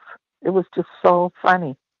was. It was just so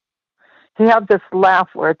funny. He had this laugh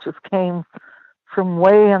where it just came from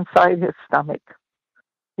way inside his stomach.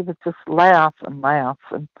 He would just laugh and laugh.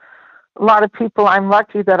 And a lot of people, I'm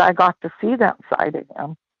lucky that I got to see that side of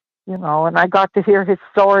him, and I got to hear his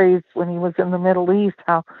stories when he was in the Middle East,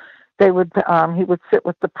 how he would sit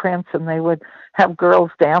with the prince and they would have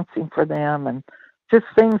girls dancing for them and just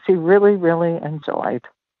things he really, really enjoyed.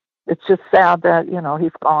 It's just sad that,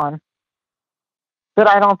 he's gone. But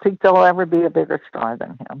I don't think there'll ever be a bigger star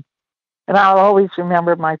than him. And I'll always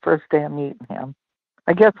remember my first day of meeting him.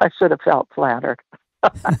 I guess I should have felt flattered.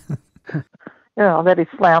 That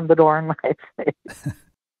he slammed the door in my face.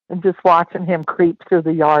 And just watching him creep through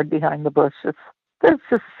the yard behind the bushes.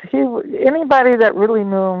 Anybody that really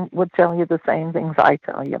knew him would tell you the same things I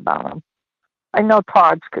tell you about him. I know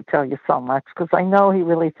Todd could tell you so much because I know he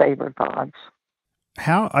really favored Todd.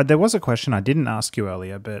 There was a question I didn't ask you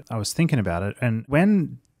earlier, but I was thinking about it. And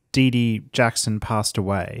when Dee Dee Jackson passed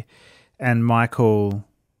away and Michael,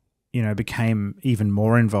 became even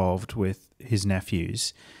more involved with his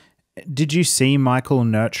nephews, did you see Michael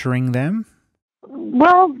nurturing them?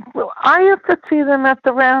 Well, I used to see them at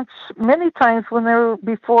the ranch many times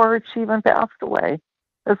before she even passed away,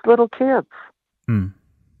 as little kids.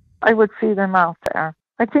 I would see them out there.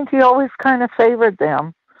 I think he always kind of favored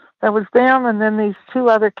them. There was them and then these two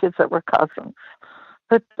other kids that were cousins.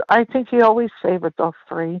 But I think he always favored those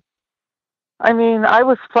three. I mean, I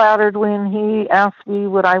was flattered when he asked me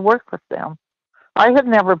would I work with them. I had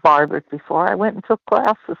never barbered before. I went and took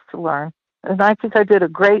classes to learn. And I think I did a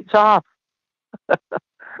great job.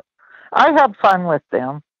 I had fun with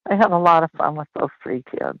them. I had a lot of fun with those three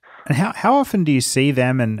kids. And how often do you see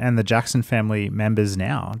them and the Jackson family members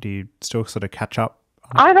now? Do you still sort of catch up?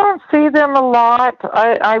 I don't see them a lot.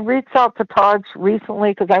 I reached out to Todd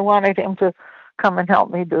recently because I wanted him to come and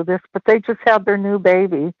help me do this, but they just had their new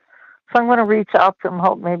baby. So I'm going to reach out to them,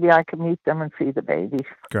 hope maybe I can meet them and see the babies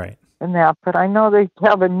Great. and that. But I know they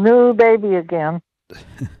have a new baby again.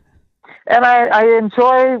 And I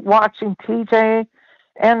enjoy watching TJ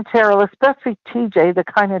and Carol, especially TJ, the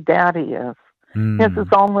kind of dad he is. He has his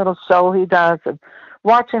own little show he does, and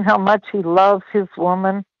watching how much he loves his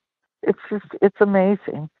woman, it's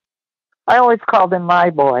amazing. I always call them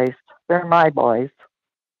my boys. They're my boys.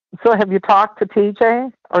 So have you talked to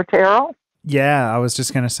TJ or Carol? Yeah, I was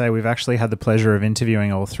just going to say we've actually had the pleasure of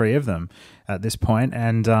interviewing all three of them at this point,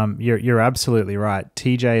 and you're absolutely right.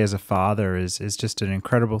 TJ as a father is just an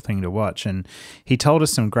incredible thing to watch, and he told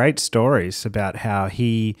us some great stories about how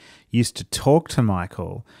he used to talk to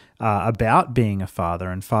Michael about being a father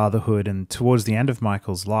and fatherhood, and towards the end of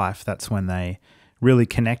Michael's life, that's when they really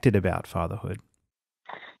connected about fatherhood.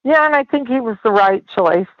 Yeah, and I think he was the right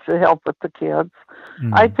choice to help with the kids.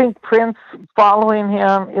 I think Prince, following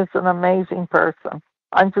him, is an amazing person.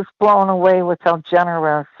 I'm just blown away with how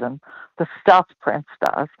generous and the stuff Prince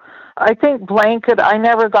does. I think Blanket, I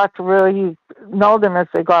never got to really know them as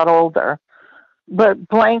they got older. But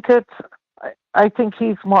Blanket, I think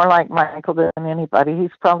he's more like Michael than anybody. He's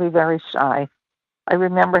probably very shy. I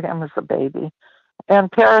remember him as a baby.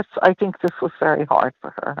 And Paris, I think this was very hard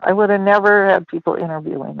for her. I would have never had people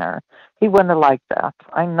interviewing her. He wouldn't have liked that.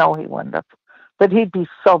 I know he wouldn't have. But he'd be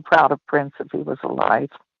so proud of Prince if he was alive.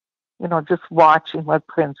 You know, just watching what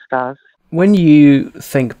Prince does. When you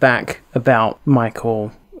think back about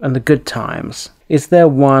Michael and the good times, is there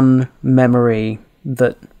one memory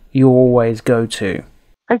that you always go to?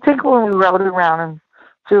 I think when we rode around and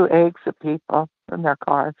threw eggs at people in their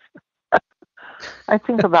cars. I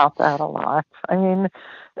think about that a lot. I mean,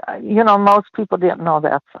 you know, most people didn't know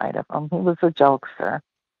that side of him. He was a jokester.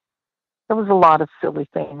 There was a lot of silly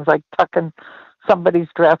things, like tucking somebody's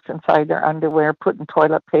dress inside their underwear, putting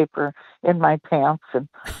toilet paper in my pants, and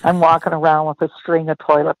I'm walking around with a string of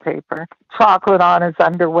toilet paper, chocolate on his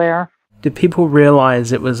underwear. Did people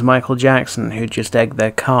realize it was Michael Jackson who just egged their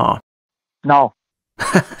car? No.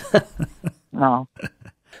 No.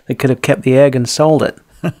 They could have kept the egg and sold it.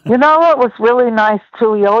 You know what was really nice,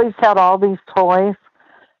 too? He always had all these toys.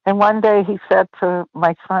 And one day he said to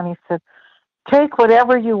my son, he said, take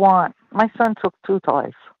whatever you want. My son took two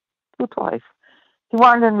toys. He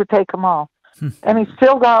wanted him to take them all. And he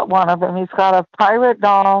still got one of them. He's got a pirate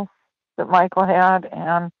doll that Michael had,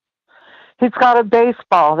 and he's got a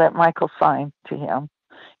baseball that Michael signed to him.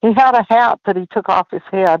 He had a hat that he took off his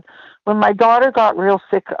head. When my daughter got real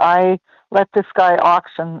sick, I let this guy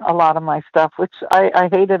auction a lot of my stuff, which I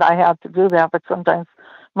hated I had to do that, but sometimes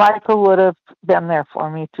Michael would have been there for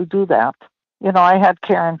me to do that. You know, I had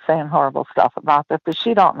Karen saying horrible stuff about that, but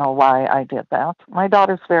she don't know why I did that. My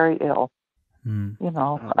daughter's very ill. You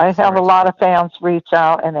know, I have a lot of fans reach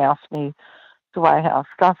out and ask me, do I have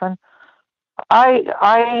stuff? And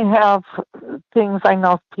I have things I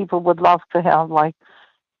know people would love to have, like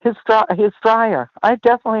his dryer. I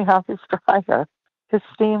definitely have his dryer, his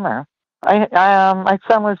steamer. My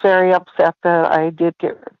son was very upset that I did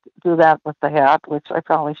do that with the hat, which I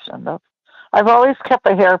probably shouldn't have. I've always kept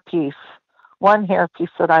a hairpiece, one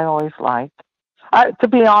hairpiece that I always liked. To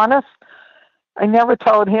be honest, I never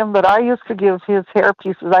told him, but I used to give his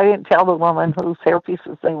hairpieces. I didn't tell the woman whose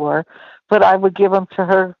hairpieces they were, but I would give them to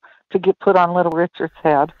her to get put on Little Richard's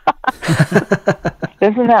head.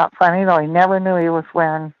 Isn't that funny, though? He never knew he was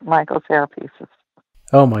wearing Michael's hairpieces.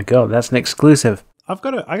 Oh my God, that's an exclusive. I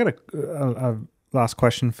got a last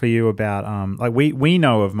question for you about like we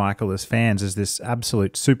know of Michael as fans as this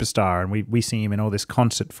absolute superstar, and we see him in all this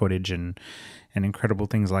concert footage and incredible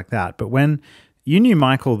things like that. But when you knew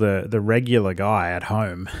Michael, the regular guy at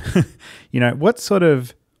home, you know, what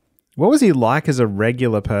was he like as a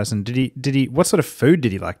regular person? What sort of food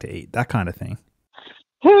did he like to eat? That kind of thing.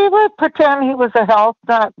 He would pretend he was a health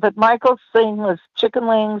nut, but Michael's thing was chicken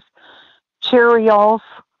wings, Cheerios.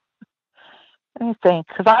 Let me think,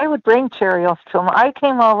 because I would bring Cheerios to him. I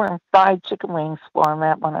came over and fried chicken wings for him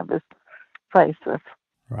at one of his places.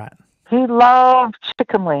 Right. He loved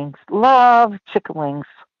chicken wings.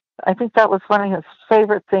 I think that was one of his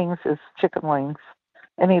favorite things is chicken wings.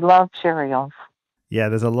 And he loved Cheerios. Yeah,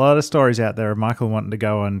 there's a lot of stories out there of Michael wanting to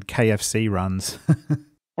go on KFC runs.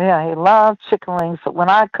 Yeah, he loved chicken wings. But when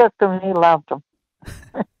I cooked them, he loved them.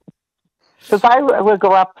 Because I would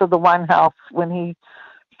go up to the one house when he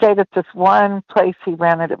stayed at this one place he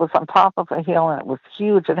rented. It was on top of a hill, and it was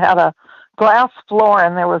huge. It had a glass floor,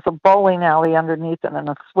 and there was a bowling alley underneath it and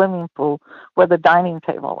a swimming pool where the dining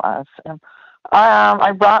table was. And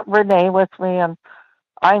I brought Renee with me, and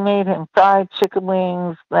I made him fried chicken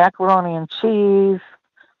wings, macaroni and cheese.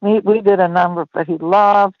 We did a number, but he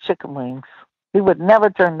loved chicken wings. He would never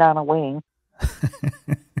turn down a wing.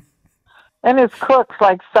 And his cooks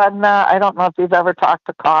like Sadna, I don't know if you've ever talked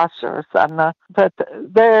to Kasha or Sadna, but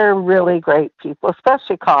they're really great people,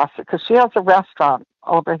 especially Kasha, because she has a restaurant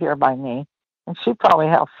over here by me. And she probably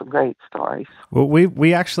has some great stories. Well,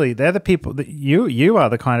 we actually, they're the people that you are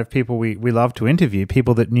the kind of people we love to interview,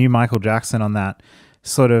 people that knew Michael Jackson on that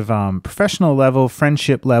sort of professional level,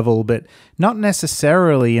 friendship level, but not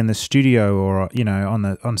necessarily in the studio or, you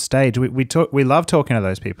know, on stage. We love talking to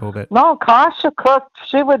those people. But no, Kasha cooked.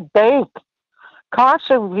 She would bake.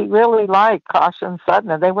 Kasha, he really liked Kasha and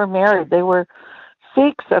Sadna. They were married. They were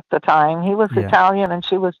Sikhs at the time. He was Italian and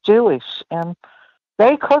she was Jewish. And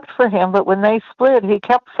they cooked for him, but when they split, he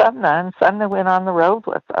kept Sadna, and Sadna went on the road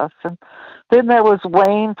with us. And then there was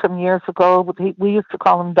Wayne from years ago. We used to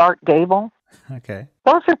call him Dark Gable. Okay.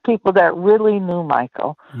 Those are people that really knew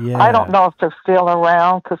Michael. Yeah. I don't know if they're still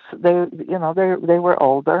around because they were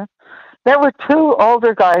older. There were two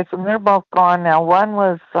older guys, and they're both gone now. One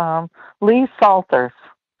was Lee Salters,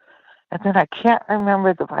 and then I can't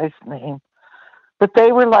remember the guy's name. But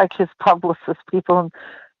they were like his publicist people, and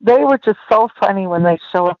they were just so funny when they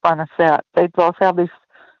show up on a set. They'd both have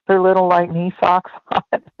their little like knee socks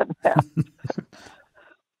on.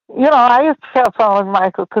 You know, I used to have fun with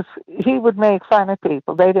Michael because he would make fun of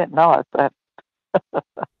people. They didn't know it, but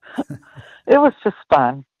it was just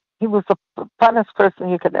fun. He was the funnest person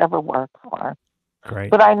you could ever work for.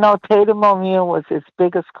 Great. But I know Tatum O'Neal was his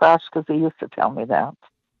biggest crush because he used to tell me that.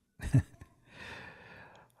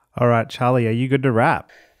 All right, Charlie, are you good to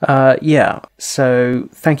wrap? Yeah. So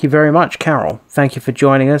thank you very much, Carol. Thank you for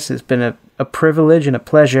joining us. It's been a privilege and a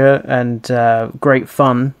pleasure and great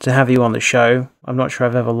fun to have you on the show. I'm not sure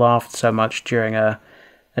I've ever laughed so much during an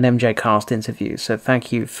MJCast interview. So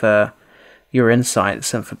thank you for your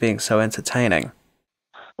insights and for being so entertaining.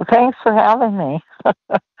 Well, thanks for having me.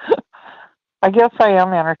 I guess I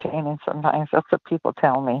am entertaining sometimes. That's what people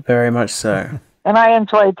tell me. Very much so. And I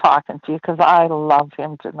enjoyed talking to you because I love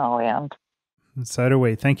him to no end. And so do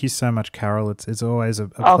we. Thank you so much, Carol. It's always a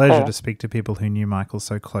pleasure to speak to people who knew Michael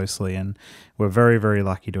so closely, and we're very, very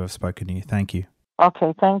lucky to have spoken to you. Thank you.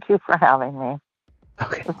 Okay, thank you for having me.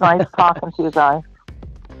 Okay. It was nice talking to you guys.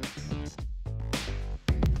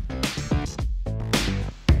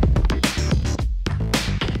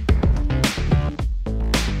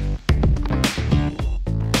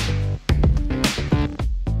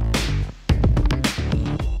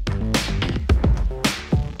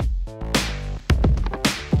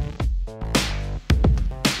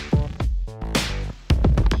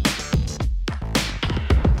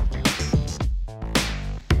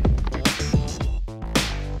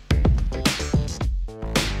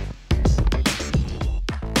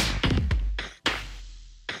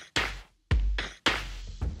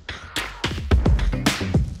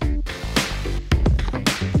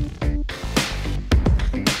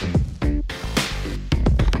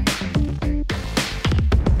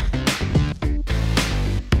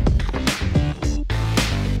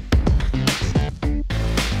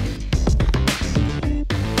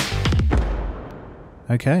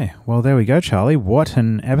 Okay, well, there we go, Charlie. What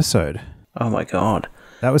an episode. Oh, my God.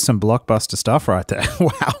 That was some blockbuster stuff right there.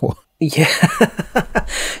 Wow. Yeah.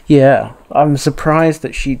 Yeah. I'm surprised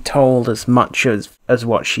that she told as much as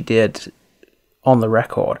what she did on the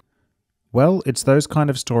record. Well, it's those kind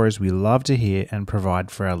of stories we love to hear and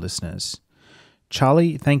provide for our listeners.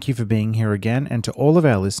 Charlie, thank you for being here again. And to all of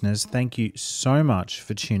our listeners, thank you so much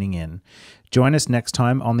for tuning in. Join us next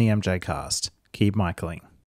time on the MJCast. Keep Michaeling.